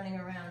 and he's running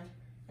around,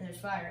 and there's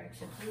fire.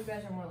 Except you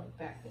guys are more like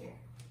back there,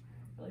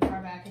 really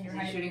far back, and you're Is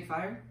he hiding. shooting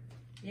fire?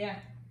 Yeah,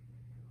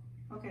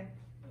 Okay.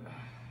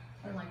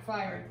 and like I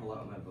fire, pull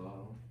out my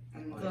bow.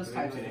 And Like, those do we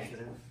types have of things.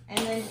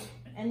 initiative?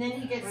 and then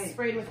he gets Wait.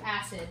 sprayed with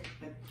acid,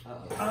 Uh-oh.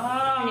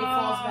 and he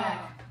falls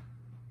back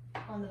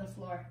onto the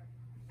floor.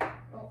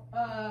 Oh,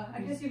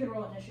 I guess you could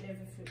roll initiative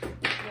if you.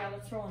 Yeah,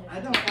 let's roll I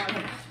initiative.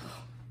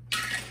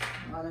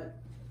 don't want it.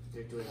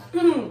 You're doing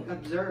that.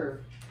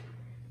 Observe.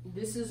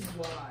 This is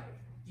why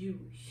you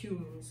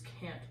humans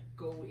can't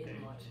go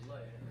in my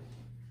land.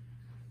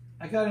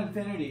 I got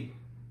infinity.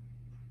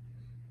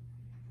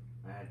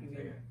 I had to You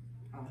figure.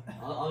 Oh.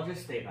 I'll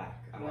just stay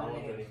back. I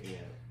won't do anything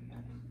yet.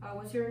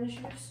 What's your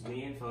initiatives?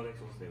 Me and Phoenix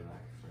will stay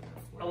back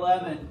for now.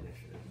 11.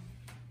 Initiative.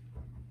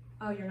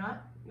 Oh, you're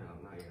not? No,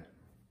 not yet.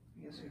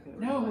 I guess we could.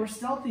 No, we're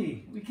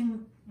stealthy. We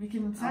can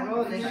attack. roll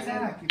We can initiative.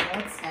 attack.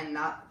 That's And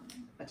not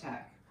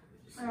attack.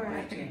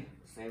 Alright.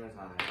 Same as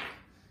I.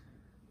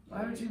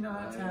 why would you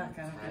not attack?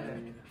 I don't get it.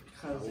 10,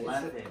 Because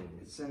 11.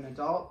 it's an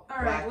adult.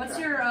 Alright, black what's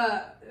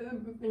dragon.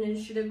 your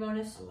initiative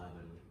bonus? 11.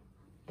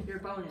 Your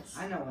bonus.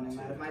 I know when I'm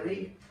out of my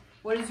league.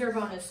 What is your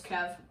bonus,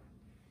 Kev?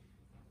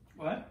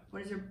 What?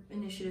 What is your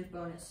initiative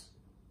bonus?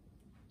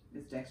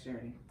 It's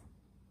dexterity.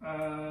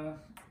 Yeah,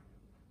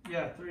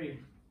 3.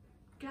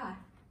 God.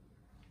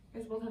 You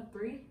guys both have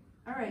 3?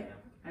 Alright.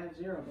 I have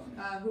 0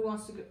 bonus. Who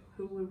wants to go?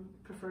 Who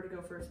would prefer to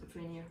go first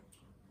between you?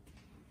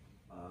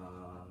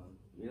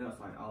 You know,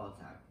 fine. I'll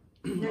attack.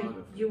 No, I'll go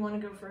first. you want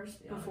to go first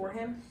Yeah, I'll before go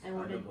him? first. And I'll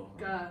what go did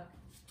before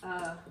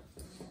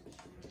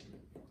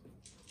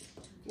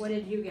what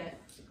did you get?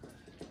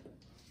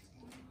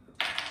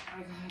 I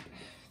got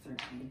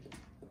 13.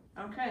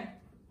 Okay. Okay,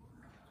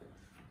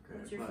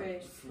 What's your but-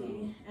 face?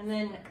 P. And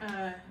then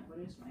What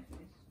is my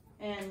face?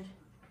 and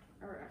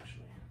or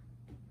actually.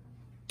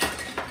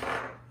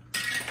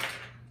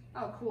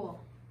 Oh, cool.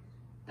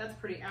 That's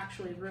pretty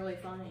actually really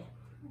funny.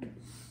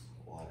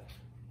 What?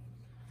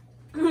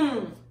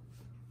 And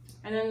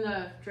then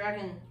the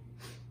dragon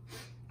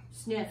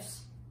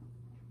sniffs.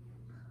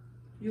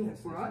 You Yes,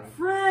 brought yes,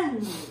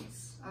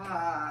 friends.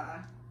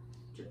 Ah.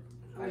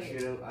 I Wait,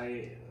 should have. Oh,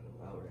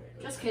 right.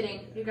 just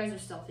kidding. You guys are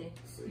stealthy.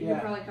 So, You Yeah.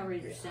 can probably cover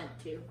your scent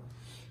too.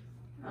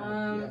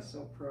 Yeah,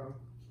 so pro.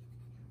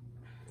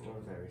 We're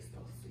very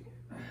stealthy.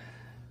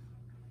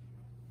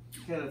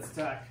 Okay, let's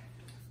attack.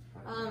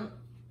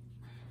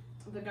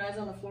 The guy's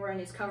on the floor and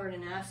he's covered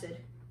in acid,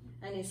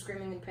 and he's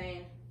screaming in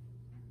pain.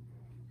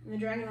 And the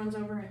dragon runs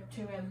over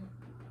to him,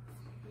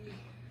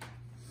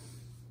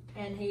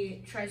 and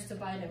he tries to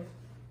bite him,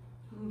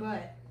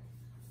 but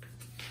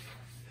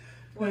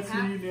what That's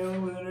when happened? you nail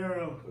him with an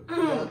arrow.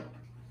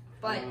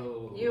 But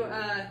Oh.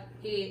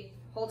 he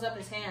holds up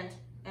his hand,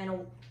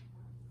 and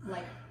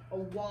a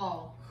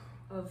wall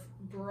of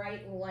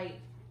bright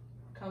light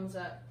comes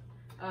up.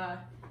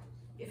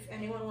 If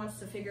anyone wants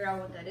to figure out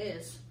what that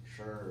is,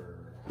 Sure.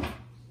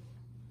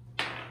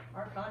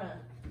 Arcana.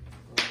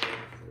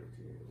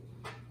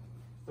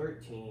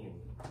 13.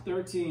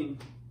 13.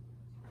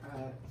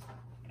 I'll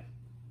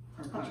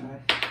try.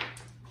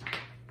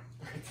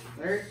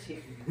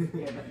 13.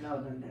 Yeah, but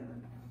no.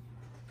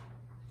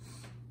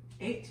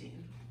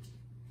 18.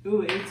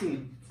 Ooh,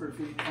 18 for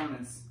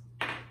funness.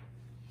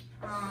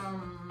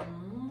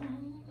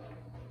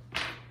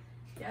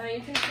 Yeah,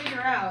 you can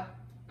figure out.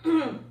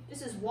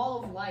 This is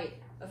Wall of Light,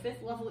 a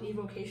 5th level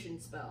evocation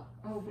spell.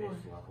 Oh boy.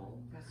 Base level.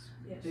 That's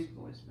Yes. big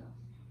boy spell.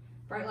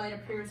 Bright light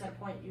appears at a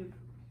point you.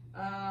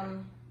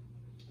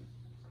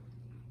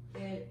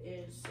 It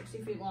is 60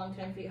 feet long,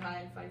 10 feet high,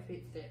 and 5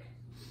 feet thick.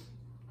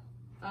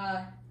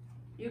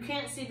 You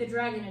can't see the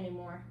dragon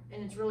anymore,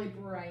 and it's really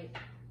bright.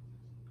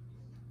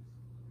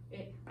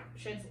 It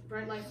sheds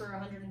bright light for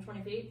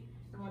 120 feet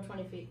and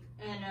 120 feet,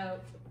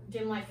 and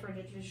dim light for an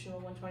additional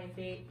 120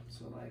 feet.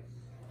 So like,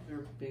 they're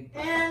big.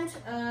 And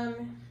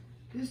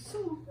It's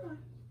so.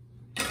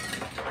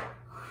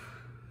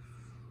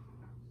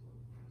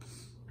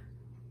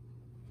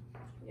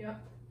 Yep.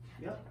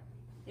 Yep.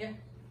 Yeah.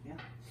 Yeah.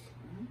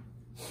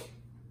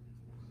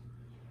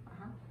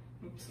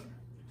 Oops.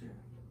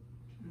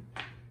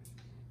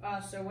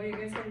 Sorry. So what are you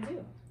guys gonna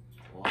do?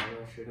 Well, I'm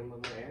gonna shoot him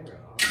with my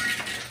arrow.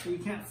 You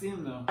can't see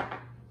him though.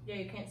 Yeah,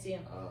 you can't see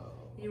him. Oh.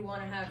 You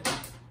want to have.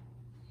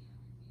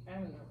 I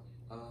don't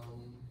know.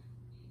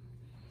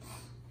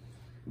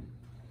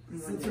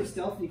 Since we're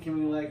stealthy, can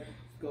we like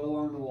go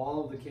along the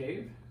wall of the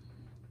cave?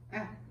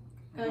 Yeah.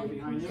 Go You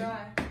behind can him?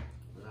 try.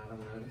 Without him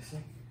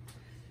noticing.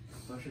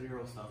 So should we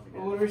roll stealth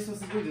again? Well, what are we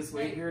supposed to do? Just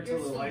wait here You're till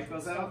the still light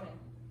goes out?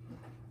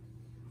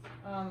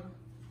 stealthing.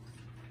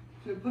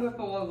 Should we put up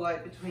a wall of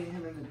light between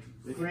him and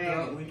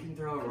the We can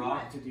throw a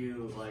rock to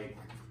do like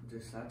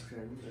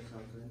deception or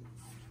something.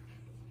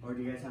 Or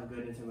do you guys have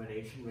good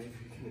intimidation? Maybe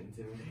we can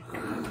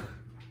intimidate.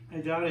 I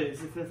doubt it.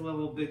 It's a 5th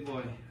level big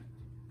boy.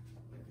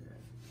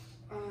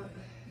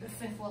 The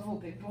 5th level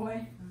big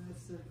boy.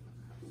 It's a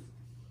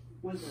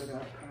wizard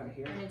out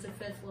here. And it's a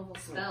 5th level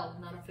spell,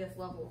 not a 5th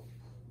level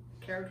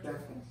character.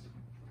 Darkness.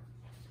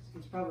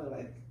 He's probably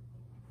like.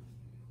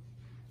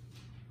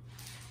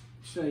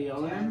 Should I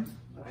yell at him?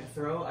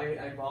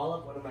 I ball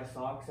up one of my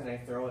socks and I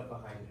throw it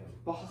behind him.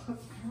 Ball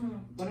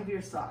one of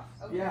your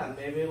socks. Okay. Yeah,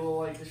 maybe it'll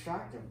like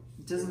distract him.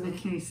 It doesn't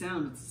make any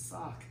sound. It's a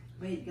sock.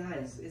 Wait,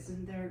 guys,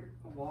 isn't there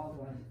a wall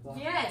of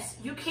light? Yes,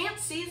 you can't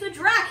see the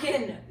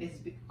dragon.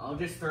 I'll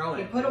just throw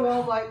Okay, it. put a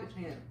wall of light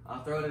between them.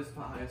 I'll throw it as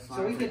far as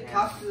So we could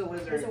talk to the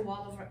There's wizard. a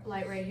wall of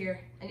light right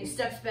here, and he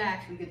steps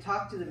back. We could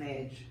talk to the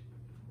mage,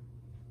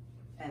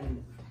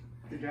 and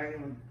the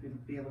dragon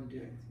would be able to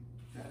do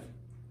anything.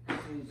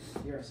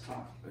 We hear us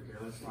talk.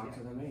 Okay, let's talk to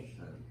the mage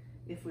then.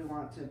 If we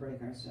want to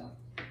break ourselves,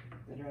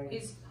 the dragon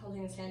He's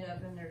holding his hand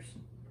up, and there's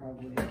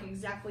probably. like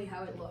exactly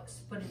how it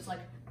looks, but it's like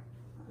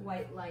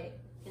white light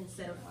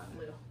instead of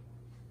blue.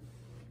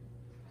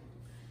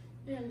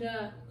 And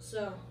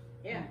so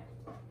yeah,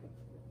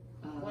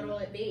 what will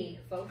it be,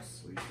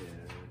 folks? We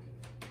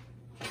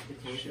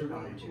Should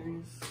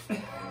volunteers?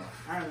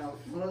 I don't know.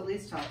 We'll at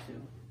least talk to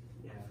him.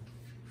 Yeah.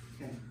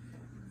 Okay.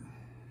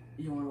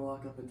 You want to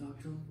walk up and talk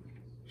to him?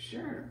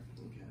 Sure.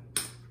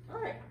 Okay. All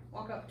right,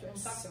 walk up to him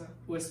and talk to him.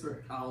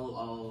 Whisper.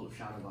 I'll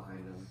shout it behind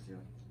him too.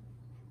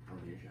 I'll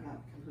do a shout.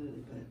 Not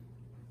completely, but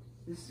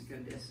this is a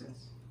good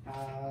distance.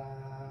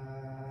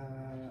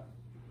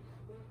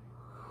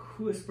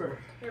 Whisper.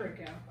 Here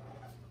we go.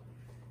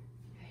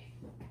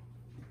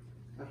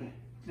 Okay.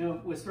 No,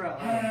 whisper out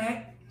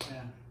loud.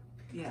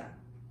 Yeah.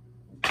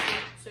 Yeah.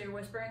 So you're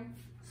whispering?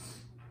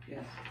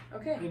 Yes.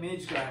 Okay. Hey,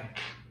 mage guy.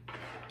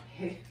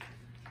 Hey.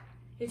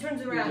 He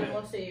turns around and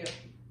looks at you.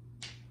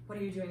 What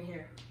are you doing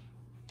here?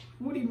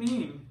 What do you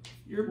mean?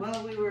 You're.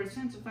 Well, we were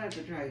sent to fight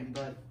the dragon,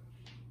 but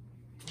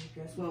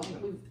well,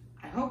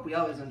 I hope we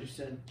always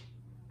understood.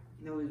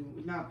 No, we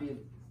would not be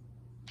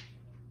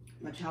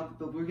much help,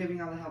 but we're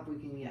giving all the help we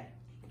can get.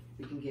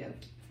 We can give.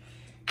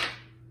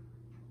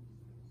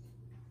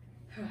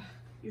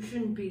 You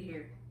shouldn't be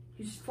here.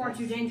 He's far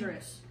too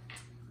dangerous.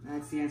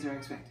 That's the answer I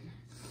expected.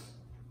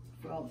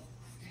 Well,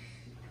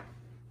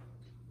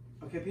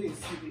 Okay, peace.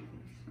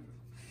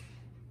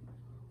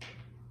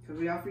 could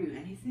we offer you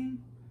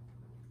anything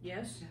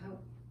Yes? to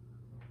help?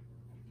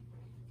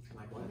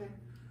 Like what?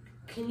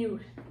 Can you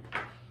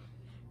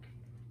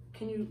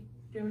do you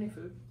have any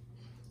food?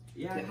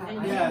 Yeah, And I can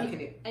have,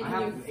 you- I and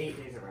have you- 8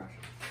 days of ration.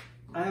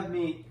 I have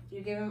meat.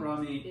 You give him Raw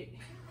meat.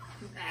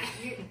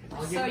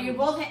 So you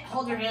both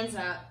hold your hands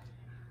out.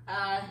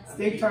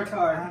 Steak I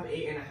tartare. have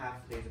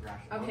 8.5 days of ration.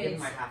 I'll Okay, give him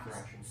my half the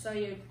ration. So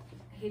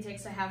he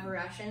takes a half a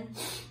ration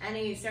and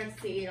he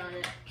starts to eat on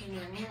it. And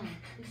you're like,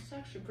 this is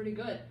actually pretty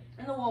good.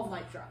 And the wall of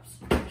light drops.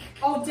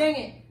 Oh dang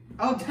it!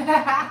 Oh,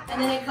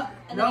 And then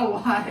no,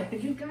 why?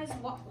 you guys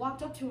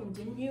walked up to him,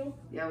 didn't you?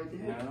 Yeah, we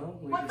did. No,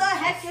 we What the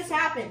heck just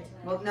happened?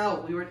 Well,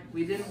 no,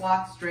 we didn't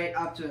walk straight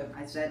up to him.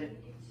 I said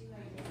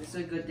this is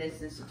a good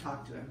distance to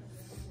talk to him.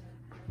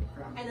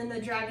 From. And then the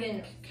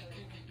dragon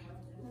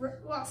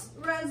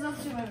runs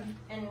up to him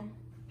and.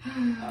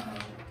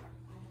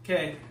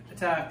 Okay,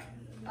 attack.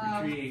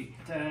 Um, Retreat.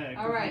 Attack.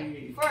 All right.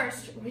 Retreat.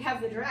 First, we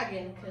have the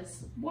dragon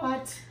because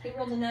What? he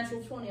rolled a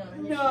natural 20 on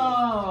initiative.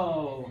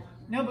 No.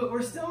 No, but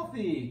we're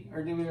stealthy.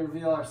 Or do we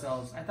reveal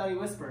ourselves? I thought he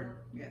whispered.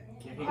 Yeah.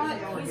 Yeah, he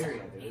doesn't know we're here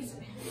yet, dude. he's,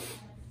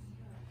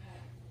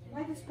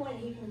 by this point,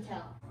 he can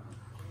tell.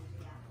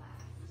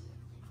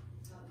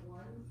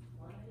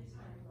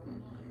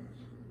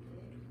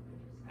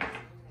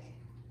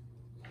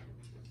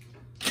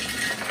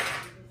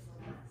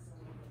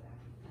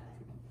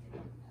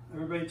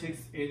 Everybody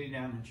takes 80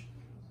 damage.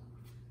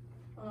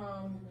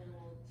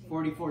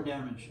 44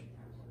 damage.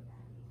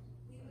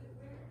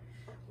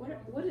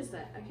 What is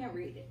that? I can't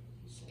read it.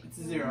 It's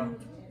a 0.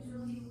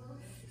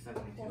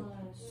 72.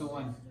 So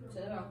 1.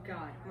 Oh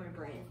God, my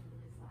brain.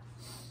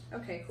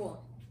 Okay,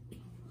 cool.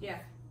 Yeah,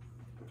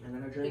 And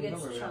then our he journey's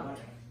gets over. We got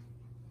chumped. money.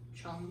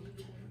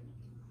 Chumped.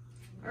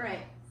 All right,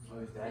 Oh,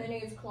 he's and then dead. he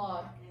gets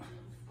clawed.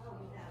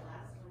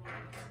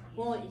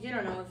 Well, you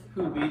don't know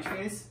Who, beach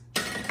face?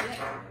 if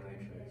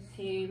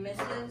he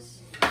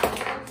misses.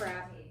 Oh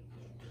crap!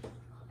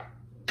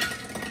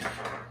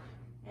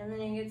 And then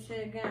he gets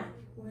hit again.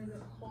 with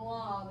a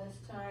claw this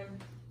time.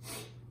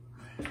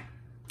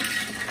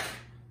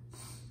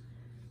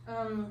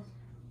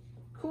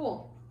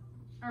 Cool.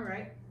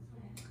 Alright.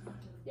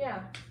 Yeah.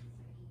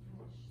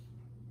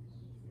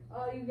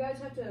 You guys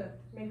have to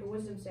make a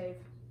wisdom save.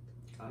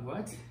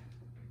 What?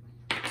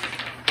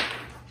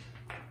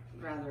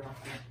 Rather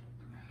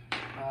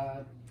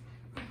often.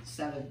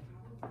 7.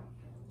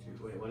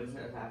 Wait, what is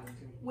it attached to?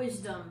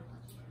 Wisdom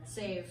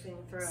saving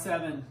throw.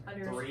 7.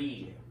 Under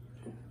 3.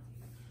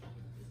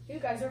 You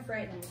guys are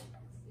frightened.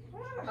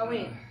 Oh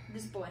wait,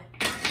 this boy.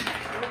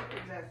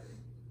 Exactly.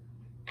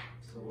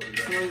 So what is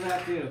So what does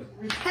that do?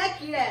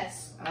 Heck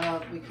yes!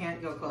 We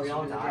can't go closer We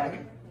all to the die?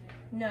 dragon.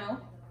 No.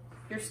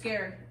 You're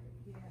scared.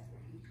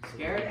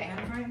 Scared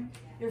and frightened?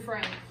 You're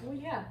frightened. Well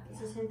yeah, it's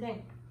the same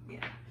thing.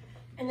 Yeah.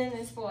 And then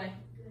this boy.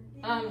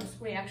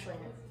 Wait, actually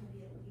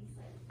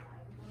no.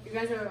 You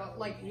guys are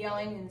like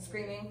yelling and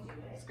screaming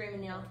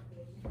and yell.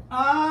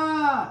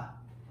 Ah!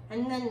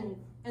 And then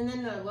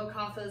the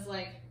Lokafa's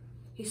like,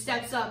 he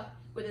steps up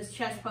with his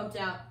chest pumped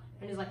out,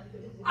 and he's like,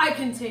 I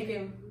can take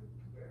him.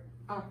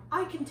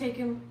 I can take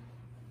him.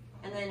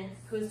 And then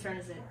whose turn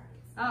is it?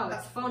 Oh,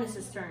 it's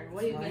Phonis' turn.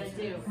 What are you gonna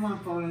do? Come on,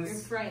 You're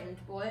Phonis. frightened,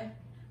 boy.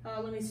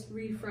 Let me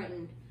read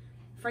frightened.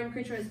 Frightened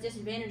creature has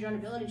disadvantage on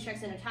ability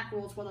checks and attack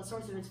rolls while the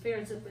source of its fear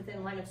is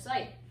within line of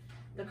sight.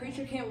 The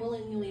creature can't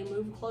willingly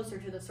move closer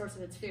to the source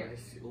of its fear. I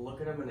just look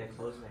at them and they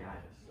close my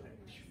eyes. Like,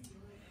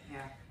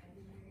 Yeah.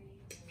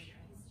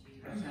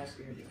 That's how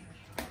scared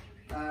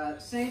you are.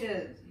 Say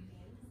to.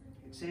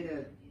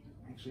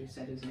 Actually,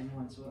 said his name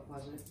once. What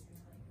was it?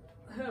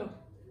 Who?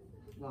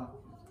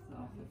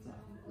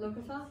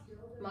 Lokafa?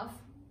 Muff?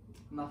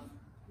 Muff.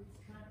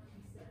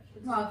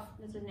 It's Muff.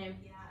 That's his name.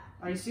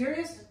 Are you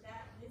serious?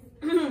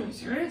 Are you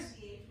serious?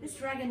 This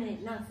dragon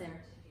ain't nothing.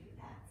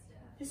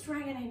 This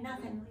dragon ain't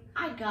nothing.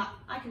 I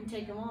can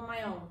take him on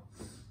my own.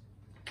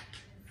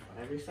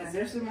 whatever you Is say.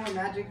 there some more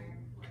magic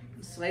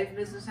slave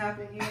business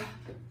happening here?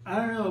 I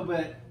don't know,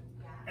 but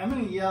I'm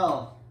gonna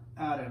yell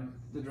at him,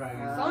 the dragon.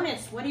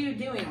 Phonis, what are you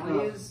doing?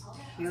 I'll use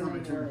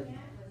healing word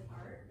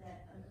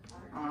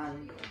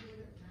on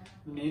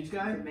The mage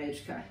guy? the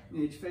mage guy.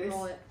 Mage face?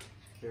 Roll it.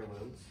 Cure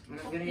wounds. And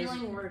I'm gonna use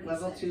Healing word.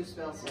 level is 2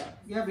 spell slot.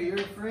 Yeah, but you're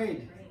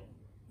afraid.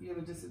 You have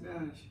a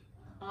disadvantage.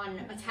 on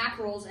attack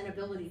rolls and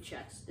ability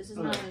checks. This is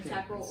Oh, not an okay.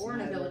 attack roll It's or an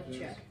not ability a-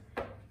 check.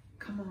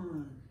 Come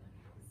on.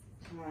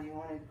 Come on, you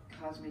want to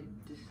cause me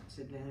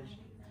disadvantage?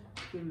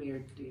 Give me your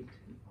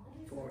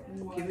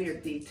D4. Give me your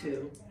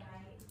D2.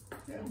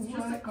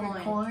 Just a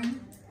coin. coin?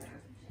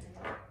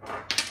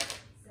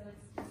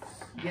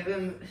 Give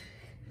him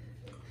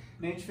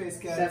Mage face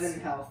gets 7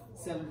 health.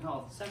 7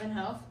 health. 7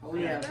 health. Oh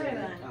yeah, Better baby.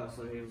 then. Oh,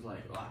 so he was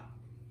like,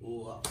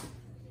 ooh.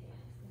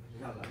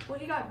 Well,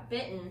 he got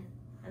bitten,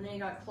 and then he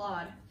got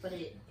clawed, but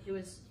he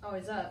was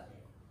always up.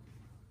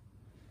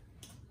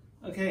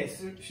 Okay,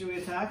 so should we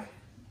attack?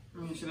 I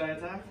mean, should I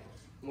attack?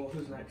 Well,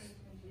 who's next?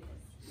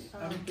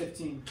 I'm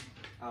 15.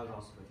 I was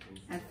also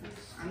 15. And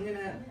I'm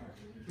gonna.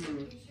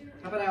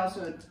 How about I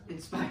also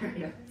inspire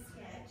you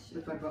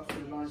with my for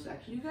the bonus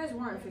action? You guys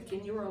weren't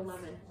 15, you were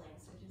 11.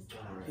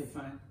 Okay,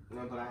 fine.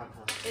 No, but I have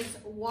time. It's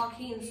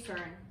Joaquin's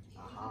turn.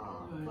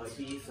 Aha. But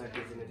he's like,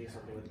 he's gonna do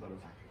something with bonus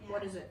action.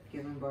 What is it?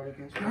 Give him bardic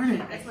Darn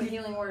inspiration. it. That's what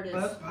healing word is.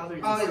 But Father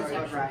Oh, just it's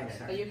started. right. But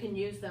Sorry. you can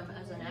use them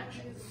as an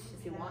action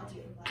if you want to.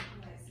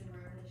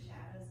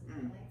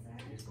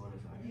 He's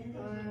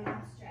bonus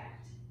action.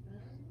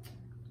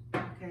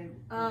 Okay.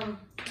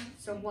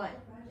 So what?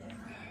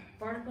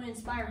 Bardically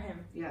inspire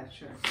him. Yeah,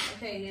 sure.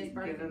 Okay, he has Give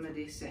bardic. him a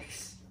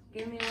D6.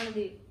 Give me one of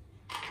the.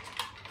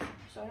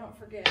 So I don't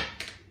forget.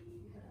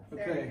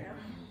 There Okay. you go.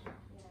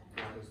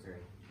 That was 3.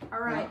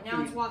 Alright,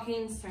 now it's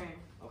Joaquin's turn.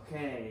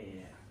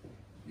 Okay.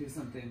 Do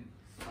something.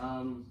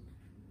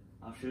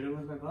 I'll shoot him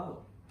with my bow.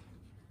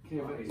 Okay,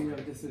 but do you have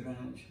a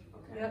disadvantage?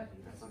 Okay. Yep.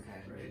 That's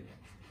okay. Right.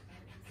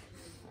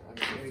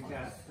 Okay. Very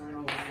cat.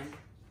 Final one.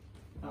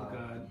 Oh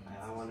god.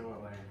 I wonder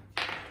what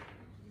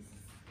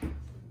way.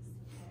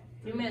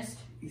 You missed.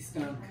 He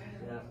stunk.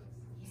 Yep.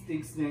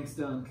 Stink,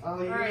 stunk. Oh,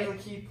 here's Alright. a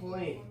key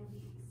point.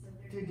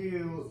 To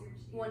do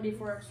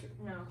 1d4 extra.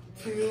 No.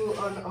 2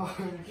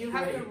 unarmed. You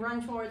have to straight.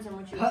 run towards him,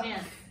 which you Huh.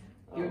 can.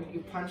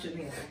 You punch it in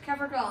the air.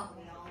 Qevragul.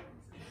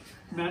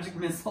 Magic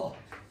missile.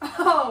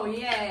 Oh,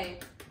 yay.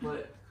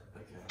 But,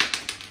 okay.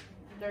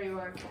 There you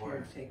are.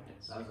 Here, take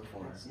this. That was a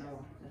 4.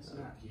 No, that's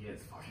not. He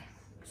is 4.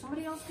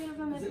 Somebody else gave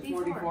him a Is it d4.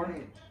 44?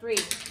 3.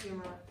 You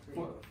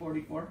remember.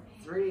 44?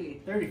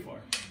 3. 34.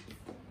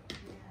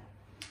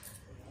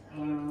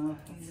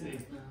 Let's see.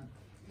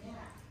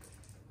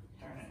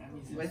 Darn it, I'm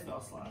using a With-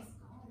 spell slot.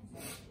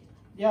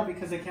 Yeah,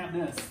 because I can't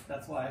miss.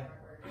 That's why.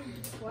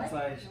 What?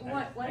 That's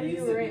why What I did you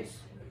used it. erase?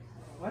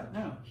 What?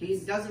 No. He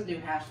doesn't do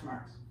hash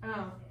marks.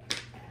 Oh.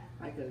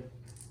 I could.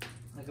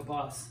 Like a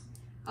boss.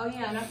 Oh,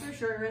 yeah, and after a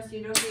short rest,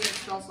 you don't get your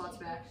spell slots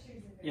back.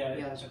 Yeah,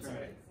 Yeah, that's that's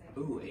right.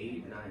 Ooh,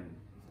 8, 9.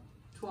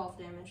 12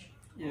 damage.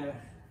 Yeah.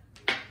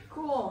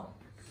 Cool.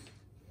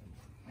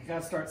 I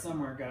gotta start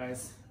somewhere,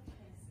 guys.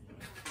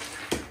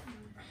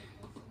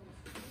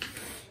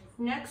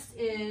 Next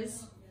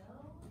is.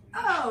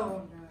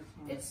 Oh!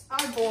 It's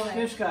our boy.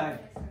 Fish guy.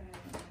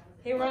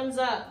 He runs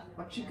up.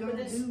 What you gonna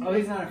This- do? Oh,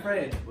 he's not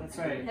afraid. That's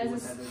right. He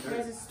has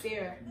a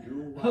spear.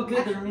 Oh,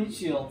 good. They're meat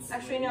shields.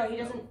 Actually, no, he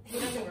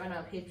doesn't run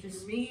up.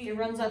 He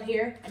runs up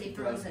here and he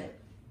throws it.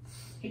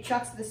 He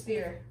chucks the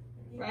spear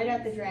right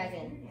at the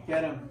dragon.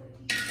 Get him.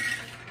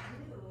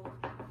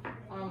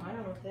 I don't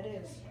know what that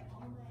is.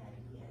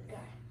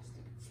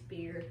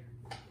 Spear.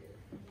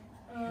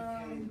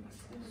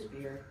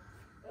 Spear.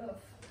 Ugh.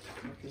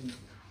 Looking.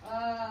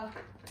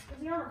 What's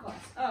the armor class?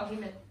 Oh,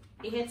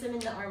 he hits him in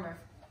the armor.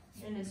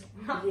 In his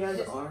He has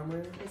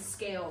armor. his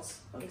scales.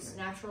 Okay. His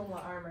natural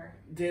armor.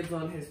 Dibs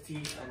on his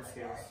teeth and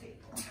scales.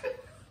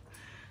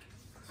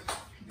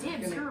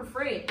 Dibs, you're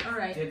afraid.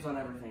 Alright. Dibs on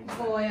everything.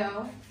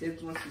 Boyo.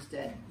 Dibs once he's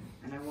dead,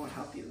 and I won't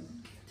help you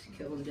to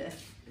kill him dead.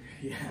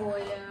 Yeah. The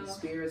Boyo.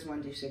 spear is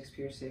 1d6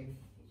 piercing,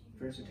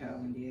 versatile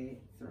 1d8,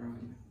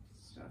 throwing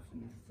stuff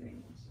and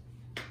things.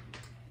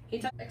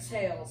 He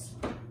exhales.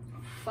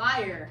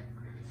 Fire.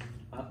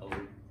 Uh-oh.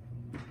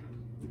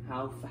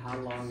 How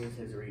long is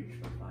his reach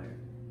for fire?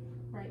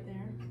 Right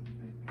there.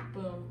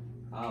 Boom.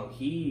 Oh,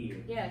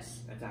 he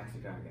Yes. attacks the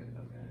dragon.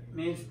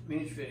 Okay.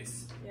 Mage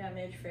face. Yeah,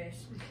 mage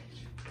face.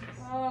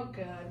 Oh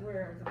god,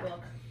 where is the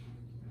book?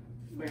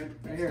 Where?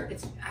 Right here.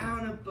 It's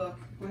out of book.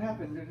 What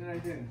happened? What did I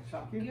do?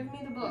 Shock you? Give me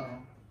the book.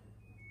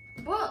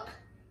 Book!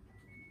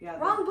 Yeah.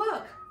 Wrong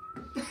book!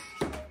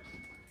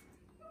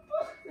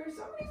 There's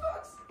so many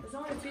books. There's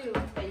only two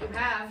that you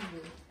have,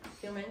 you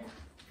human.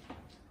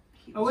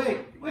 Oh,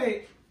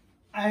 wait.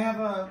 I have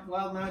a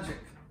wild magic.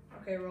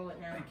 Okay, roll it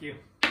now. Thank you.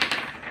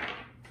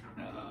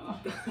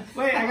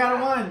 Wait, I got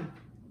a 1.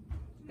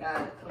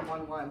 Got it. A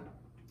 1-1.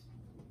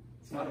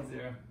 It's not a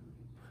 0.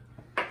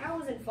 That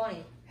wasn't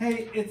funny.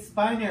 Hey, it's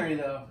binary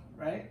though,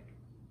 right?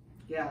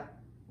 Yeah.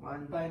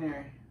 1,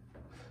 Binary.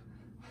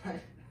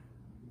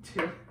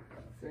 2,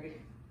 3.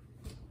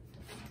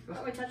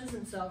 Oh, he touches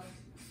himself.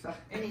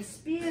 And he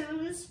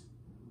spews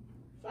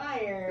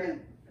fire.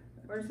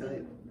 Where's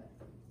the...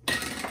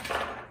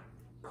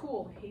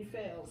 Cool, he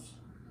fails.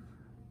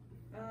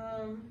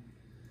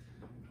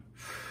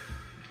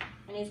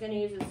 And he's gonna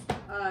use his,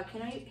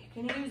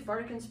 can he use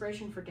Bardic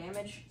Inspiration for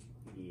damage?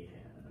 Yeah.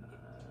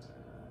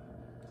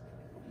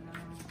 No.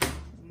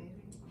 Maybe?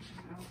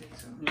 I don't think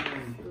so.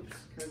 Mm. Oops.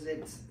 Because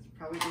it's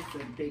probably just the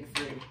big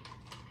 3.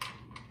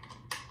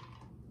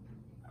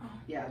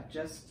 Yeah,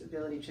 just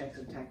ability checks,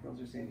 attack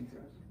rolls, or saving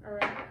throws.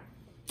 Alright.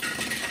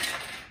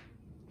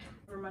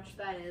 However much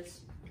that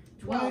is.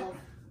 12. What?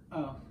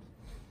 Oh.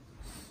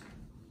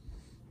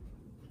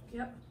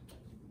 Yep.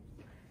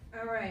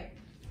 Alright.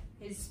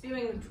 He's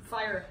spewing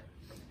fire.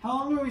 How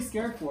long were we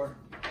scared for?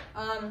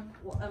 A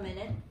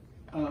minute.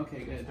 Oh, okay,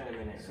 It's good. been a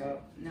minute.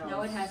 So, no.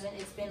 No, it hasn't.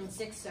 It's been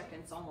 6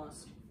 seconds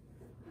almost.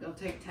 It'll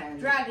take 10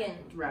 Dragon.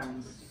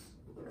 rounds.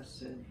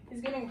 Roasted.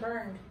 He's getting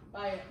burned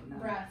by No.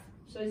 breath,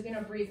 so he's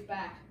gonna breathe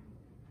back.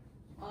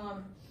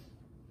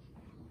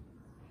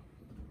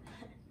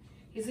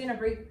 He's gonna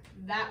breathe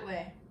that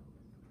way.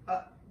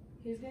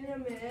 He's gonna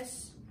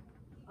miss.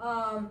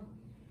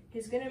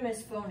 He's gonna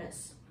miss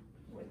Phonis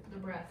with the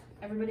breath.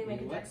 Everybody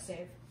make a What? dex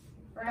save.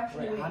 Or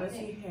actually, Wait, how wait, does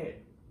he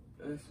hit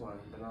this one,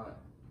 but not?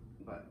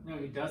 But No,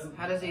 he doesn't.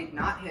 How does he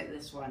not hit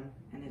this one?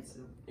 And it's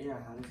a, yeah,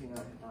 how does he not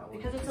hit that one?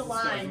 Because it's a This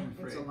guy's line.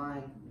 it's a afraid.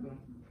 line.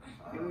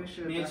 Maybe we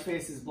should Mage have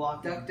face is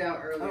blocked. ducked out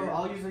Oh, earlier.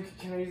 I'll use like.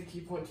 Can I use a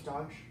key point to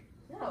dodge?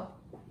 No,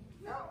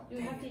 No.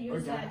 you have to Or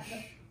use that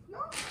dash?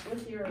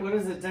 with your What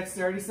is it?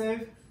 Dexterity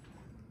save?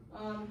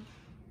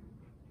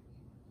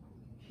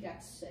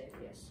 dex save.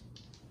 Yes.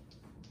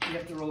 You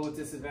have to roll with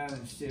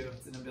disadvantage too.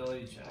 It's an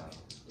ability check.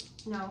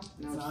 No, No, It's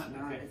it's not?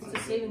 not. Okay. it's a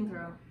saving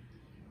throw.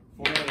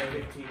 4,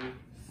 15,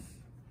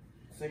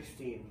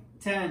 16.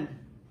 10.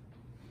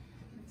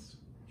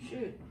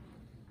 Shoot,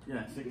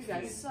 Yeah, you 16.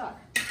 guys suck.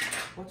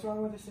 What's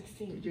wrong with the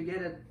 16? Did you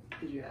get a?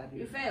 Did you add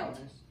your? You failed.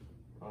 bonus?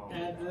 Oh,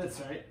 That's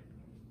right.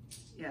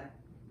 Yeah.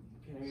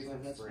 can I use So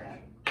that's inspiration?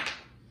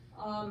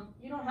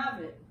 You don't have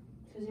it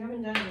because you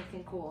haven't done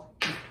anything cool.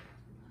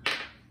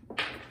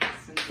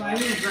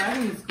 Fighting a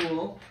dragon is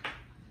cool.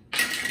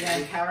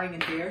 Yeah, cowering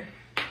in fear.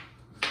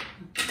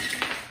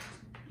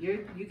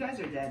 You guys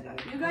are dead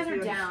though. You guys are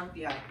down.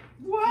 Yeah.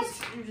 What?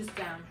 You're just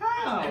down.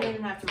 How? I didn't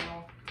even have to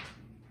roll.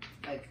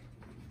 Like,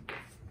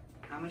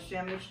 how much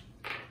damage?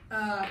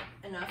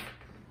 Enough.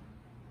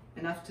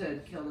 Enough to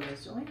kill them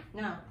instantly?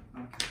 No.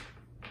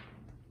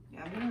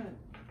 Yeah,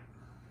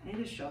 I need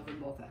to shove them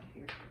both out of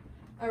here.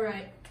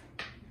 Alright.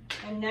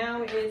 And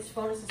now it's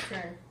Phonis'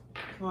 turn.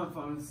 Come on,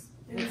 phones.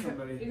 You Hit can,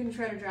 somebody. you can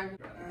try to drag.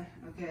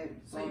 Okay.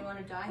 So you want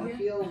to die I'll here?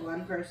 heal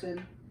one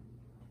person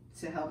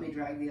to help me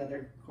drag the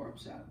other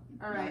corpse out.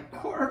 Alright. Not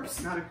a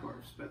Corpse? Not a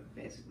corpse, but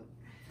basically.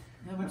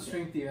 How much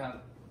strength do you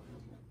have?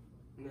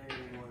 -1.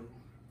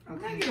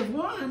 Okay.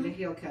 -1? I'm gonna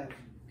heal Kev,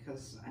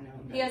 because I know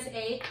him He has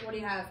 8. What do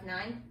you have?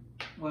 9?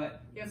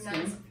 What? You have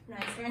Strength?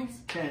 9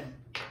 strength? 10.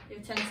 You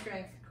have 10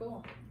 strength.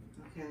 Cool.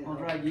 Okay. I'll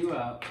drag you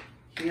out.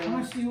 Heal, How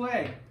much do you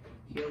weigh?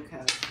 heal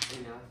Kev.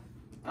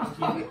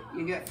 Enough.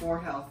 You get 4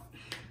 health.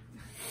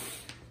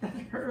 That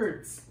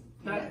hurts.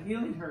 That Yeah.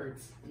 healing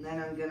hurts. And then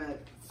I'm gonna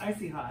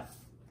Icy hot.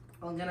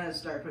 I'm gonna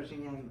start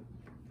pushing him.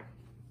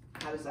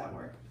 How does that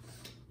work?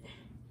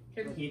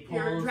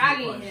 You're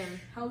dragging him.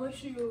 How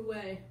much do you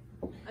weigh?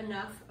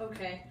 Enough.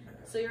 Okay.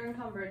 So you're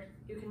encumbered.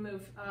 You can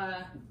move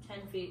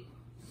 10 feet.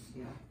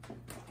 Yeah.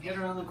 Get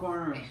around the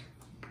corner.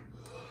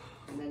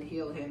 And then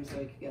heal him so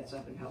he gets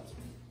up and helps me.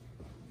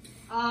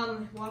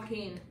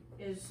 Joaquin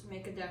is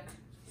make a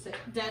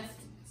death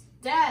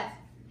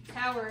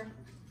tower.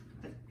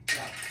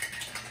 Yeah.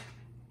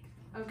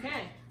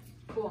 Okay.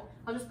 Cool.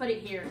 I'll just put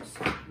it here.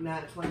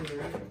 Not 20,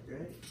 right?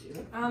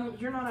 Yeah.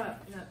 You're not a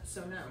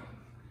so no.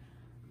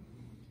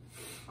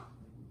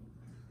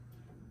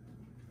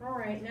 All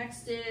right.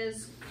 Next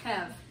is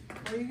Kev.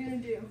 What are you gonna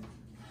do?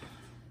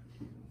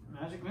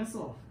 Magic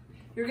missile.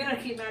 You're gonna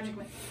keep magic.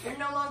 You're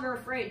no longer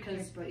afraid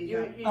because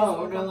we're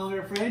no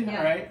longer afraid. Yeah.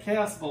 All right,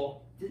 Chaos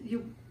Bolt.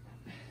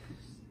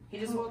 He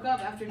just woke up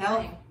after Help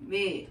dying.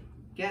 me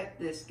get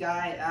this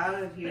guy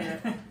out of here.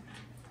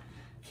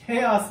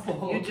 Chaos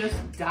Bolt. You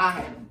just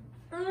died.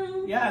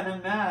 Yeah, and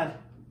I'm mad.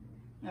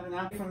 I'm an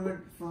app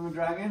from a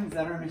dragon. Is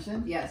that our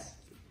mission? Yes.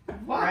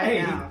 Why?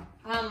 Right now.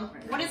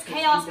 What is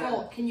Chaos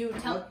Bolt? Can you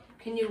tell?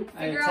 Can you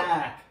I figure out?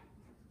 attack.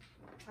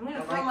 I'm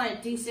gonna throw my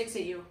D6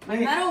 at you. My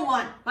Wait. metal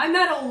one. My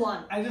metal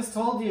one. I just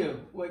told you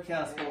what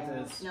Chaos Bolt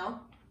is. No.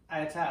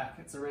 I attack.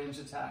 It's a ranged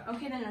attack.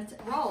 Okay, then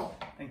roll.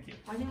 Thank you.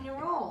 Why didn't you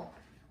roll?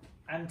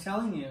 I'm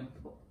telling you.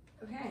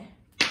 Okay.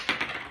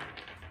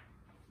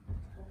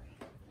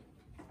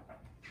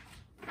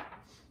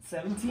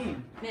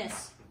 17.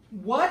 Miss.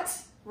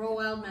 What? Roll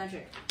wild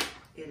magic.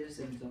 It is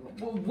invisible.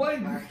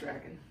 What? Marsh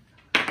dragon.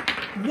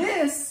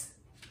 This?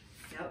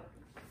 Yep.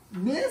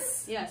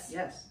 Miss? Yes.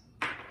 Yes.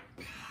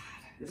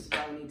 This is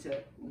why we need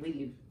to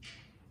leave.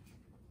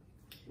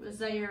 Was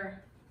that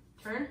your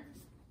turn?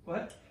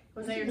 What?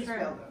 Was that your This turn?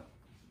 spell,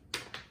 though.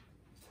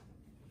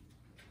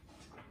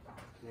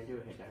 Can I do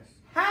a hit dice?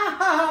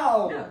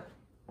 How? No.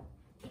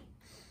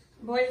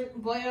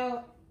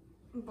 Boyo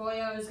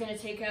is gonna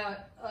take out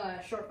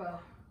short bow.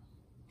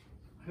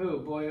 Who?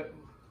 Boy?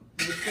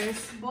 Fish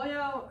face?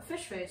 Boyo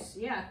fish face.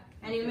 Yeah,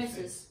 and he Fish misses.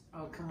 face.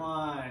 Oh, come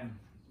on.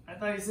 I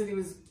thought you said he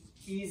was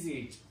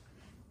easy.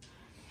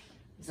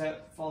 Is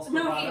that false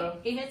bravado? No,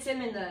 he hits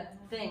him in the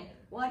thing.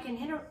 Well, I can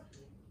hit him.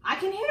 I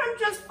can hit him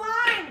just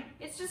fine.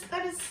 It's just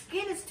that his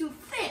skin is too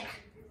thick.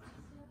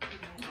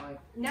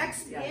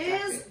 Next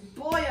is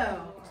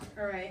Boyo.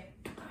 All right.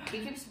 He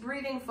keeps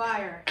breathing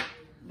fire.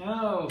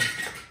 No.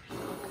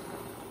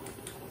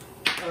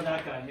 Oh,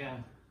 that guy, yeah.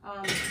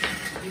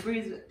 He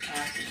breathes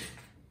acid.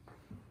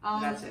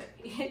 That's it.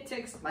 It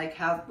takes Like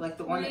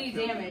the one 3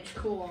 damage.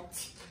 Cool.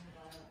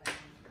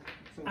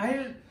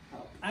 I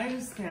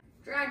just can't.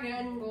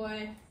 Dragon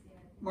boy.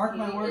 Mark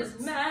my He words.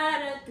 is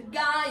mad at the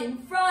guy in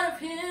front of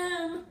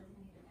him.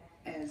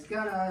 And it's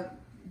gonna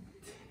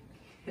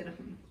hit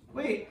him.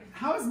 Wait,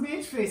 how is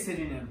Mage Face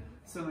hitting him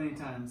so many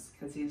times?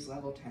 Because he's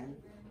level 10.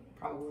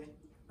 Probably.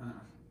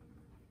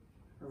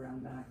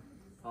 Around that.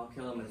 I'll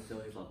kill him at still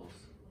his levels.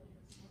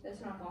 That's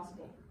not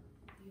possible.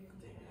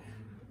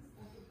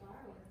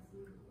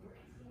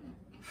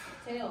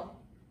 Tail.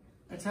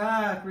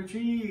 Attack,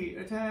 retreat,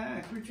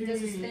 attack, He retreat.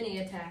 does a spinny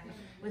attack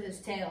with his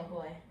tail,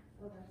 boy.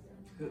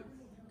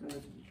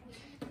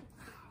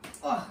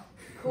 Oh,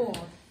 Cool.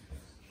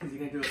 Is he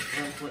gonna do a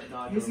front foot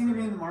dodge? he's gonna be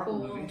in the Marvel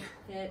Cool. movie.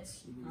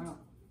 Hits. Oh.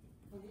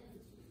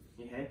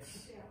 He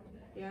hits.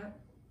 Yeah.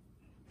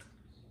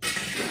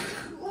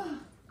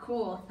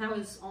 Cool. That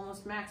was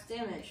almost max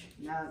damage.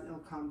 Now it'll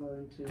combo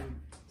into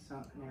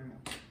some arrow.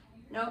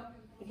 Nope.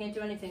 You can't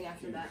do anything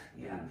after that.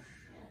 Yeah.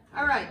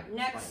 Alright,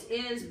 next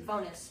is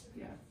bonus.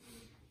 Yeah.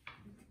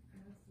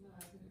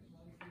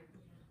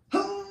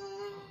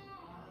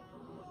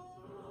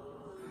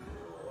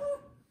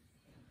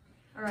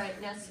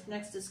 Alright,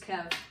 next is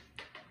Kev.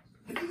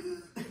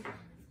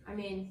 I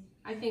mean,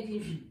 I think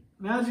you should.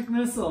 Magic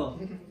missile.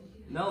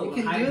 No, You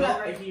can I do go that.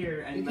 right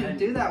here and You then can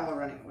do that while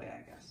running away,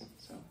 I guess.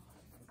 So.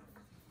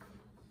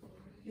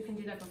 You can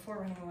do that before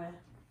running away.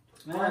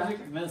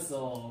 Magic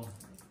missile.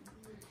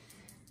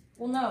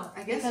 Well, no.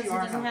 I guess because you it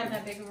are doesn't have helping.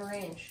 that big of a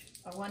range.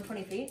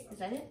 120 feet? Is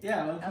that it?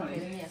 Yeah, Okay, 120.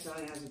 then yes. So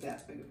he has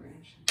that big of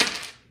range.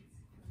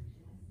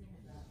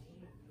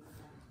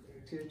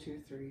 2,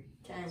 2, 3.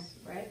 10,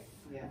 right?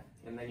 Yeah.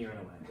 and then you run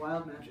away.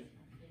 Wild magic.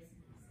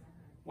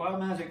 Wild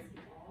magic.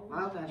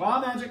 Wild magic.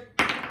 Wild magic.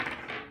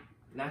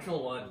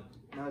 Natural 1.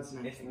 No, it's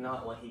not. It's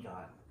not what he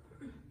got.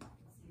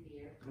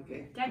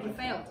 Okay. Dad, you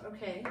failed.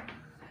 Okay.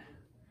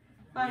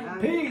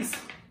 Fine. Peace.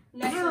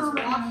 Next is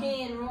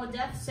Joaquin. Roll a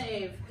death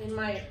save in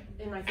my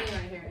thing right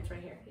here. It's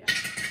right here. Yeah.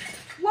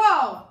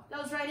 Whoa!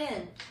 That was right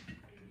in.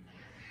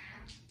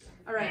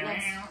 All right.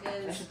 Next I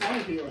is. should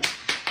probably heal it.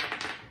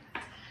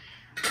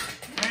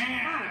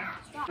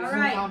 All There's no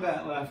right.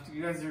 combat left.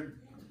 You guys are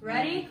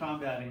Ready?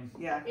 combating.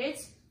 Yeah.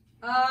 It's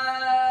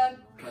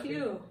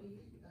Q.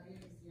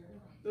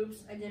 Oops,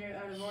 I did it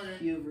out of order.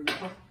 You.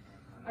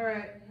 All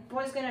right.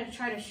 Boy's gonna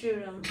try to shoot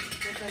him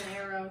with an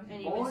arrow, and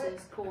he Boy.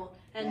 misses. Cool.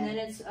 And then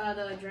it's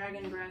the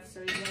dragon breath,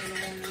 so he's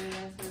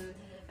gonna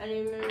and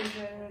he moves.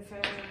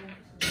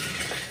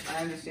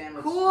 I understand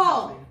what's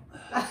Cool.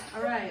 happening.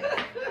 All right.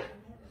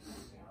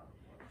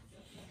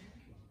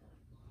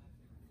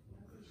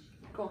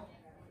 Cool.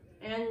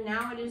 And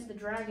now it is the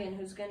dragon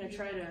who's gonna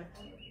try to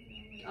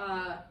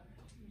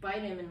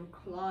bite him and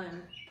claw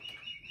him.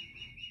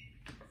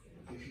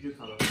 You should do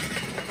color.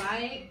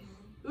 Bite.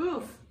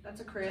 Oof. That's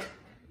a crit.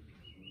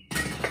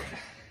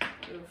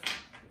 Oof.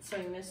 So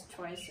he missed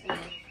twice. And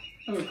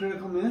Oh, a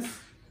critical miss?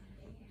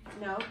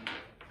 no.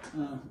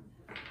 Oh.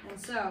 And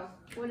so,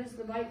 what does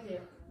the bite do?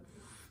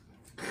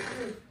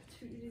 Ooh,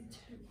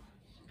 2d10.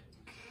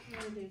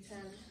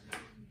 1d10.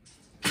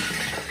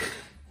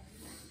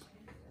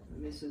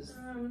 Misses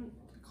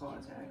claw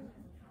attack.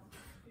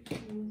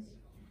 16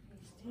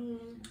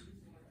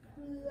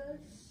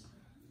 plus.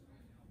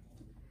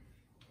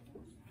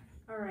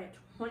 Alright,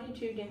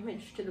 22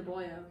 damage to the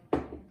boyo.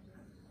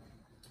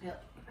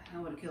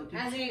 How would it kill two?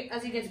 As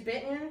he gets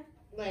bitten,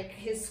 like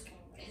his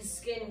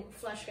skin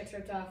flesh gets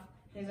ripped off.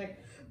 And he's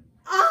like,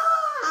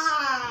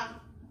 ah!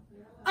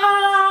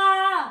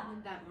 Ah!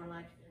 That more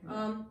like.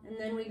 And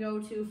then we go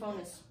to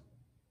Phonis.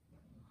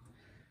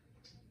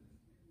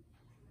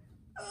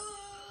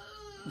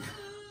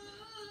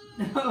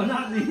 No,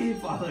 not me,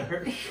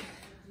 Father.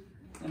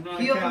 I'm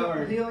not a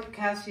coward. Heal,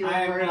 cast heal.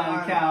 I am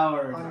not a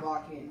coward. On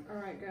walking.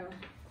 Alright, go.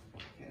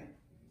 Okay.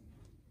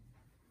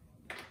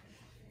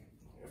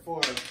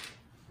 4.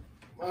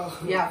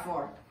 Oh. Yeah,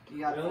 4. You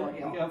got Really? 4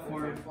 heal. You got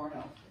 4. 4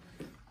 health.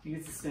 He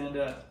gets to stand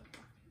up.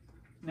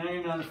 Now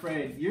you're not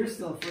afraid. You're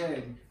still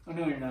afraid. Oh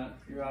no, you're not.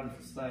 You're out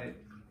of sight.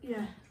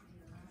 Yeah.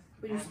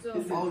 But you're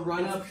still. I'll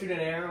run up, shoot an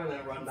arrow, and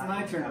then run It's back.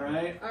 my turn,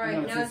 right? Alright,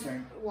 No, now his it's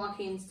turn.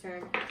 Joaquin's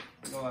turn.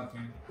 Go up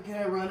here. Can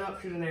I run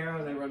up, shoot an arrow,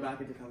 and then run back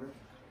into cover?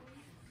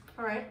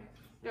 Alright,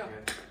 go.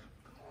 Okay.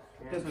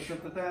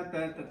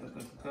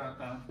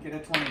 Get a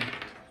 20.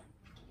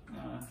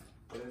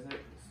 What is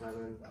it?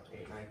 7,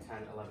 8, 9, 10,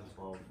 11,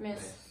 12.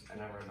 Miss.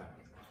 And I run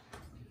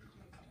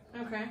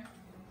back. Okay.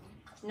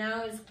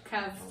 Now it's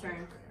Kev's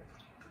turn.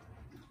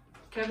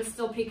 Kev is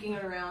still peeking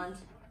around.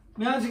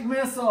 Magic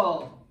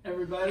missile,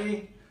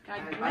 everybody. God,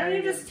 why don't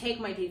you just take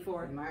my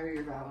D4? Admire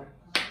your valor.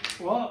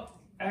 Well,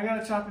 I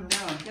gotta chop him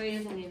down. No, he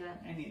doesn't need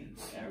that. I need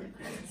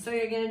everything. So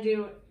you're gonna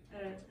do.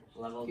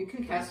 Level. You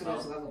can cast it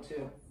as level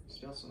 2.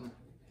 Spell summon.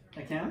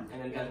 I can?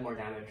 And then it does more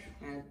damage.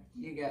 And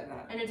you get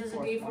that. And it does a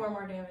fourth D4 one.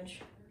 more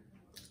damage.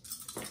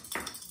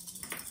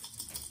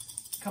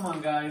 Come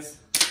on, guys.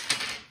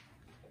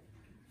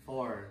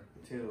 4,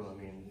 2,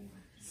 I mean.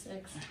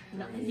 6.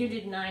 No, you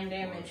did 9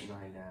 damage.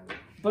 9 damage.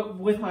 But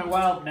with my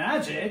wild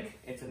magic.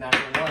 It's a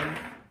natural 1.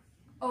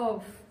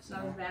 Oh,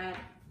 so bad.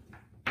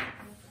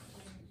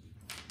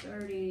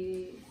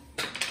 30.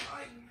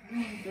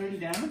 30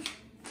 damage?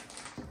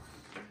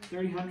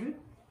 3000?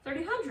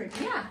 300,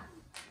 yeah.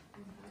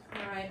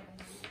 Alright.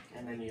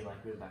 And then you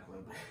like move back a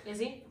little bit. Is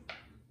he?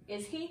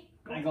 Is he?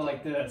 I go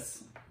like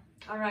this.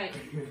 Alright.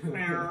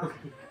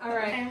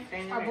 Alright.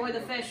 Our boy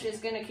the fish is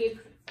gonna keep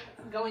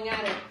going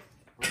at it.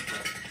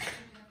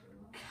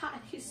 God,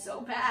 he's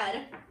so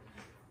bad.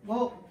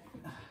 Well,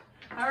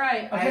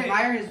 Alright. I Okay.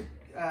 admire his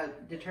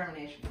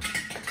determination.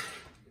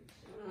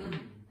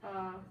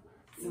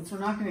 since we're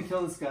not gonna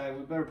kill this guy,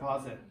 we better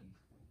pause it.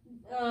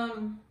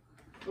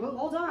 Well,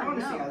 Hold on, I want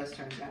to no. see how this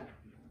turns out.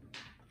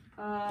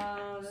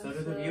 So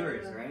do the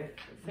viewers, right?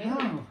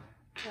 No.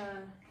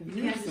 The You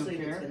viewers can't just don't leave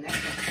it to the care.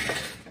 next episode.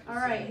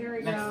 Alright, here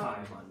we Next go.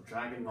 time on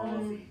Dragon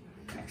Ball Z.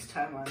 Next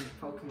time on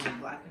Pokemon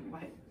Black and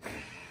White.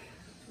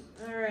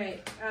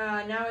 Alright,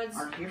 now it's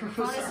Our heroes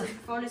are...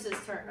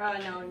 Phonis' turn.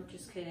 No, I'm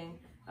just kidding.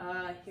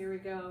 Here we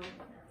go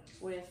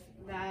with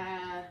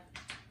that.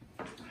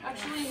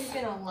 Actually, he's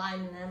gonna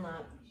line them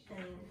up,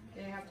 and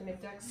they have to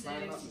make dex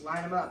saves.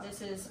 Line them up.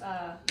 This is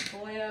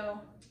Boyo.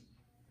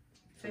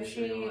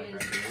 Fishy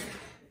is.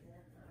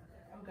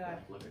 Oh god.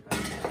 Look at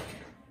that.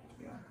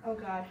 Oh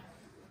god.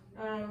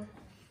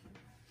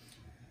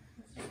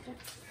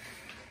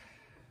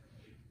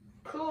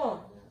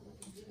 Cool.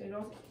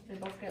 They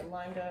both get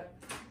lined up,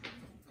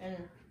 and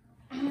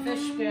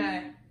fish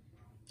guy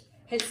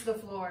hits the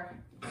floor,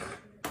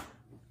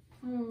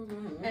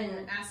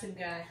 and acid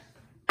guy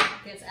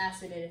gets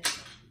acided.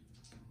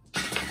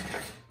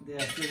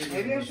 Yeah,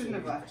 Maybe I shouldn't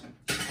have left him.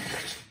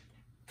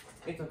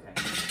 It's okay.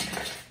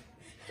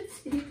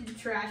 He did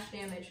trash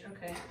damage.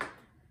 Okay.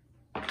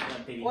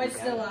 That baby Boy's can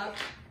still up,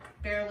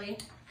 barely.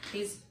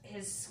 His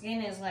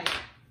skin is like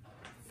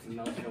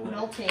melt it away.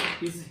 melting.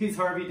 He's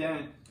Harvey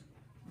Dent.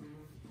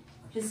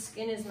 His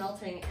skin is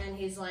melting, and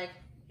he's like,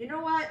 you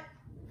know what?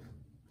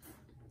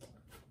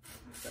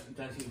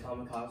 Does he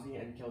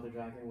kamikaze and kill the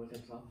dragon with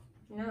himself?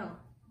 No.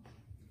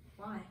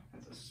 Why?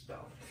 That's a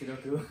spell.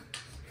 Sudoku.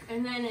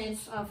 And then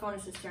it's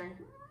Phonis' turn.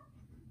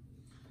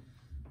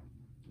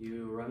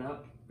 You run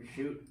up, you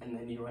shoot, and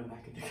then you run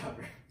back into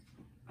cover.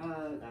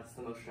 That's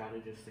the most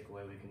strategistic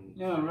way we can.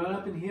 No, run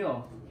up and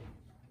heal.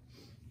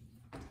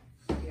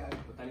 Yeah.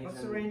 But then he's What's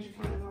the gonna- range of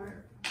healing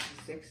wire?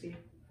 60.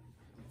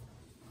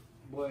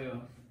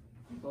 Boyo.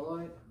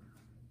 Bullet.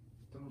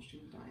 Don't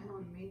shoot die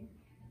on me.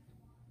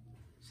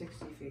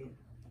 60 feet.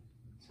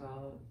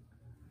 So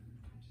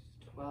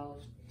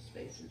 12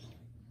 spaces.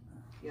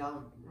 Yeah,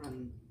 I'll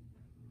run.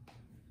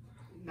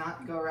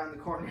 Not go around the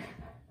corner,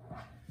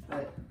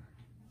 but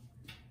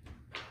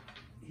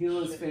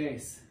Heal his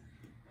face.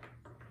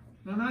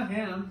 No, not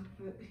him.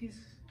 He's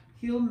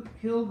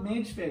Heal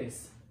mage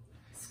face.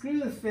 Screw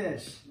the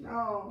fish.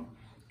 no.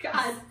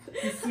 God,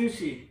 He's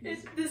sushi.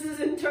 this is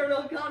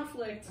internal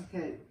conflict.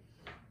 Okay.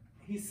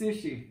 He's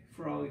sushi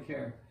for all we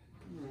care.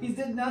 He's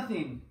did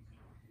nothing.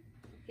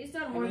 He's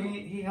done I more.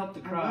 mean, he helped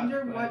the I crop.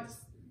 wonder but-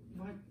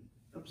 what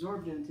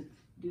absorbed him to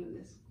do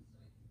this.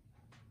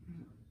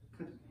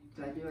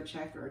 Did I do a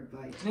check or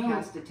like No.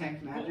 cast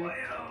detect magic? Get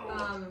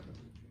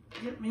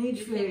You mage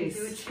think face.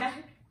 do a check?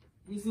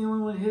 He's the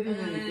only one hitting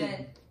And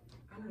anything.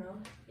 I don't know.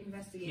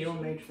 Investigation. Heal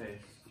mage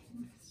face.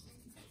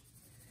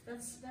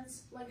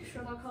 That's like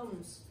Sherlock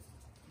Holmes.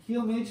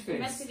 Heal mage face.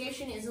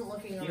 Investigation isn't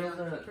looking Heal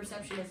around. the-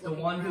 Perception is The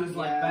looking one around. who's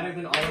like Yeah. better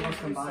than all of us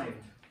combined.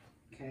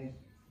 Okay.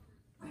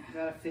 I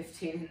got a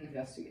 15 in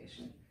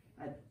investigation.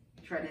 I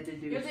tried to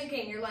deduce. You're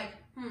thinking. You're like,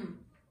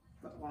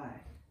 But why?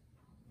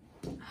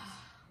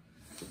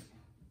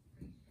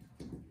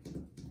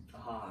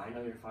 Aha, I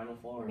know your final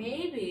form.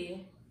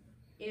 maybe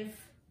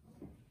if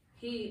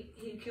he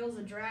kills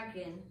a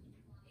dragon,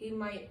 he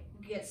might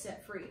get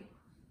set free.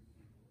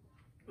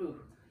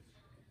 Ooh.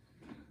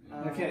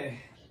 Okay.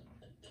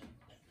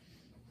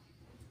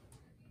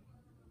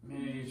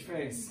 Mage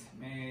face.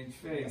 Mage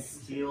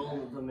face.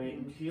 Heal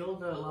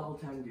the level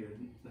 10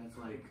 dude. That's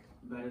like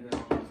better than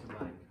all of us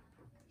combined.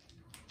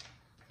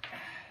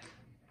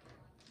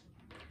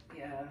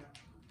 Yeah.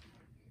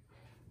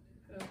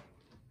 Oh.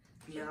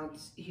 Now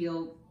just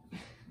heal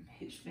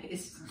mage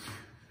face.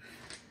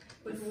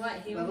 With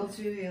what? He Level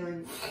 2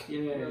 healing.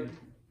 Yay.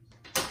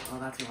 Oh,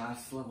 that's your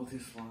last level 2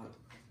 slot.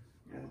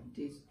 Yeah,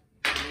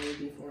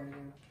 D4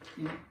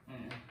 now.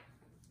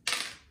 Yeah.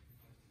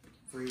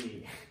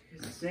 3.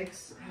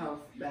 6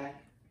 health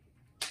back.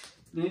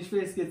 Mage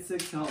face gets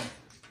 6 health.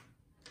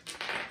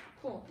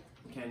 Cool.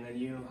 Okay, and then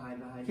you hide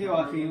behind. Okay,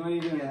 Joaquin, what are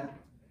you doing? Yeah.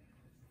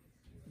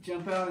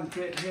 Jump out and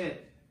crit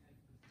hit.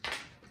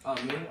 Oh,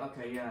 me?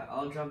 Okay, yeah.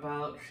 I'll jump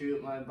out,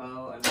 shoot my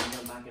bow, and then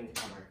jump back into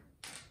cover.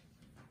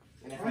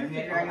 And if Why I did the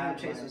hit, I'll dragon add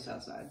chase my- us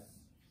outside?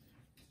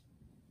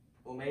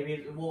 Well, maybe,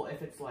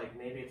 if it's like,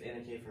 maybe it's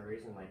indicated for a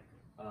reason, like,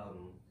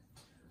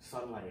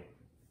 sunlight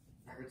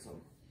hurts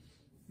him.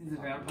 He's a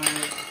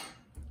vampire.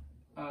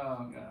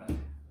 Oh god.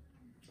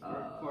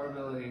 Or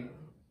ability.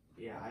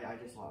 Yeah, I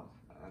just lost.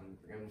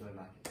 I'm going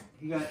back.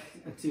 He got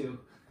a 2.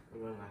 I'm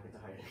going back into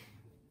hiding.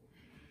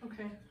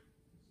 Okay.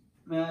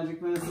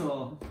 Magic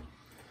missile.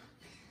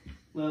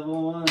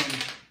 Level 1.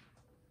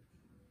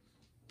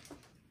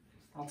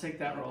 I'll take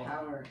that roll.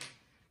 Power.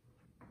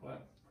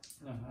 What?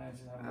 No, I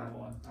just have level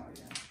 1. Oh,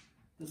 yeah.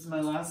 This is my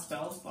last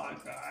spell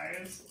spot,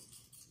 guys.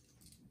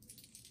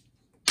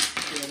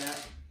 Hear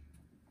that?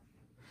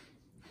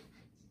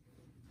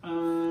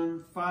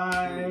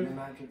 5. The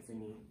magic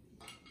thingy.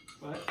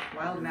 What?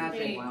 Wild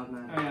magic. Hey. Wild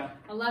magic. Oh yeah.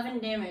 11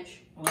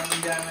 damage.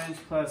 11 damage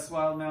plus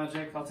wild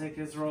magic. I'll take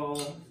his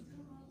roll.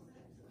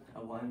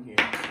 A 1 here.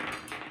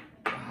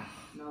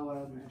 No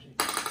wild magic.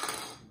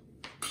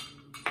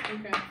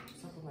 Okay.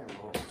 What's up with my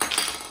roll?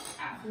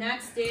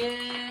 Next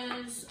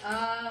is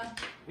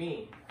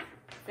Me.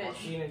 fish.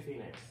 Joaquin and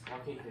Phoenix.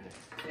 Joaquin Phoenix.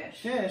 Fish.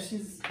 Yeah,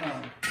 she's.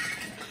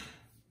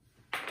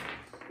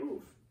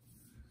 Oof.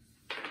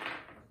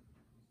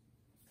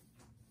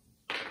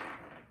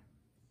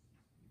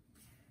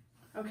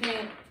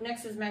 Okay,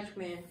 next is Magic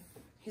Man.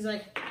 He's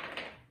like,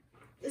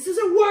 this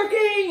isn't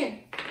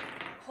working!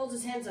 Holds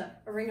his hands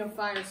up. A ring of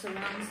fire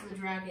surrounds the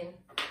dragon.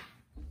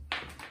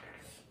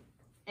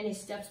 And he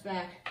steps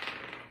back.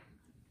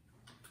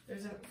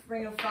 There's a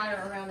ring of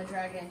fire around the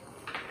dragon.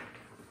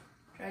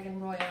 Dragon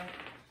Royal.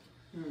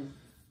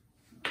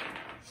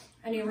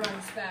 And he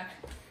runs back.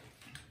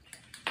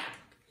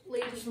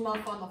 Leaves him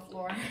up on the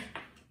floor.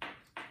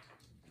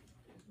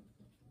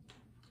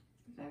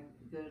 Is that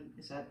good?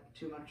 Is that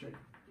too much or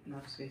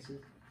enough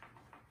spaces?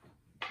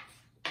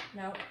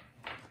 No.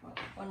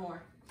 One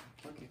more.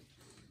 Okay.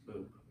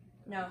 Boop.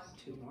 No,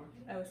 2 more.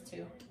 that was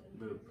 2.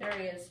 Boop. There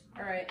he is.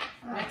 Alright,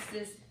 next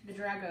is the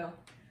Drago.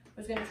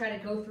 Who's gonna try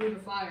to go through the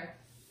fire.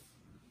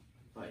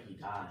 But he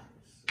dies.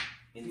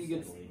 He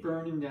gets Instantly.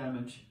 burning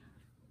damage.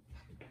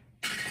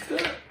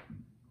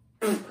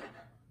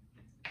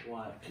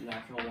 What?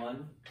 Natural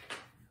 1?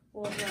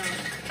 Well,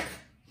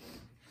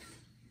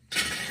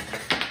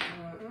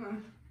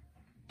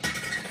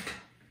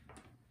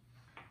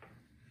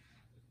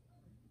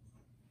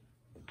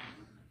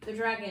 the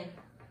dragon,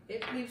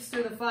 it leaps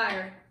through the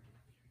fire,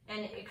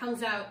 and it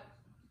comes out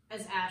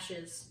as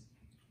ashes.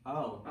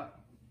 Oh.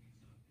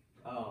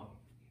 Oh.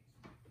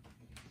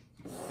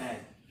 Bed.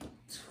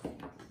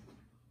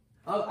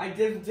 Oh, I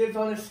dibs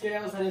on his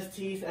scales and his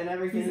teeth and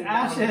everything. He's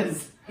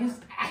ashes. His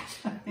ash.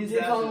 He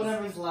dibs on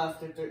whatever's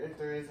left, if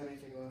there is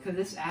anything left. Could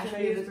this ash Can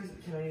I be use, the...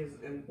 can I use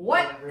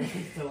What? whatever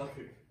to look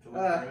through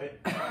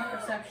it?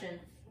 Perception.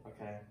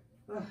 Okay.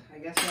 Ugh, I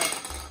guess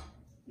that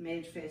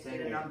mage face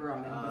did a number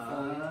on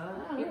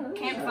him before. You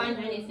can't find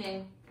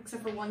anything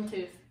except for one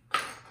tooth.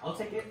 I'll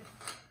take it.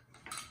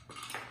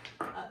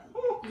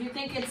 You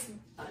think it's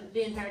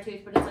the entire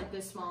tooth, but it's like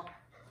this small.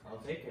 I'll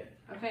take it.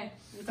 Okay,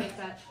 you take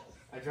that.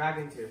 A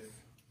dragon tooth.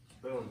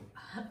 Boom.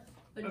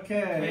 Can we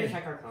Okay.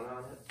 check Arcana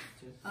on it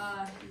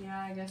too?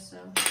 Yeah, I guess so.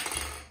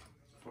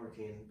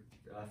 14,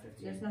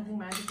 15. There's nothing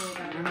magical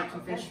about Run up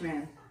to it.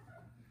 Fishman.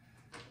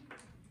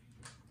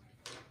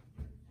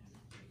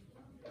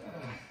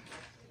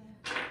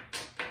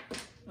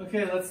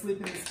 Okay, let's sleep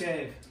in this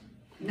cave.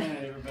 Good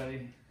night,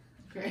 everybody.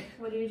 Great.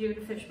 What do you do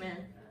to Fishman?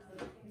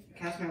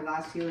 Cast my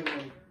last healing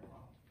word.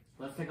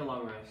 Let's take a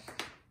long rest.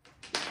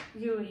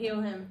 You heal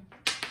him.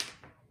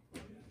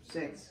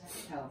 6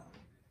 health.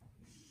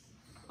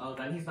 Oh,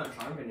 then he's not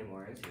charmed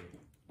anymore, is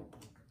he?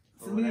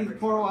 Somebody needs to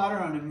pour water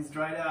on him. He's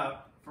dried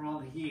out from all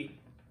the heat.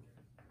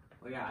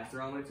 Oh yeah, I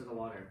throw him into the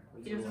water.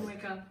 He doesn't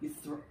wake up. You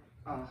throw.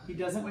 He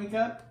doesn't wake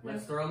up?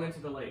 Let's throw him into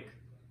the lake.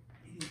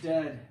 He's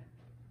dead.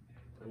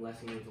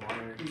 Unless he needs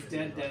water. He's because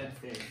dead, he's dead. a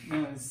fish.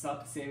 No, he's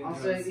stopped saving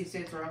Also, throws. you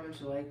say throw him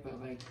into the lake,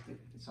 but like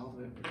it's all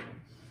the way over there.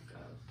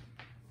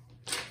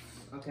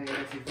 Okay,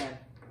 yes, he's dead.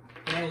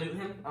 Can I loot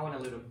him? I want to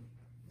loot him.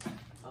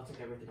 I'll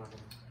take everything on him.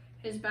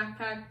 His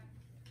backpack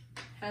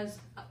has.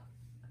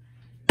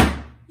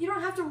 You don't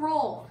have to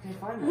roll. Okay,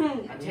 fine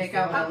then. I take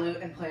out my loot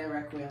and play a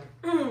requiem.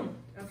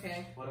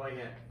 Okay. What do I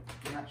get?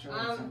 I'm not sure.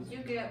 What it says. You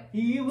get.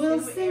 He will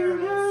Two sing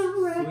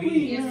arrows. a Sweet.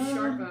 He has a requiem.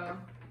 short bow.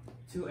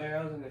 2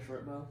 arrows and a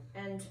short bow.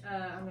 And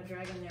on the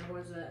dragon there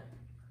was a.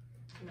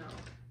 No.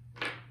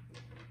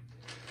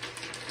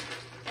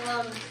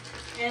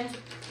 And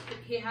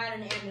he had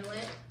an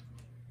amulet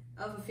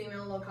of a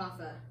female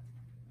Lokatha.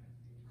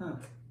 Huh.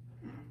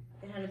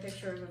 It had a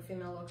picture of a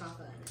female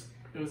Lokatha in it.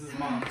 It was his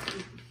mom.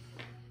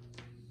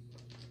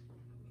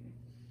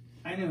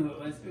 I knew who it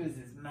was. It was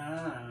his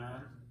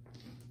mom.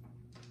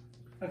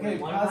 Okay,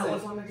 Wait, what pause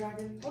was it. on the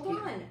dragon? Hold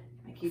on.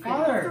 I keep I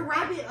have to Father,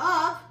 wrap it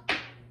up.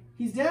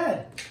 he's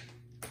dead.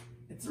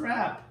 It's a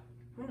wrap.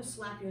 I'm gonna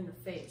slap you in the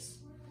face.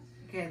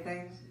 Okay,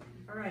 thanks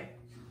Alright.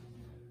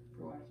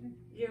 for watching.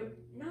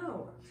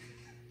 No.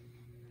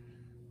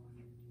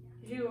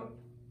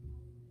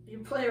 You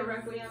play a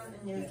requiem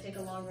and you take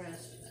a long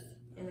rest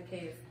in the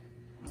cave.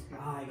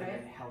 Ah, I get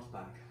Right. my health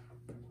back.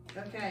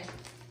 Okay.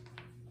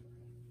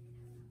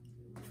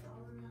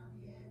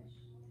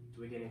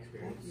 Do we get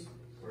experience?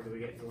 Or do we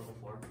get to level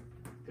 4?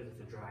 Because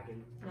it's a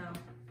dragon.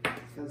 No.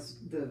 Because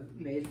the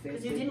maid face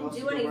Because you did didn't most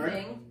do of the work.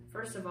 anything,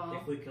 first of all.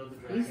 If we killed the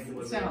dragon, He's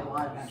would sent we a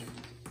lot of magic.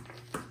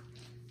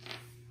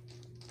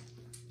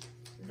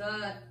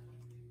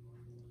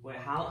 Wait,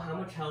 how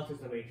much health is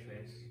the mage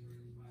face?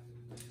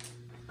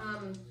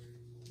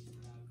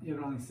 You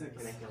have only 6.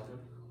 Can I kill him?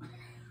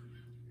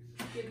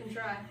 You can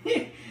try.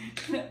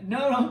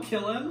 No, don't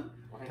kill him.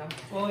 Why not?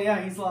 Well,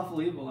 yeah, he's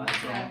lawful evil. That's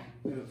Okay.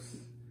 all. Oops.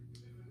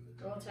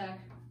 Roll attack.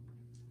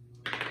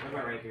 I'm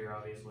not right here,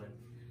 obviously.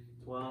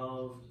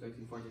 12,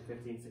 13, 14,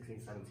 15,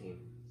 16, 17.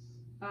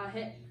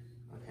 Hit.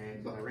 Okay,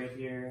 so my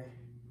rapier.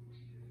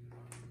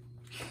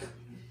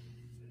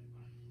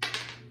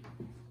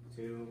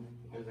 2.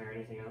 Is there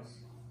anything else?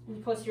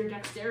 Plus your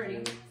dexterity.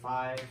 And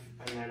 5,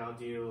 and then I'll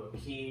do a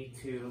key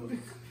to 2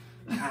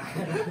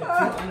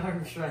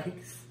 unarmed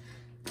strikes.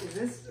 Is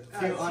this Two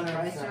surprise unarmed to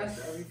us?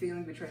 strikes. Are we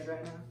feeling betrayed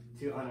right now?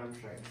 2 unarmed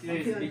strikes. Yeah,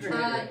 he's a feeling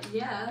betrayer.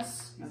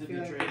 Yes. He's a I feel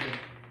like- betrayer.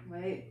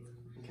 Wait.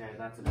 Okay,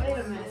 that's a Wait a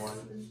plus minute.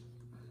 1.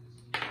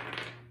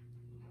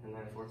 And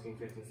then 14,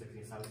 15,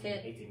 16, 17,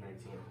 Hit. 18, 19.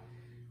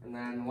 And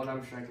then 1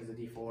 armed strike is a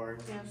d4.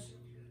 Yes.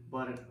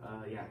 But,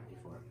 yeah,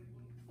 d4.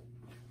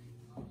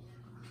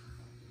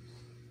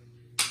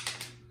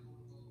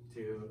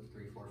 2,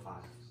 3, 4, 5.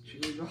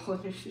 Should we roll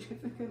initiative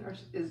again, or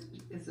is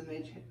the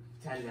mage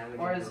 10 damage.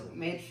 or and is total.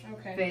 mage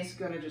Okay. face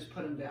gonna just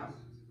put him down?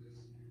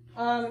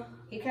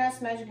 He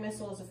casts magic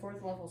missile as a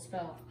 4th level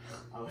spell.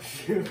 Oh,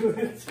 shoot.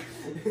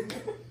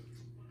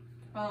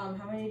 How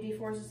many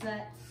d4s is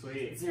that?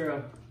 Sweet.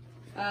 0.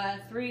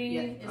 3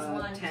 is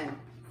 1. 10.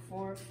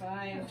 4,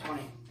 5.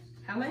 20.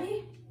 How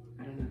many?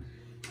 I don't know.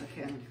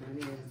 Okay, I'm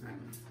 20.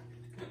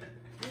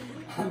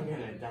 I'm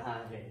gonna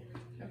die.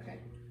 Okay.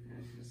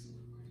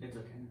 It's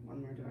okay.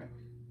 One more dart.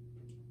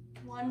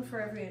 1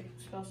 for every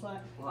spell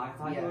slot. Well, I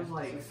thought it was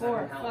like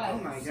 4, 7 health. 5,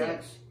 Oh my 6.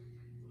 gosh.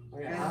 Oh,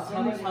 yeah. Yeah, How, it's how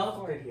only much health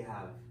 4. did he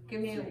have?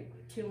 Give me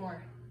 2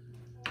 more.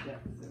 Yeah.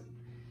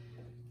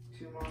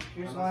 2 more.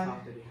 Here's How much one.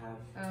 health did he have?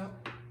 Oh.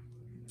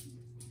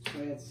 So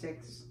we had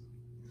 6.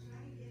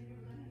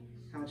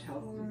 How much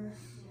health? 4.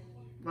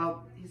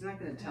 Well, he's not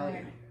gonna tell you,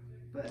 Okay.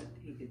 but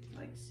he could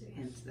like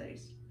hint that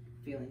he's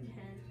feeling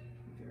 10.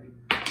 very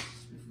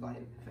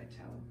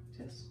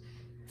vitalitas.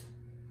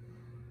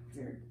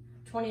 Very.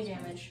 20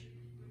 damage.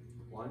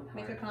 1?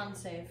 Make a con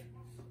save.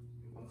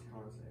 What's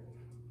con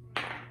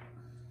save?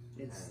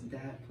 It's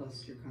that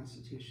plus your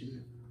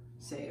Constitution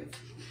save.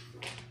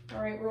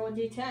 Alright, roll a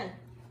d10. D10?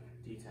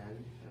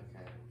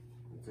 Okay.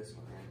 It's this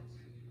one,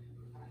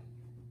 right?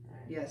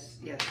 Alright. Yes,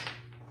 yes.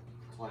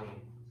 20.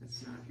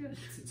 That's not good.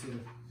 It's a 2.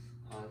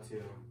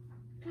 2.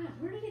 God,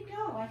 where did it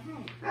go? I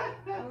had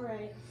it.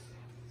 Alright.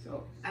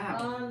 So,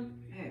 ow.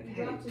 Hey, You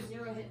hey. dropped to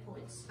 0 hit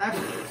points. Ah.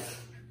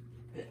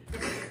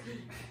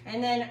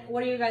 And then,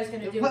 what are you guys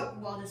gonna do What?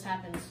 while this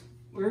happens?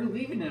 We're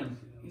leaving him.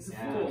 He's a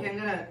Yeah. fool. Okay, I'm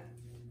gonna.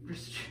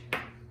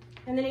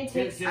 And then he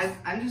takes. Just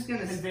I'm just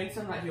gonna convince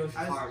him that he was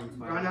I charmed. just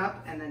by run it.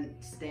 up and then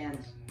stand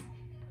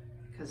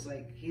because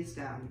like he's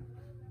down,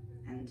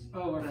 and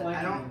we're but flanking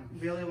I don't him.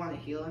 really want to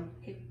heal him.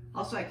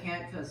 Also, I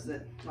can't because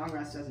the long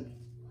rest doesn't.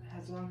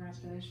 Has long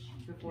rest finished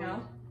before?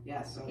 No.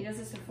 Yeah. So. He does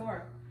this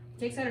before.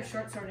 He takes out a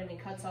short sword and he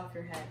cuts off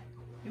your head.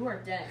 You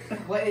are dead.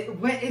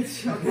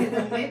 It's okay.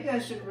 Then maybe I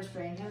should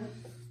restrain him.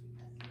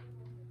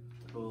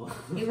 Cool.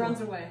 He runs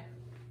away.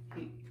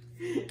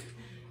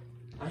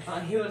 I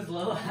thought he was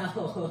low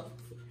health.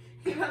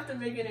 You have to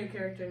make a new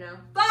character now.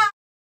 Bye!